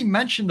 nobody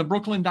mentioned the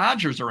Brooklyn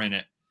Dodgers are in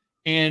it.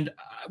 And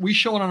we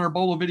show it on our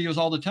Bolo videos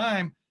all the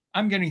time.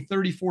 I'm getting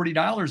 $30,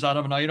 $40 out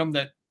of an item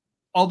that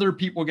other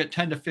people get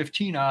 10 to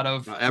 15 out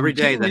of every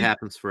day. That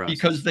happens for us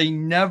because they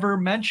never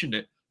mentioned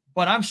it.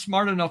 But I'm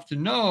smart enough to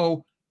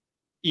know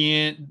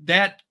in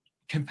that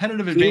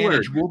competitive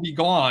advantage will be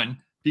gone,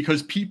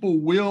 because people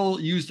will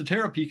use the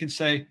Terapeak and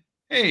say,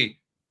 hey,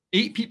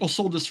 8 people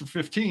sold this for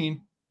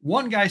 15.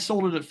 One guy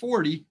sold it at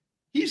 40.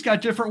 He's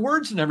got different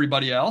words than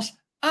everybody else.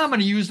 I'm going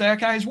to use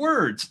that guy's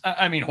words.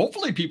 I mean,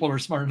 hopefully people are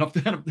smart enough to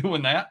end up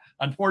doing that,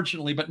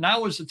 unfortunately. But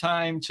now is the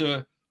time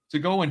to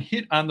go and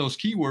hit on those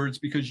keywords,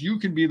 because you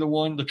can be the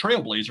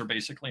trailblazer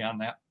basically on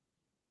that.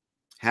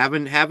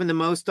 Having the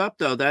most up,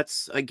 though,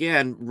 that's,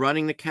 again,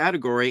 running the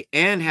category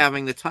and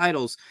having the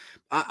titles.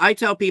 I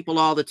tell people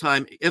all the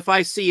time, if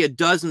I see a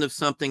dozen of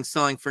something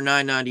selling for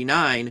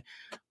 $9.99,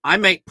 I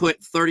might put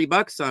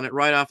 $30 on it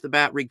right off the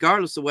bat,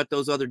 regardless of what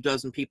those other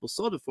dozen people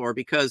sold it for,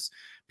 because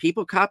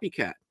people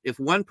copycat. If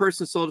one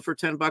person sold it for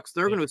 $10,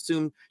 they're going to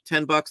assume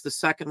 $10, the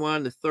second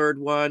one, the third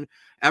one.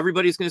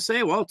 Everybody's going to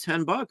say, well,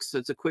 $10,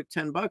 it's a quick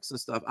 $10 and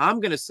stuff. I'm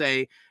going to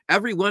say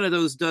every one of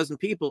those dozen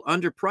people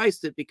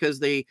underpriced it because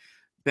they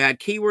bad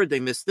keyword, they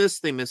missed this,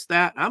 they missed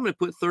that. I'm going to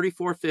put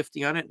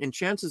 $34.50 on it, and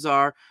chances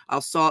are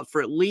I'll sell it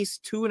for at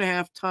least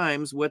 2.5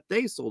 times what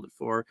they sold it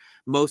for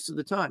most of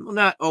the time. Well,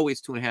 not always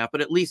 2.5,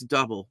 but at least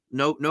double.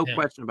 No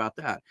question about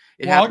that.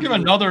 I'll give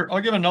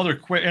another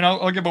quick, and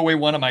I'll give away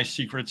one of my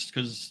secrets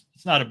because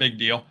it's not a big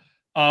deal.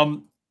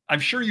 I'm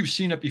sure you've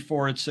seen it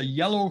before. It's a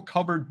yellow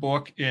covered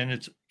book, and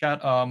it's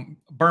got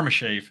Burma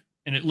Shave,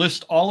 and it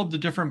lists all of the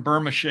different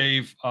Burma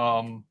Shave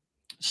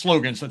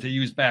slogans that they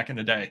used back in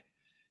the day.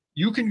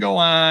 You can go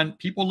on,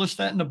 people list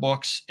that in the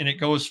books, and it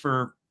goes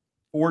for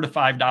 $4 to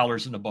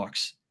 $5 in the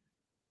books.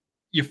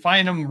 You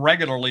find them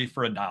regularly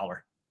for $1.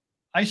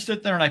 I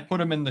sit there and I put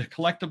them in the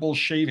collectibles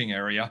shaving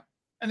area,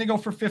 and they go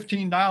for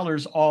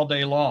 $15 all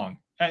day long.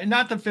 And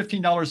not that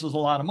 $15 is a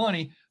lot of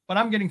money, but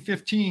I'm getting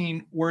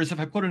 15, whereas if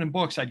I put it in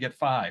books, I'd get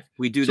 5.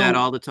 We do that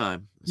all the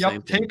time.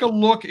 Yep. Take a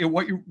look at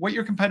what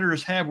your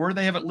competitors have, where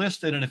they have it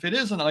listed. And if it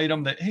is an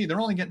item that, hey,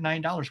 they're only getting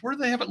 $9, where do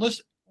they have it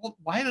listed? Well,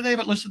 why do they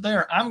have it listed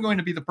there? I'm going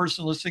to be the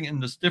person listing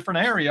in this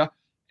different area,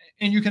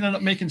 and you can end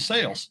up making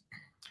sales.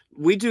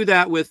 We do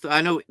that with,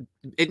 I know,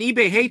 and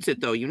eBay hates it,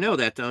 though. You know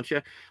that, don't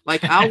you?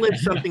 Like, I'll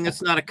list something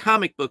that's not a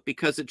comic book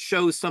because it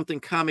shows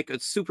something a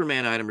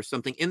Superman item or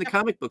something in the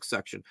comic book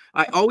section.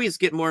 I always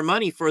get more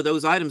money for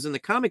those items in the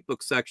comic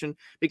book section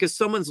because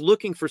someone's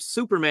looking for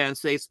Superman,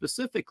 say,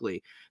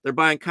 specifically. They're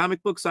buying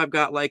comic books. I've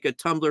got like a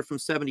tumbler from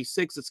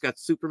 '76 that's got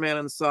Superman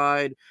on the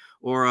side,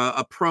 or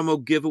a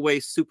promo giveaway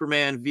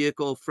Superman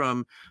vehicle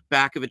from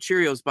back of a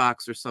Cheerios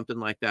box or something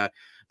like that.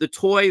 The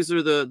toys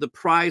or the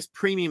prize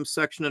premium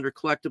section under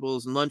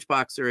collectibles and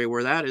lunchbox area,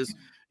 where that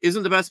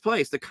isn't the best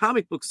place. The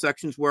comic book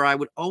sections where I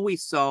would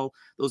always sell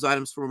those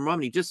items for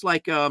money, just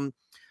like a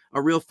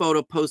real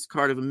photo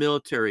postcard of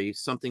a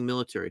something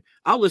military.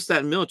 I'll list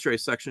that in military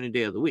section any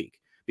day of the week,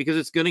 because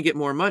it's going to get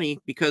more money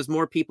because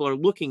more people are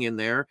looking in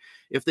there.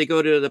 If they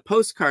go to the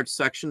postcard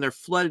section, they're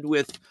flooded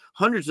with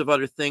hundreds of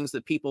other things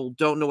that people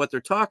don't know what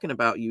they're talking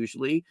about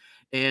usually.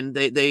 And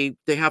they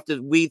have to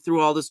weed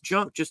through all this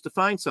junk just to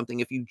find something.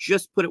 If you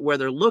just put it where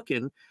they're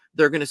looking,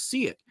 they're going to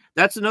see it.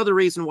 That's another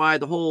reason why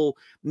the whole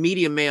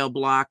media mail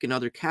block and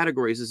other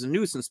categories is a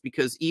nuisance,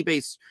 because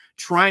eBay's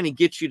trying to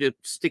get you to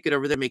stick it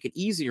over there, make it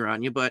easier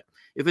on you. But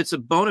if it's a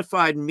bona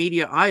fide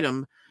media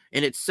item,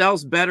 and it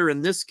sells better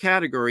in this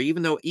category,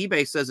 even though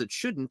eBay says it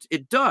shouldn't,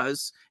 it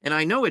does. And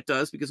I know it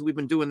does because we've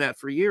been doing that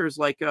for years.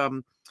 Like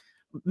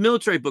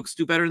military books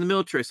do better in the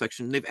military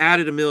section. They've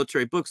added a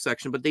military book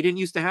section, but they didn't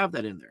used to have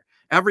that in there.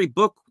 Every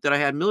book that I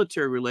had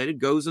military related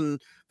goes in,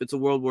 if it's a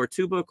World War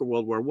II book, a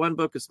World War I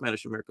book, a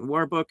Spanish-American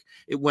War book,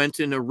 it went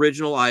in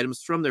original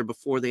items from there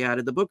before they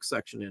added the book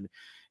section in.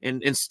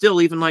 And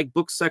still, even like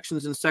book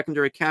sections in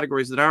secondary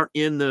categories that aren't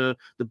in the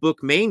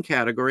book main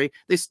category,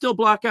 they still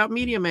block out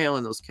media mail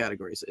in those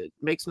categories. It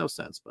makes no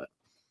sense, but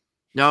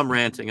now I'm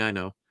ranting, I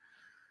know.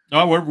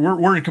 No,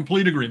 we're in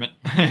complete agreement.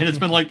 It's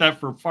been like that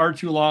for far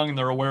too long, and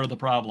they're aware of the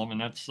problem, and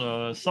that's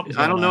something.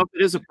 I don't know if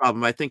it is a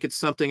problem. I think it's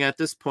something at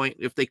this point.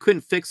 If they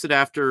couldn't fix it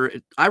after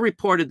I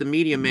reported the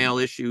media mail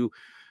issue,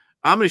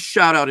 I'm going to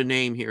shout out a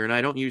name here, and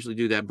I don't usually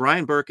do that.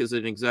 Brian Burke is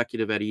an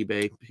executive at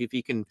eBay. If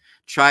he can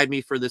chide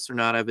me for this or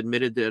not, I've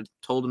admitted that,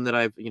 told him that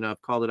I've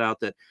called it out,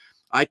 that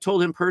I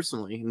told him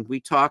personally, and we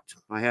talked.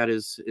 I had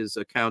his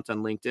account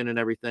on LinkedIn and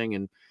everything,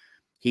 and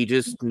he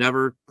just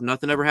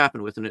nothing ever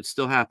happened with it, and it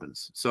still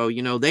happens. So,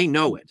 they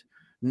know it.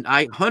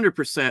 I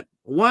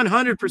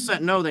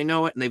 100% know they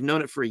know it, and they've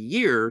known it for a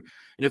year.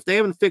 And if they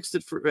haven't fixed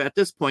it at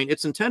this point,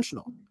 it's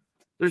intentional.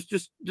 There's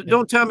just,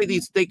 don't tell me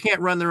they can't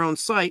run their own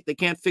site. They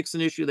can't fix an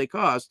issue they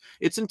caused.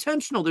 It's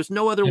intentional. There's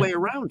no other way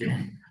around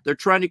it. They're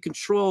trying to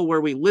control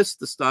where we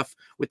list the stuff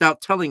without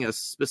telling us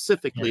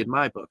specifically in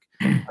my book.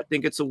 I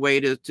think it's a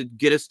way to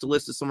get us to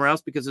list it somewhere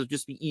else because it'll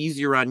just be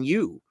easier on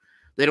you.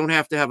 They don't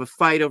have to have a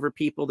fight over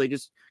people. They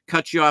just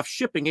cut you off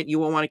shipping it. You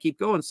won't want to keep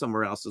going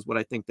somewhere else is what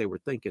I think they were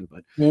thinking.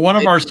 But well, one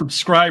of our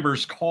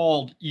subscribers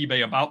called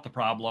eBay about the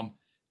problem,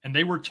 and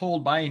they were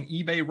told by an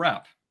eBay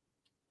rep,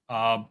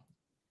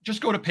 just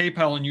go to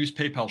PayPal and use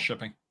PayPal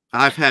shipping.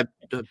 I've had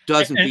a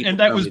dozen people. And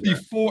that was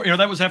before,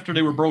 that was after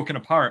they were broken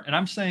apart. And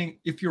I'm saying,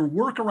 if your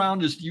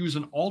workaround is to use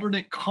an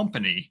alternate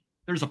company,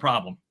 there's a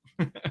problem.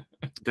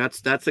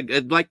 That's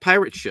like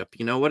pirate ship.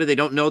 What, they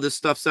don't know this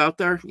stuff's out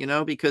there,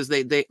 because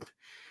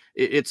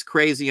it's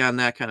crazy on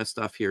that kind of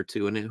stuff here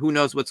too. And who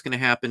knows what's going to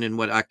happen in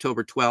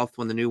October 12th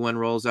when the new one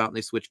rolls out and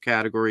they switch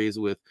categories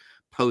with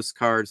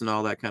postcards and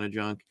all that kind of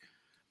junk.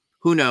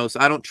 Who knows?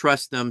 I don't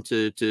trust them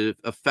to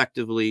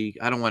effectively.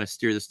 I don't want to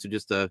steer this to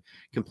just a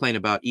complaint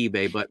about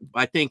eBay, but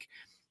I think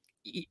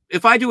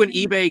if I do an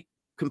eBay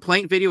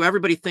complaint video,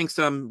 everybody thinks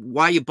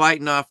why you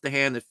biting off the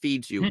hand that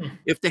feeds you.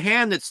 If the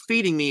hand that's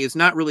feeding me is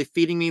not really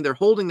feeding me, they're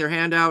holding their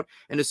hand out,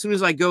 and as soon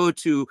as I go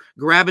to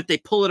grab it, they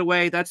pull it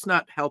away. That's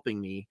not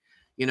helping me.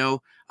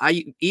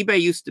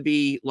 eBay used to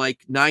be like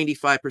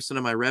 95%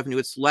 of my revenue.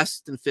 It's less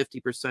than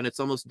 50%.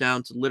 It's almost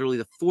down to literally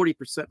the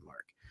 40%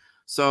 mark.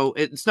 So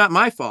it's not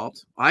my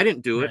fault. I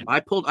didn't do it.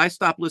 I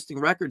stopped listing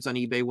records on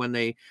eBay when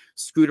they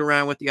screwed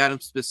around with the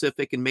item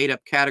specific and made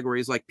up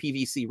categories like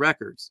PVC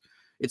records.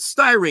 It's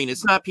styrene.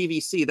 It's not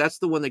PVC. That's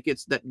the one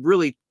that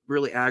really,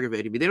 really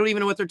aggravated me. They don't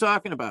even know what they're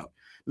talking about.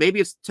 Maybe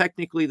it's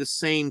technically the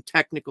same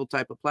technical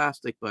type of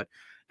plastic, but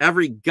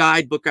every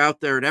guidebook out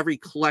there and every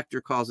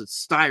collector calls it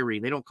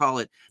styrene. They don't call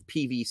it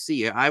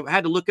PVC. I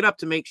had to look it up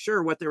to make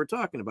sure what they were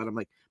talking about. I'm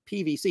like,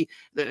 PVC.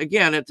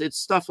 Again, it's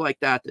stuff like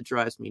that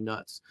drives me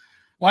nuts.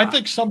 Well, I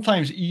think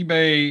sometimes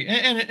eBay,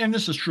 and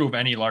this is true of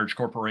any large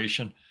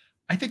corporation,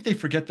 I think they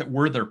forget that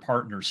we're their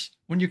partners.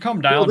 When you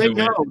come down to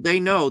it, they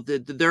know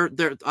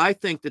that I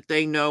think that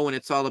they know, and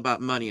it's all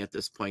about money at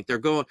this point. They're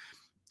going.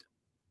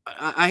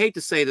 I hate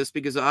to say this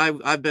because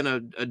I've been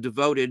a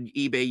devoted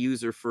eBay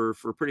user for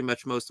pretty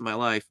much most of my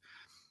life.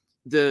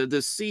 The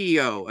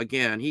CEO,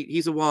 again,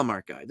 he's a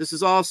Walmart guy. This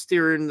is all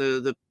steering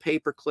the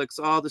pay-per-clicks,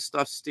 all the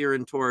stuff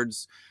steering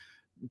towards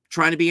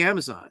trying to be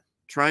Amazon.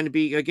 Trying to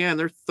be, again,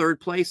 they're third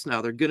place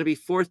now. They're going to be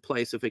fourth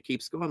place if it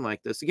keeps going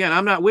like this. Again,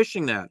 I'm not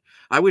wishing that.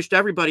 I wished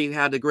everybody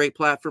had the great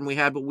platform we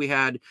had, but we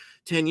had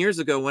 10 years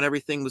ago when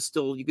everything was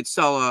still, you could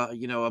sell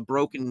a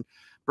broken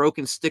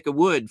stick of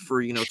wood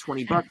for,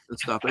 $20 and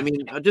stuff. I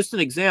mean, just an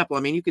example.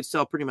 I mean, you could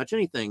sell pretty much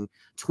anything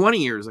 20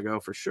 years ago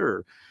for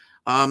sure.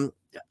 With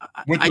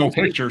no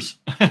pictures.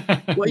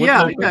 Well,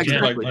 yeah,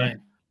 exactly. Right.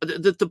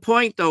 The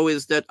point though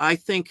is that I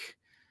think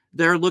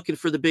they're looking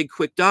for the big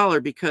quick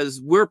dollar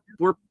because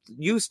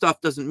used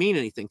stuff doesn't mean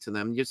anything to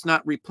them. It's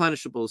not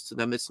replenishables to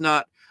them. It's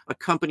not a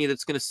company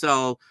that's going to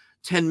sell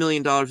 $10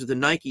 million of the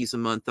Nikes a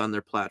month on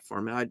their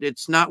platform.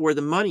 It's not where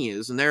the money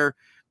is. And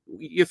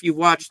if you've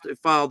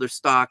followed their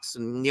stocks,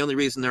 and the only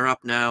reason they're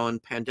up now in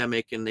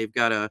pandemic, and they've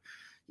got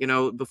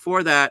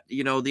before that,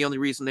 the only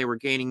reason they were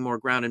gaining more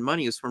ground and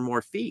money is from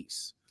more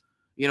fees.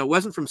 It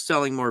wasn't from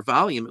selling more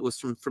volume. It was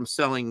from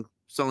selling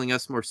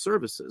us more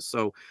services.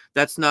 So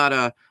that's not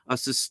a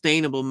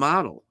sustainable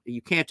model.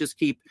 You can't just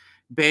keep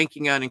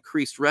banking on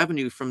increased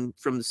revenue from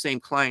the same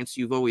clients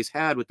you've always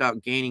had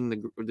without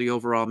gaining the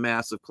overall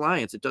mass of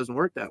clients. It doesn't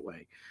work that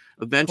way.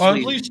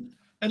 Eventually, well,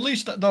 at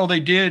least though they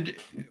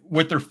did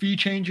with their fee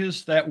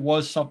changes, that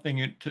was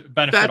something to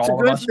benefit all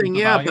of us. That's a good thing,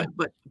 yeah.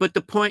 But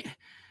the point,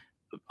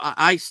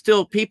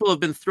 people have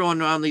been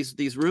throwing around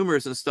these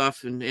rumors and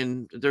stuff,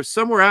 and there's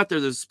somewhere out there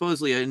there's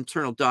supposedly an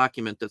internal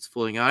document that's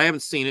floating out. I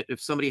haven't seen it.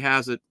 If somebody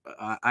has it,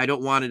 I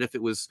don't want it if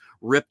it was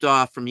ripped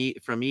off from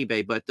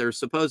eBay, but there's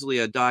supposedly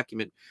a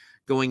document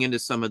going into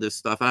some of this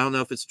stuff. I don't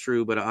know if it's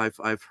true, but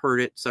I've heard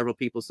it. Several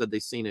people said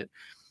they've seen it.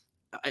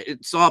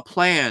 It's all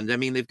planned. I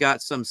mean, they've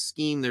got some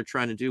scheme they're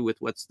trying to do with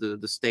what's the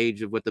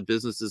stage of what the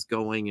business is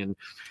going. And,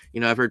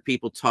 I've heard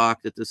people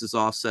talk that this is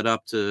all set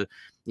up to,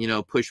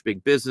 push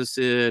big business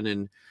in,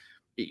 and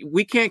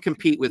we can't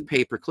compete with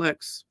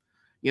pay-per-clicks,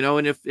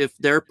 and if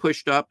they're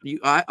pushed up,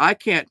 I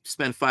can't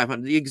spend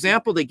 $500. The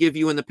example they give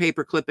you in the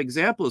pay-per-click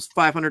example is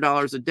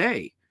 $500 a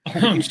day.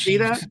 You see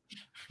that?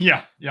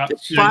 Yeah.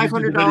 It's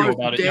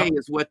 $500 a day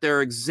is what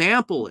their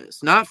example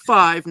is. Not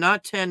 5,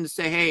 not 10 to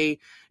say, hey,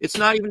 it's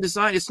not even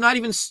designed. It's not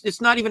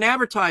even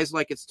advertised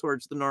like it's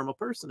towards the normal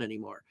person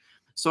anymore.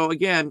 So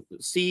again,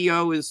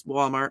 CEO is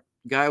Walmart.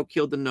 Guy who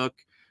killed the Nook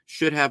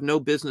should have no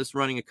business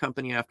running a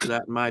company after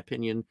that, in my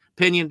opinion.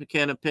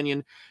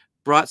 Opinion.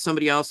 Brought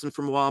somebody else in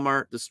from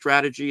Walmart. The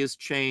strategy has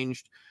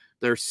changed.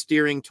 They're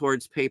steering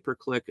towards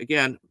pay-per-click.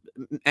 Again,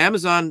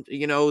 Amazon,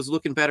 is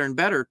looking better and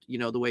better,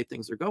 the way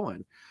things are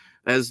going.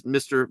 As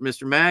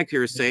Mr. Mag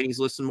here is saying, he's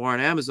listing more on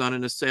Amazon,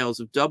 and his sales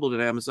have doubled at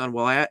Amazon,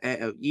 while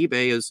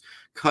eBay is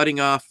cutting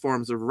off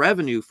forms of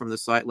revenue from the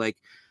site, like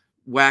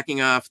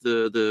whacking off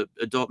the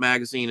adult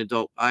magazine,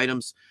 adult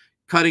items,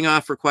 cutting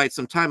off for quite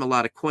some time. A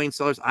lot of coin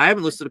sellers. I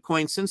haven't listed a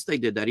coin since they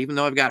did that, even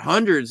though I've got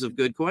hundreds of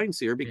good coins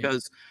here,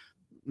 because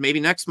maybe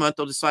next month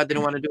they'll decide they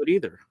don't want to do it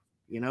either.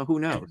 You know, who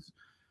knows?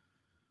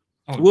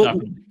 Oh,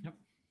 definitely. Yep.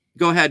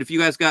 Go ahead. If you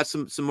guys got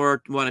some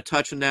more want to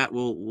touch on that,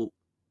 we'll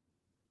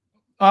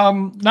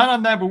not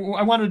on that, but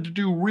I wanted to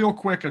do real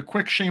quick a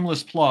quick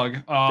shameless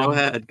plug. Go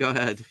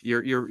ahead.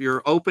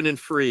 You're open and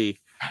free.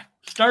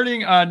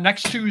 Starting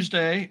next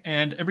Tuesday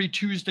and every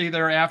Tuesday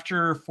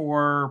thereafter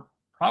for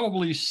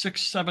probably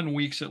 6-7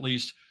 weeks at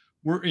least.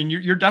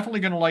 You're definitely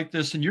going to like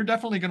this, and you're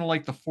definitely going to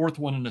like the fourth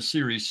one in the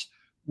series.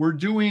 We're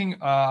doing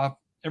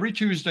every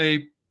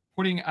Tuesday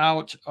putting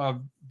out a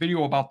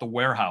video about the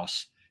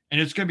warehouse,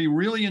 and it's going to be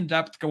really in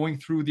depth, going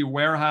through the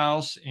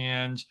warehouse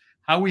and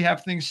how we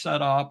have things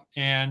set up.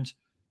 And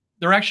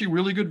they're actually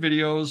really good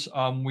videos.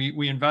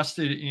 We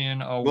invested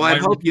in a well, I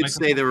hope you'd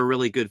say they were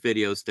really good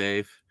videos,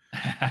 Dave.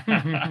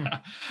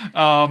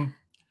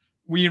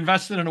 We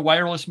invested in a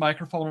wireless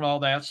microphone and all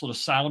that, so the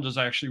sound is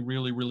actually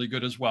really, really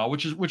good as well,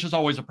 which is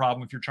always a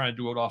problem if you're trying to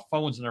do it off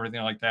phones and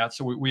everything like that.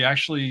 So we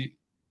actually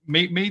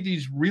made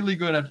these really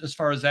good as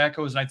far as that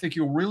goes, and I think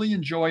you'll really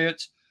enjoy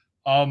it.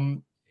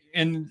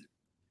 And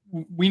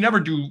we never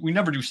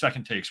do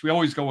second takes. We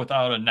always go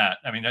without a net.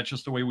 I mean, that's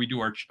just the way we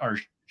do our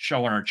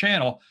show on our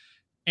channel.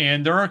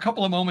 And there are a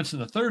couple of moments in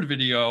the third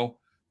video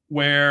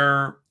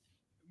where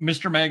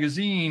Mr.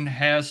 Magazine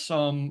has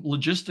some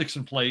logistics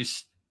in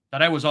place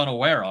that I was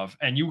unaware of.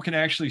 And you can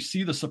actually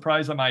see the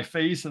surprise on my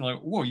face and like,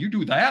 whoa, you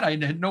do that? I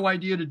had no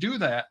idea to do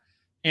that.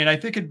 And I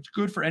think it's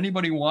good for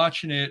anybody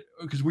watching it,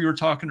 because we were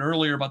talking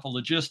earlier about the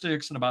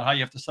logistics and about how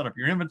you have to set up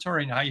your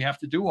inventory and how you have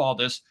to do all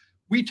this.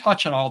 We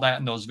touch on all that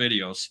in those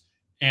videos.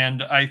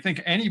 And I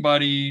think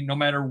anybody, no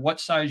matter what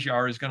size you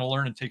are, is going to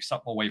learn and take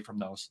something away from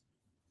those.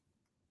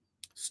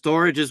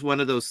 Storage is one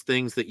of those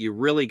things that you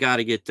really got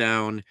to get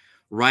down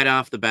right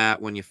off the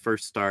bat when you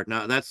first start.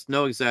 Now, that's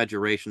no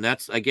exaggeration.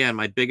 That's, again,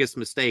 my biggest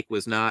mistake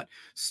was not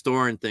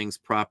storing things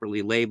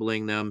properly,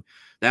 labeling them.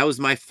 That was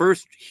my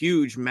first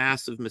huge,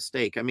 massive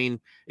mistake. I mean,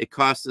 it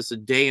cost us a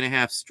day and a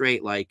half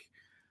straight. Like,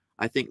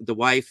 I think the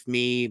wife,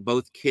 me,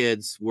 both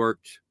kids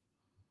worked,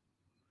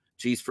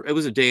 geez, it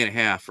was a day and a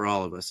half for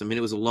all of us. I mean,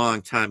 it was a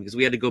long time because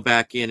we had to go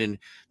back in, and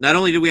not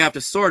only did we have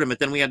to sort them, but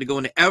then we had to go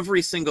into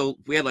every single,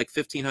 we had like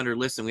 1,500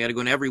 lists, and we had to go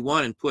into every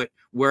one and put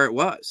where it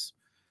was.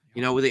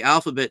 You know, with the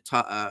alphabet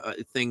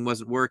thing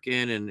wasn't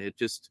working, and it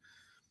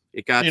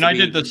got. And I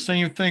did the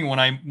same thing when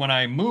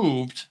I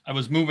moved. I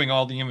was moving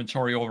all the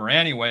inventory over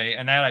anyway,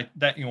 and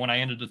that when I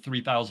ended the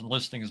 3,000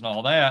 listings and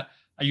all that,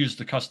 I used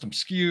the custom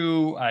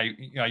SKU.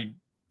 I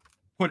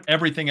put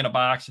everything in a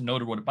box and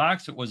noted what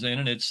box it was in,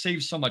 and it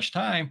saves so much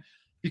time.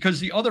 Because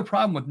the other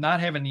problem with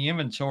not having the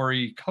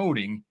inventory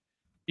coding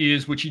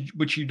is, which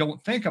you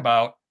don't think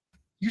about.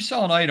 You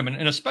sell an item,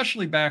 and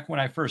especially back when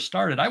I first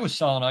started, I was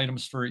selling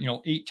items for,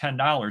 $8,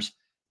 $10.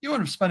 You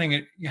end up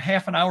spending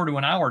half an hour to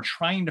an hour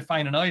trying to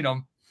find an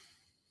item.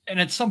 And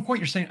at some point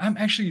you're saying, I'm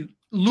actually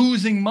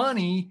losing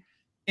money.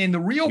 And the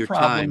real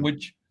problem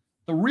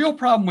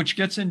which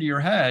gets into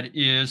your head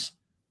is,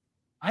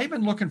 I've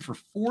been looking for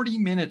 40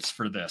 minutes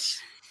for this.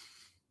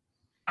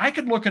 I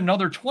could look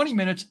another 20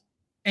 minutes.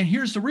 And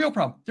here's the real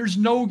problem. There's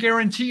no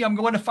guarantee I'm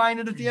going to find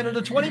it at the end of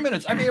the 20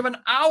 minutes. I may have an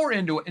hour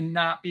into it and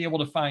not be able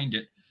to find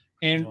it.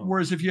 And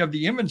whereas if you have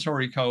the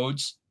inventory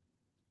codes,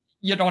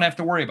 you don't have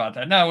to worry about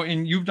that. Now,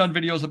 and you've done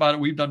videos about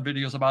it. We've done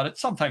videos about it.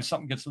 Sometimes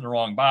something gets in the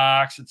wrong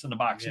box. It's in the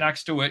box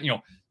next to it.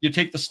 You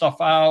take the stuff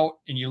out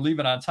and you leave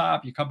it on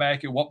top. You come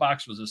back and what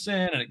box was this in?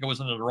 And it goes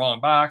into the wrong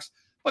box.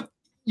 But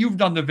you've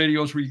done the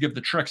videos where you give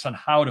the tricks on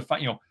how to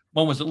find,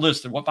 when was it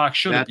listed? What box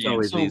should it be in?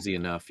 That's always easy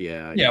enough.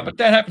 Yeah. Yeah, but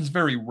that happens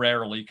very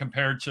rarely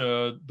compared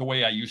to the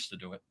way I used to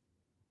do it.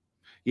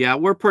 Yeah,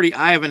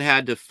 I haven't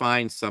had to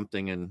find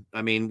something. And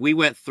I mean, we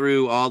went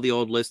through all the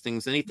old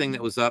listings, anything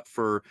that was up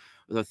for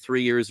the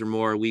 3 years or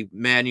more, we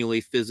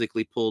manually,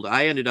 physically pulled.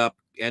 I ended up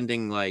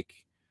ending like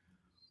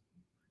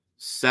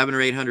 700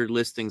 or 800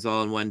 listings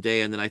all in one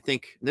day. And then I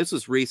think this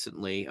was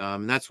recently.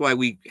 That's why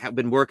we have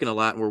been working a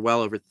lot, and we're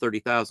well over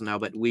 30,000 now,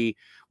 but we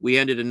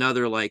ended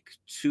another like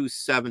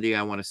 270,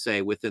 I want to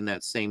say, within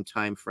that same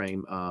time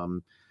frame.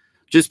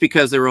 Just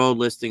because they were old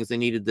listings, they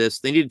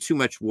needed too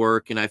much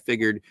work. And I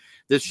figured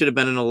this should have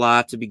been in a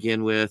lot to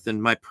begin with.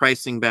 And my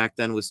pricing back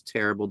then was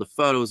terrible. The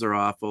photos are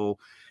awful.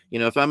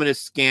 If I'm going to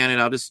scan it,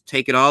 I'll just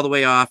take it all the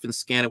way off and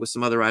scan it with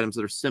some other items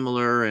that are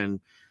similar.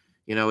 And,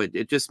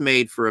 it just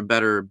made for a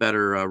better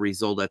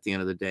result at the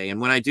end of the day.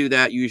 And when I do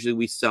that, usually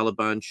we sell a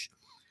bunch.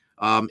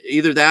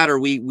 Either that, or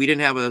we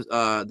didn't have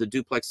the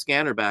duplex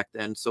scanner back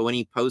then. So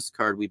any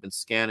postcard we've been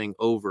scanning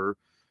over,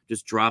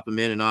 just drop them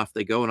in and off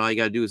they go. And all you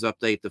got to do is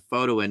update the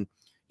photo. And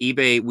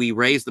eBay, we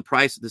raised the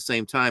price at the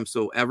same time.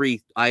 So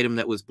every item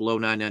that was below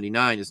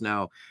 $9.99 is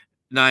now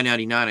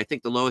 $9.99. I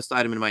think the lowest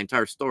item in my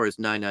entire store is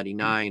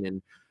 $9.99.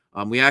 And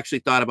we actually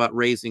thought about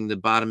raising the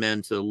bottom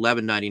end to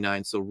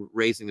 $11.99. So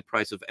raising the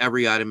price of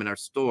every item in our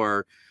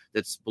store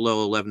that's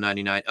below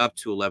 $11.99 up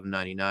to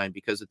 $11.99.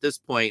 Because at this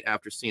point,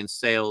 after seeing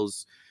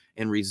sales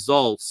and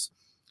results,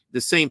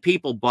 the same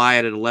people buy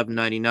it at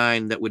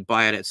 $11.99 that would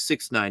buy it at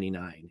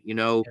 $6.99. You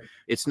know,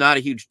 it's not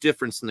a huge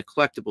difference in the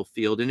collectible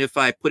field. And if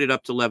I put it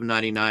up to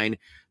 $11.99,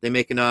 they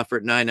make an offer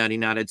at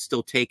 $9.99, I'd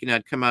still take it.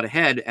 I'd come out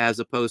ahead, as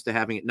opposed to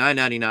having it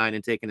 $9.99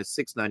 and taking a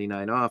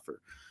 $6.99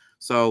 offer.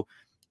 So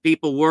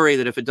people worry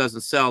that if it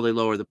doesn't sell, they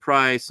lower the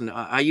price. And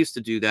I used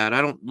to do that.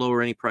 I don't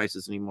lower any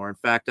prices anymore. In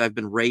fact, I've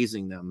been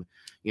raising them,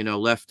 you know,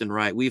 left and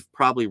right. We've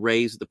probably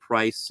raised the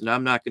price, and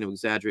I'm not going to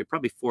exaggerate,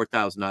 probably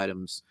 4,000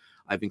 items.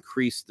 I've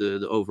increased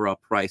the overall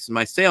price, and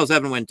my sales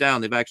haven't went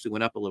down. They've actually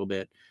went up a little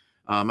bit.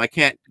 I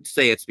can't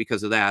say it's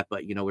because of that,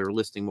 but, you know, we were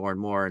listing more and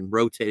more and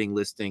rotating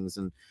listings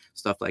and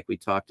stuff like we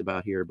talked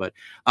about here. But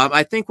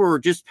I think we're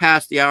just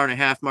past the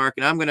hour-and-a-half mark,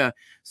 and I'm going to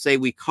say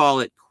we call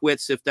it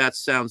quits, if that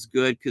sounds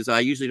good, because I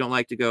usually don't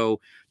like to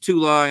go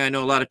too long. I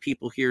know a lot of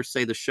people here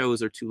say the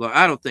shows are too long.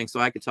 I don't think so.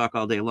 I could talk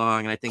all day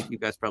long, and I think you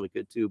guys probably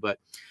could too, but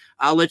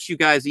I'll let you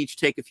guys each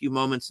take a few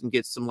moments and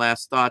get some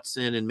last thoughts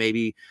in, and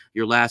maybe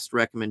your last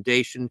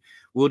recommendation.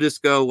 We'll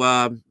just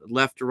go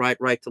left to right,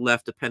 right to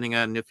left, depending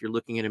on if you're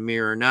looking in a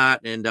mirror or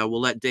not. And we'll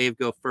let Dave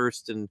go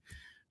first, and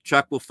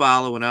Chuck will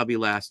follow, and I'll be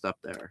last up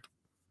there.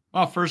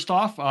 Well, first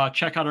off,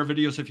 check out our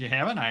videos if you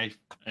haven't.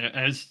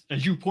 As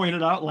you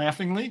pointed out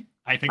laughingly,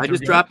 I think I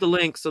just dropped the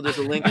link, so there's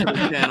a link to the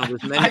channel.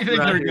 There's many. I think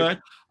they're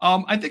good.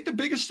 I think the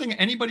biggest thing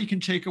anybody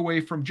can take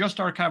away from just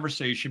our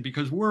conversation,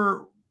 because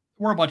we're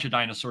a bunch of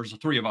dinosaurs, the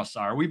three of us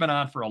are. We've been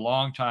on for a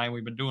long time.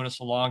 We've been doing this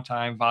a long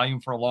time, volume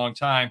for a long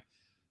time.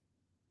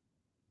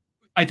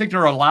 I think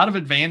there are a lot of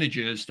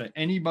advantages that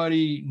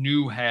anybody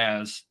new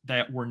has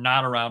that were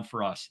not around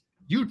for us.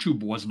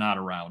 YouTube was not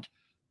around.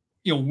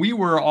 You know, we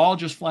were all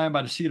just flying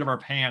by the seat of our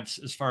pants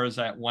as far as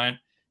that went,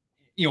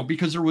 you know,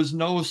 because there was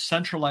no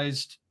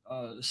centralized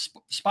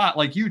spot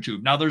like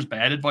YouTube. Now there's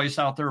bad advice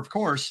out there, of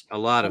course. A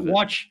lot of it.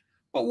 Watch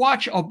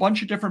a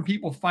bunch of different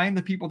people, find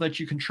the people that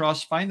you can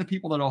trust, find the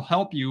people that'll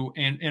help you,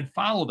 and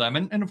follow them.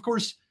 And of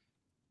course,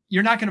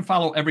 you're not going to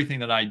follow everything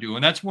that I do.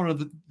 And that's one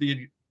of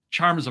the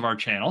charms of our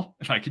channel,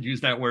 if I could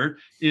use that word,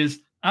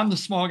 is I'm the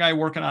small guy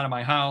working out of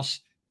my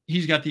house.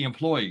 He's got the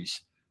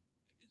employees.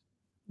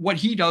 What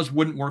he does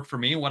wouldn't work for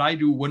me, and what I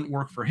do wouldn't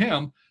work for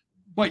him.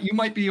 But you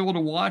might be able to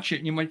watch it,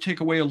 and you might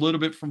take away a little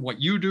bit from what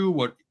you do,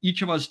 what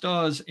each of us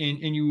does, and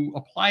you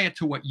apply it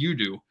to what you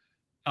do.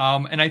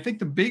 And I think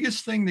the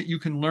biggest thing that you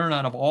can learn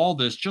out of all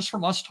this, just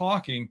from us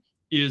talking,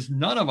 is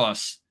none of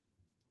us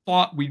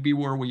thought we'd be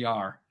where we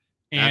are.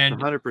 And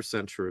that's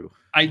 100% true.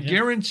 I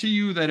guarantee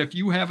you that if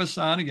you have us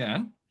on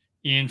again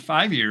in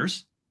 5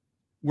 years,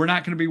 we're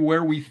not going to be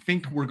where we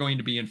think we're going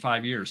to be in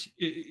 5 years.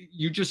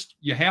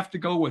 You have to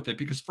go with it,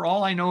 because for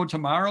all I know,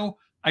 tomorrow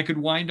I could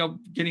wind up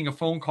getting a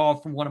phone call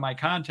from one of my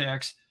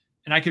contacts,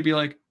 and I could be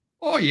like,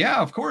 oh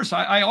yeah, of course.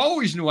 I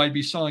always knew I'd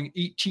be selling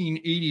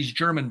 1880s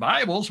German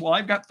Bibles. Well,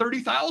 I've got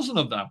 30,000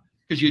 of them,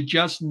 because you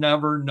just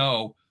never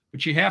know.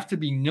 But you have to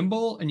be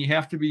nimble, and you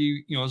have to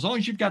be, you know, as long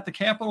as you've got the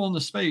capital and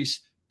the space,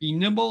 be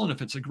nimble. And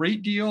if it's a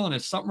great deal and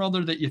it's something or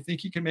other that you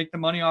think you can make the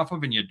money off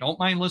of and you don't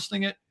mind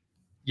listing it,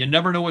 you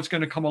never know what's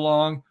going to come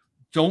along.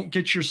 Don't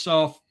get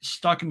yourself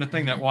stuck in the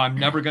thing that, well, I'm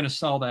never going to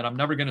sell that. I'm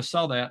never going to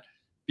sell that,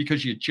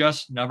 because you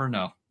just never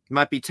know. It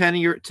might be 10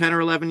 or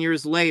 11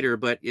 years later,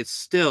 but it's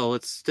still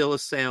a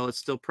sale. It's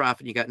still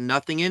profit. You got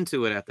nothing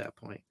into it at that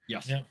point.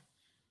 Yes. Yeah.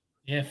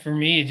 Yeah. For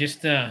me,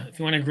 just if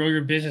you want to grow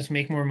your business,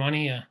 make more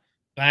money,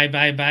 buy.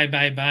 That's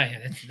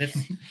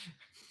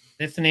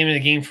the name of the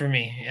game for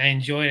me. I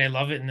enjoy it. I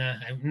love it, and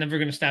I'm never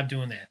going to stop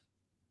doing that.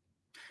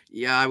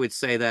 Yeah, I would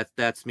say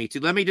that's me too.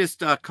 Let me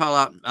just call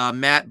out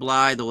Matt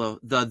Bly,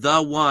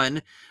 the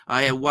one.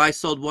 Why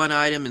sold one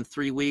item in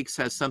 3 weeks?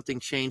 Has something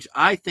changed?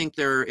 I think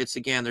they're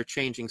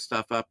changing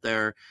stuff up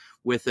there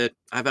with it.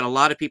 I've had a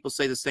lot of people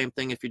say the same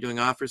thing. If you're doing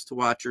offers to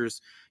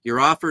watchers, your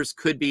offers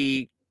could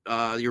be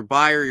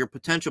your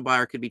potential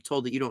buyer could be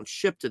told that you don't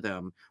ship to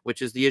them,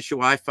 which is the issue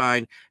I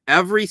find.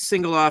 Every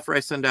single offer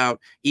I send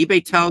out,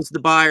 eBay tells the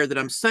buyer that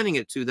I'm sending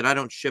it to that I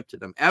don't ship to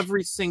them.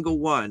 Every single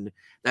one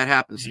that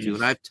happens to.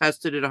 And I've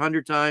tested it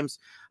 100 times.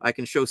 I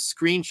can show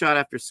screenshot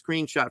after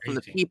screenshot from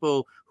the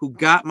people who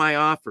got my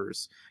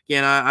offers.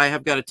 Again, I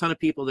have got a ton of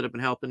people that have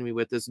been helping me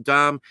with this.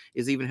 Dom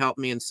is even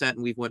helping me and sent,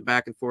 and we've went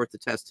back and forth to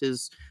test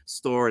his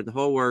store and the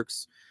whole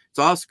works. It's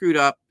all screwed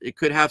up. It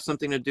could have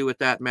something to do with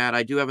that, Matt.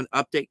 I do have an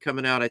update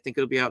coming out. I think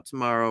it'll be out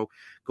tomorrow,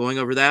 going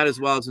over that, as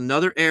well as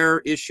another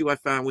error issue I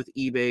found with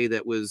eBay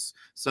that was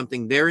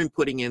something they're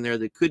inputting in there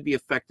that could be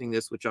affecting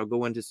this, which I'll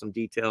go into some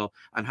detail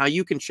on how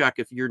you can check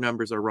if your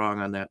numbers are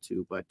wrong on that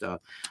too. But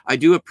I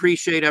do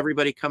appreciate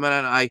everybody coming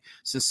on. I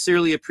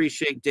sincerely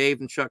appreciate Dave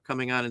and Chuck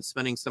coming on and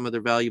spending some of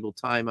their valuable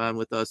time on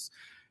with us.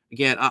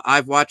 Again,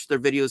 I've watched their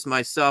videos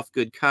myself,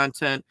 good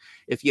content.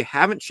 If you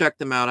haven't checked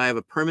them out, I have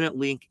a permanent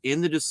link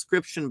in the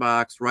description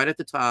box right at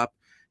the top.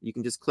 You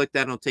can just click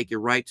that and it'll take you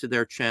right to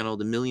their channel,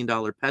 the $1 Million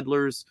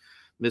Peddlers,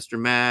 Mr.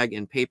 Mag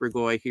and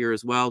Papergoy here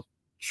as well.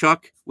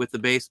 Chuck with the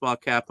baseball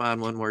cap on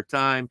one more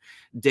time.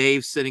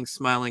 Dave sitting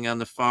smiling on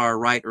the far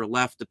right or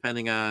left,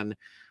 depending on,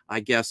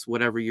 I guess,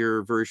 whatever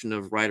your version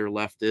of right or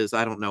left is.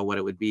 I don't know what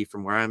it would be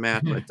from where I'm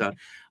at, but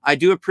I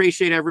do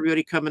appreciate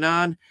everybody coming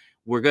on.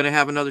 We're going to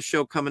have another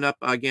show coming up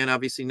again,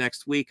 obviously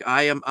next week.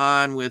 I am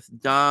on with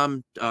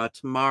Dom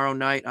tomorrow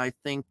night, I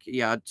think.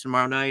 Yeah,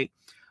 tomorrow night,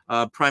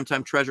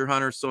 Primetime Treasure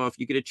Hunter. So if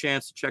you get a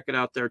chance to check it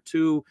out there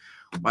too,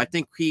 I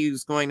think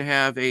he's going to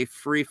have a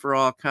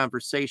free-for-all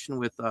conversation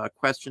with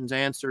questions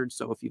answered.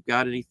 So if you've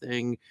got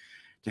anything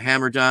to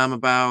hammer Dom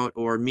about,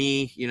 or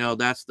me, you know,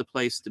 that's the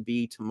place to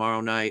be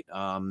tomorrow night.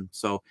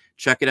 So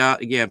check it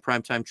out. Again,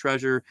 Primetime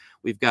Treasure.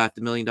 We've got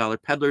the $1 Million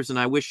Peddlers, and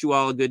I wish you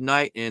all a good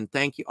night, and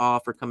thank you all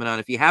for coming on.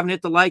 If you haven't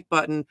hit the like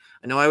button,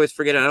 I know I always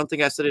forget it. I don't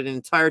think I said it an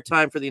entire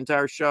time for the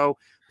entire show.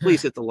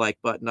 Please hit the like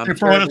button. I'm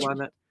terrible on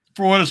that.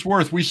 For what it's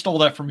worth, we stole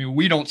that from you.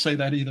 We don't say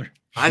that either.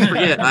 I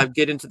forget. I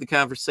get into the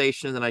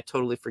conversation and I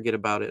totally forget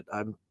about it.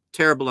 I'm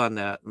terrible on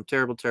that. I'm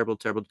terrible.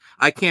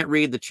 I can't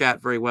read the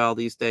chat very well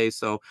these days,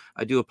 so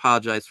I do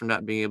apologize for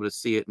not being able to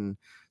see it and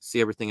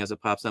see everything as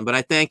it pops on. But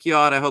I thank you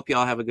all, and I hope you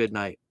all have a good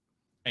night.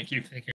 Thank you. Take care.